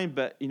 That's fine,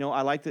 but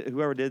I like that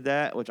whoever did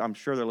that, which I'm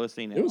sure they're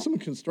listening now. It was some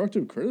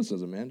constructive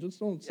criticism, man. Just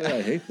don't say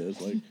I hate this.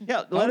 Like,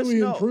 Yeah, how let do us we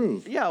know.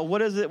 improve? Yeah,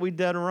 what is it we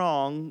done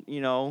wrong?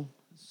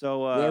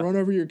 So Did I run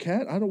over your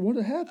cat? I don't. What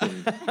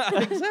happened?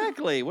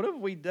 exactly. What have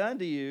we done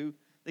to you?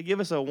 They give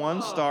us a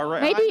 1-star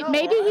rating.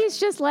 Maybe he's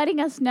just letting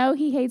us know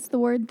he hates the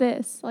word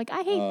this. Like,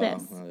 I hate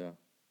this. Yeah.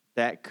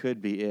 That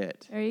could be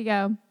it. There you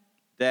go.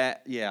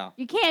 Yeah.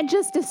 You can't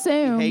just He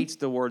assume. hates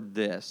the word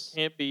this.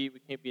 We can't be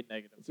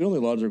negative. It's the only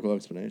logical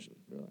explanation,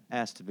 really.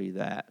 Has to be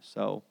that.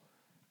 So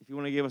if you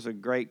want to give us a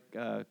great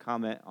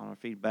comment on our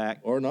feedback.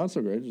 Or not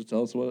so great, just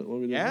tell us what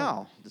we did. Yeah,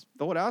 wrong. just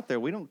throw it out there.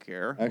 We don't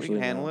care. Actually, we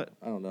can handle no. it.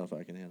 I don't know if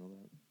I can handle that.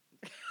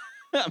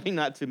 I mean,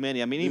 not too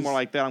many. I mean, any more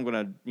like that, I'm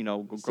going to,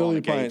 go crawl in Silly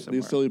a cave pine,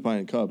 somewhere. these silly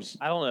pine cups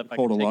I don't know if I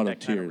hold can a take lot that of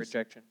kind of tears.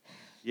 rejection.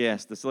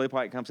 Yes, the silly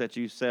pike comes that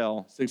you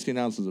sell. 16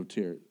 ounces of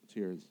tears.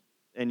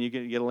 And you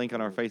can get a link on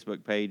our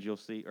Facebook page. You'll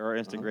see, or our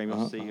Instagram.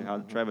 You'll see how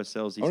Travis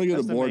sells these. I want to get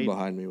a board custom-made-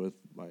 behind me with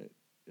my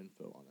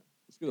info on it.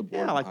 Let's get a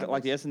board. Yeah, like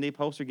behind the us. S&D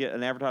poster. Get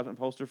an advertisement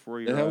poster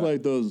for your. They have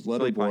like those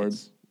silly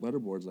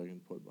letterboards I can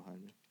put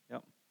behind me.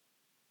 Yep.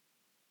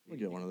 We'll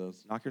get one of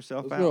those. Knock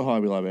yourself Let's out. go to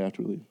Hobby Lobby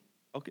after we leave.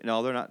 Okay,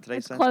 no, they're not. Today's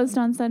It's Sunday. closed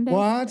on Sunday.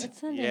 What?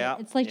 It's Sunday. Yeah.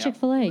 It's like Yeah.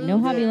 Chick-fil-A. No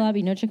Hobby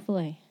Lobby, no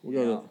Chick-fil-A.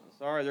 We'll go to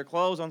Sorry, they're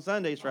closed on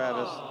Sundays,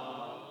 Travis.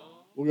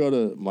 we'll go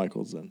to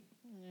Michael's then.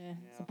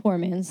 It's a poor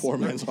man's. Poor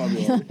man's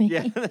Hobby Lobby.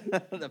 Yeah,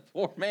 the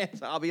poor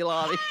man's Hobby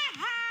Lobby.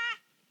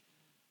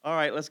 All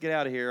right, let's get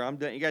out of here. I'm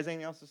done. You guys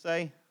anything else to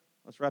say?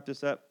 Let's wrap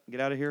this up. Get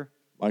out of here.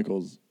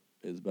 Michael's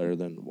is better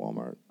than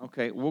Walmart.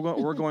 Okay,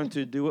 we're going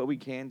to do what we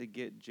can to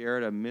get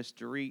Jared a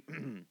mystery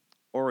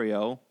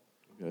Oreo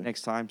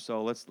next time.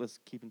 So let's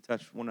keep in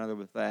touch with one another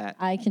with that.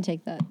 I can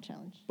take that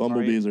challenge.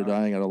 Bumblebees are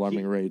dying at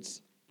alarming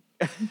rates.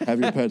 Have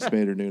your pet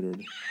spayed or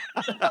neutered.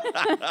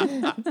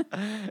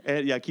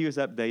 And yeah, keep us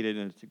updated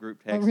into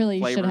group text. But really,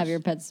 you should have flavors. your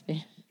pets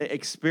be.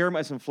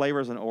 Experiment some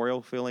flavors and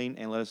Oreo filling,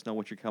 and let us know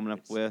what you're coming up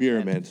with.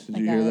 Experiment. Did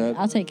you hear that?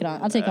 I'll take it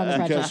on. I'll take on the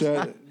Did you catch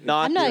project. that?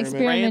 I'm not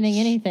experimenting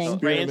anything.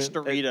 Ranch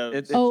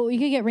Doritos. Oh, you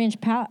could get ranch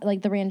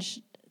like the ranch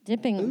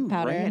dipping Ooh,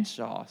 powder. ranch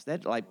sauce.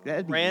 That'd be Like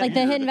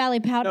the Hidden Valley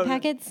powder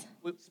packets.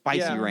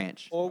 Spicy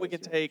ranch. Or we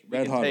can take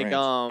Red Hot ranch.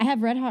 I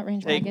have Red Hot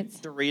ranch take packets.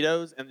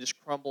 Doritos and just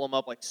crumble them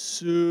up like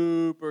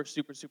super.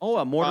 Oh,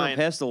 a mortar fine. and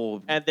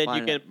pestle. And then you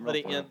fine can it put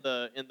it real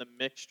in the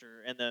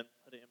mixture and then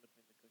put it in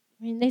between the cookies.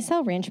 I mean, they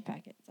sell ranch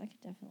packets. I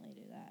could definitely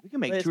do that. We can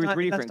make But 2 or it's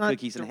 3 not- different that's not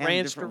cookies and the have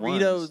ranch different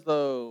Doritos ones.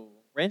 though.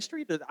 Ranch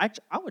Doritos.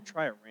 I would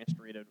try a ranch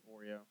Dorito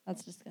Oreo.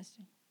 That's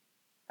disgusting.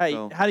 Hey,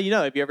 So- how do you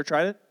know? Have you ever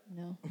tried it?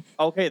 No.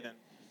 Okay then.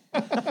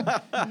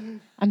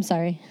 I'm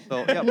sorry.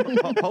 So yeah,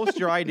 post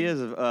your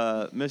ideas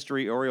of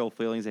mystery Oreo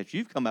fillings that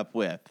you've come up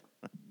with.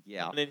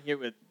 Yeah. And in here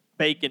with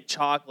bacon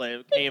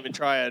chocolate. Can't even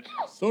try it.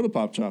 Soda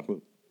pop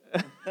chocolate.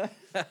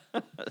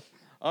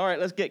 All right,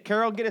 let's get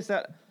Carol. Get us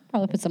that.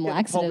 Probably put some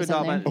laxatives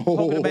on there.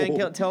 Polka dot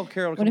band. Tell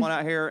Carol to What come if- on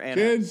out here and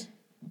Kids.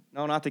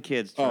 No, not the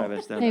kids, Oh.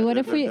 Travis. Hey, what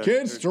if we-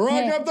 Kids,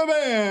 strike Hey. up the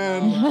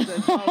band. No,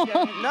 sit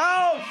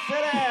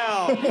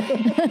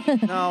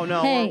down.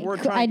 No, Hey, we're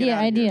trying to get idea.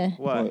 out of here.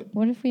 What?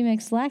 What if we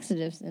mix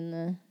laxatives in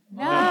the?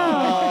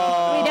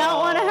 No, we don't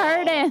want to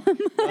hurt him.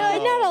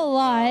 No, not a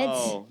lot.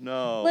 Oh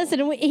no.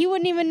 Listen, he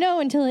wouldn't even know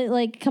until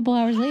like a couple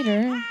hours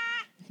later.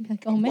 He'd be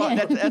like, oh Well,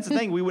 man. that's the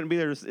thing. We wouldn't be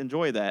there to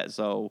enjoy that.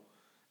 So,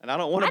 and I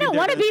don't want to. I don't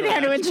want to be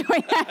there to enjoy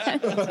enjoy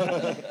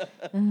that.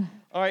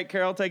 All right,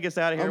 Carol, take us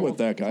out of here. I'm with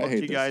that guy. I Talk hate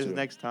to you this guys too.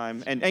 next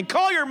time, and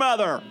call your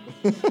mother.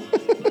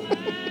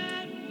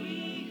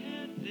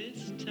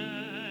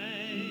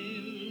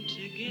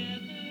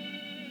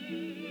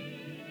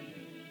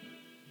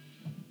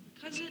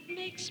 Cause it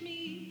makes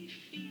me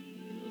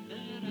feel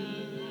that I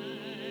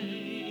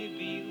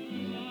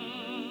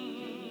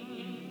belong.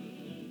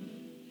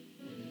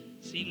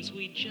 Seems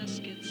we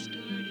just get started,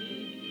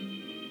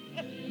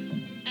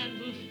 and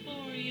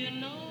before you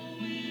know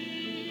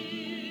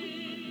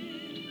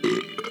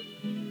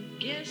it,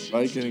 guess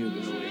Right, it's getting it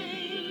this time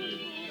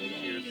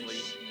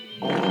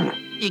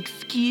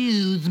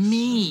Excuse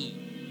me.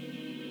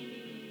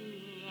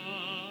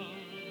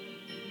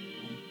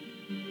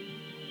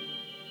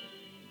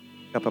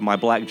 Up at my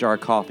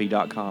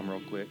blackjarcoffee.com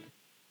real quick.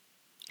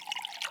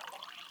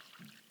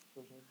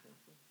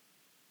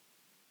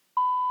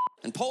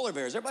 And polar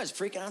bears, everybody's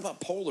freaking out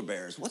about polar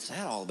bears. What's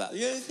that all about?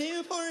 You gotta see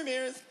the polar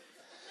bears.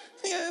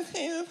 You gotta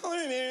see the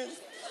polar bears.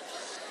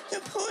 The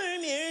polar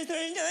bears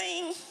are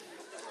dying.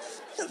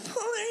 The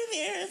polar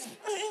bears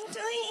are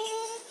dying.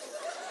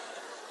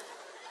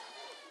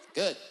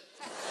 Good.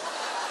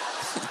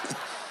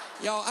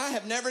 Y'all, I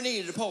have never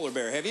needed a polar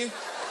bear, have you?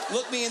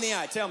 Look me in the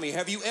eye. Tell me,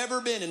 have you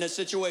ever been in a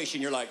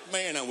situation you're like,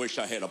 man, I wish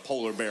I had a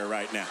polar bear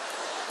right now.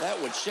 That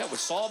would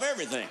solve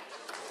everything.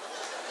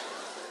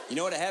 You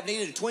know what? I haven't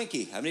eaten a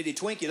Twinkie. I haven't eaten a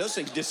Twinkie. Those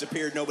things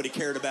disappeared. Nobody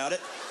cared about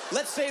it.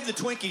 Let's save the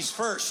Twinkies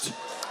first.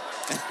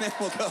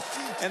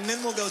 And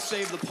then we'll go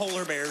save the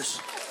polar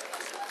bears.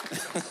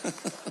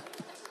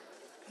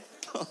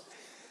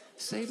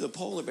 Save the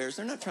polar bears.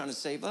 They're not trying to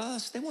save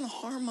us. They want to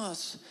harm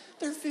us.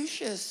 They're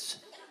vicious.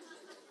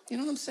 You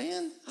know what I'm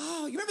saying?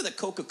 Oh, you remember the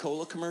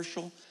Coca-Cola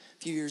commercial a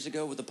few years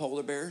ago with the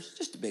polar bears?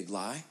 Just a big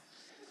lie.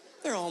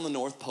 They're all on the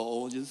North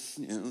Pole, just,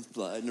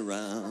 sliding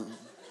around,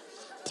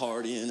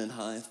 partying and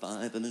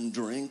high-fiving and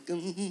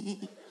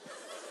drinking.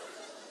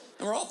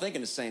 And we're all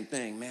thinking the same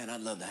thing. Man,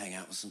 I'd love to hang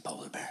out with some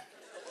polar bear.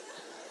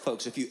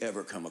 Folks, if you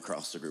ever come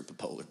across a group of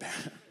polar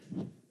bear,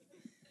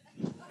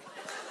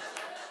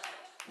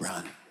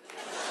 run.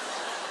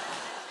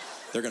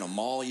 They're gonna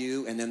maul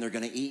you, and then they're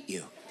gonna eat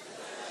you.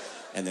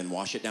 And then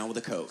wash it down with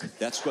a Coke.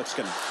 That's what's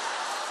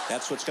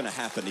gonna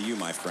happen to you,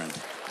 my friend.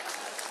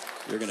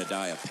 You're gonna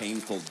die a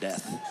painful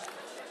death.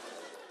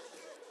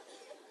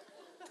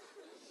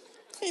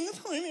 Save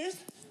the planet.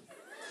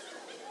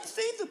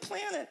 Save the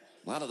planet.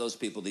 A lot of those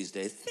people these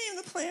days,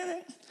 save the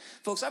planet.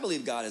 Folks, I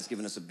believe God has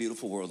given us a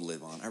beautiful world to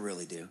live on. I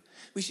really do.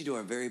 We should do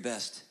our very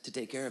best to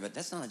take care of it.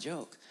 That's not a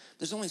joke.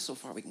 There's only so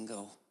far we can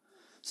go.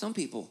 Some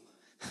people,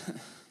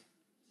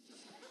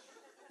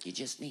 you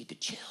just need to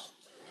chill.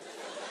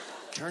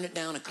 Turn it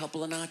down a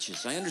couple of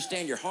notches. I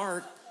understand your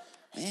heart.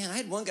 Man, I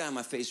had one guy in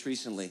my face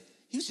recently.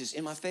 He was just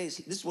in my face.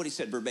 This is what he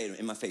said verbatim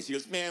in my face. He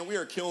goes, man, we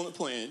are killing the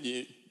planet,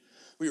 dude.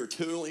 We are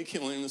totally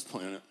killing this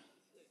planet.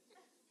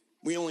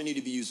 We only need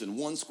to be using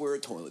 1 square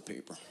of toilet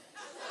paper.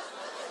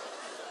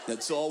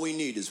 That's all we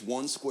need is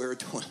 1 square of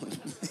toilet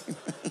paper.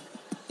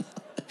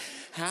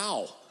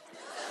 How?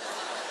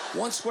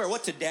 1 square,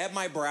 what, to dab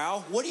my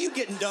brow? What are you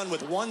getting done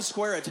with 1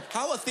 square?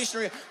 How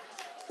efficient are you?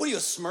 What are you, a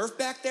Smurf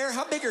back there?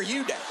 How big are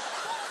you, Dad?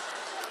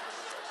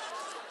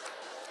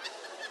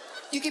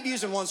 You keep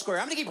using 1 square.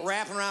 I'm gonna keep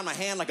wrapping around my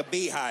hand like a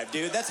beehive,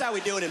 dude. That's how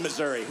we do it in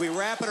Missouri. We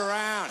wrap it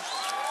around.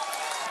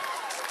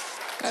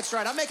 That's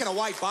right, I'm making a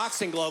white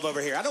boxing glove over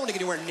here. I don't want to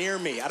get anywhere near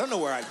me. I don't know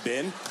where I've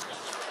been.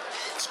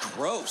 It's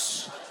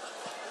gross.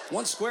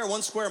 1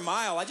 square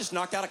mile. I just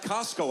knocked out a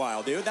Costco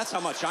aisle, dude. That's how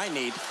much I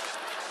need.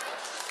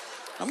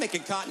 I'm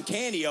making cotton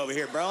candy over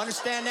here, bro.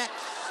 Understand that?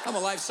 I'm a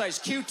life-size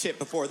Q-tip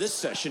before this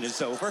session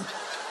is over.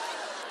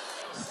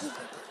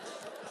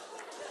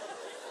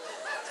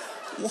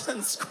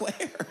 1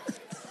 square.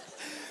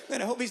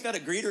 Man, I hope he's not a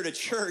greeter to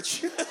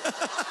church.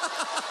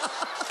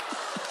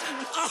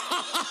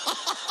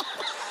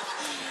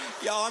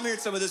 Y'all, I'm hearing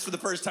some of this for the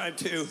first time,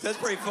 too. That's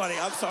pretty funny.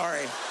 I'm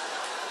sorry.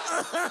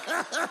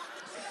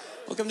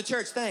 Welcome to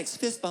church. Thanks.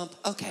 Fist bump.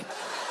 Okay.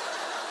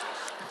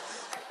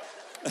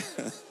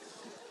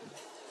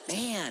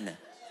 Man.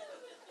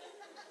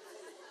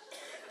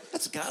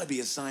 That's got to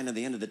be a sign of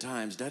the end of the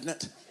times, doesn't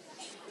it?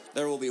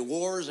 There will be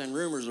wars and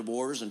rumors of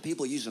wars and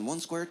people using 1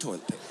 square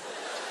toilet paper.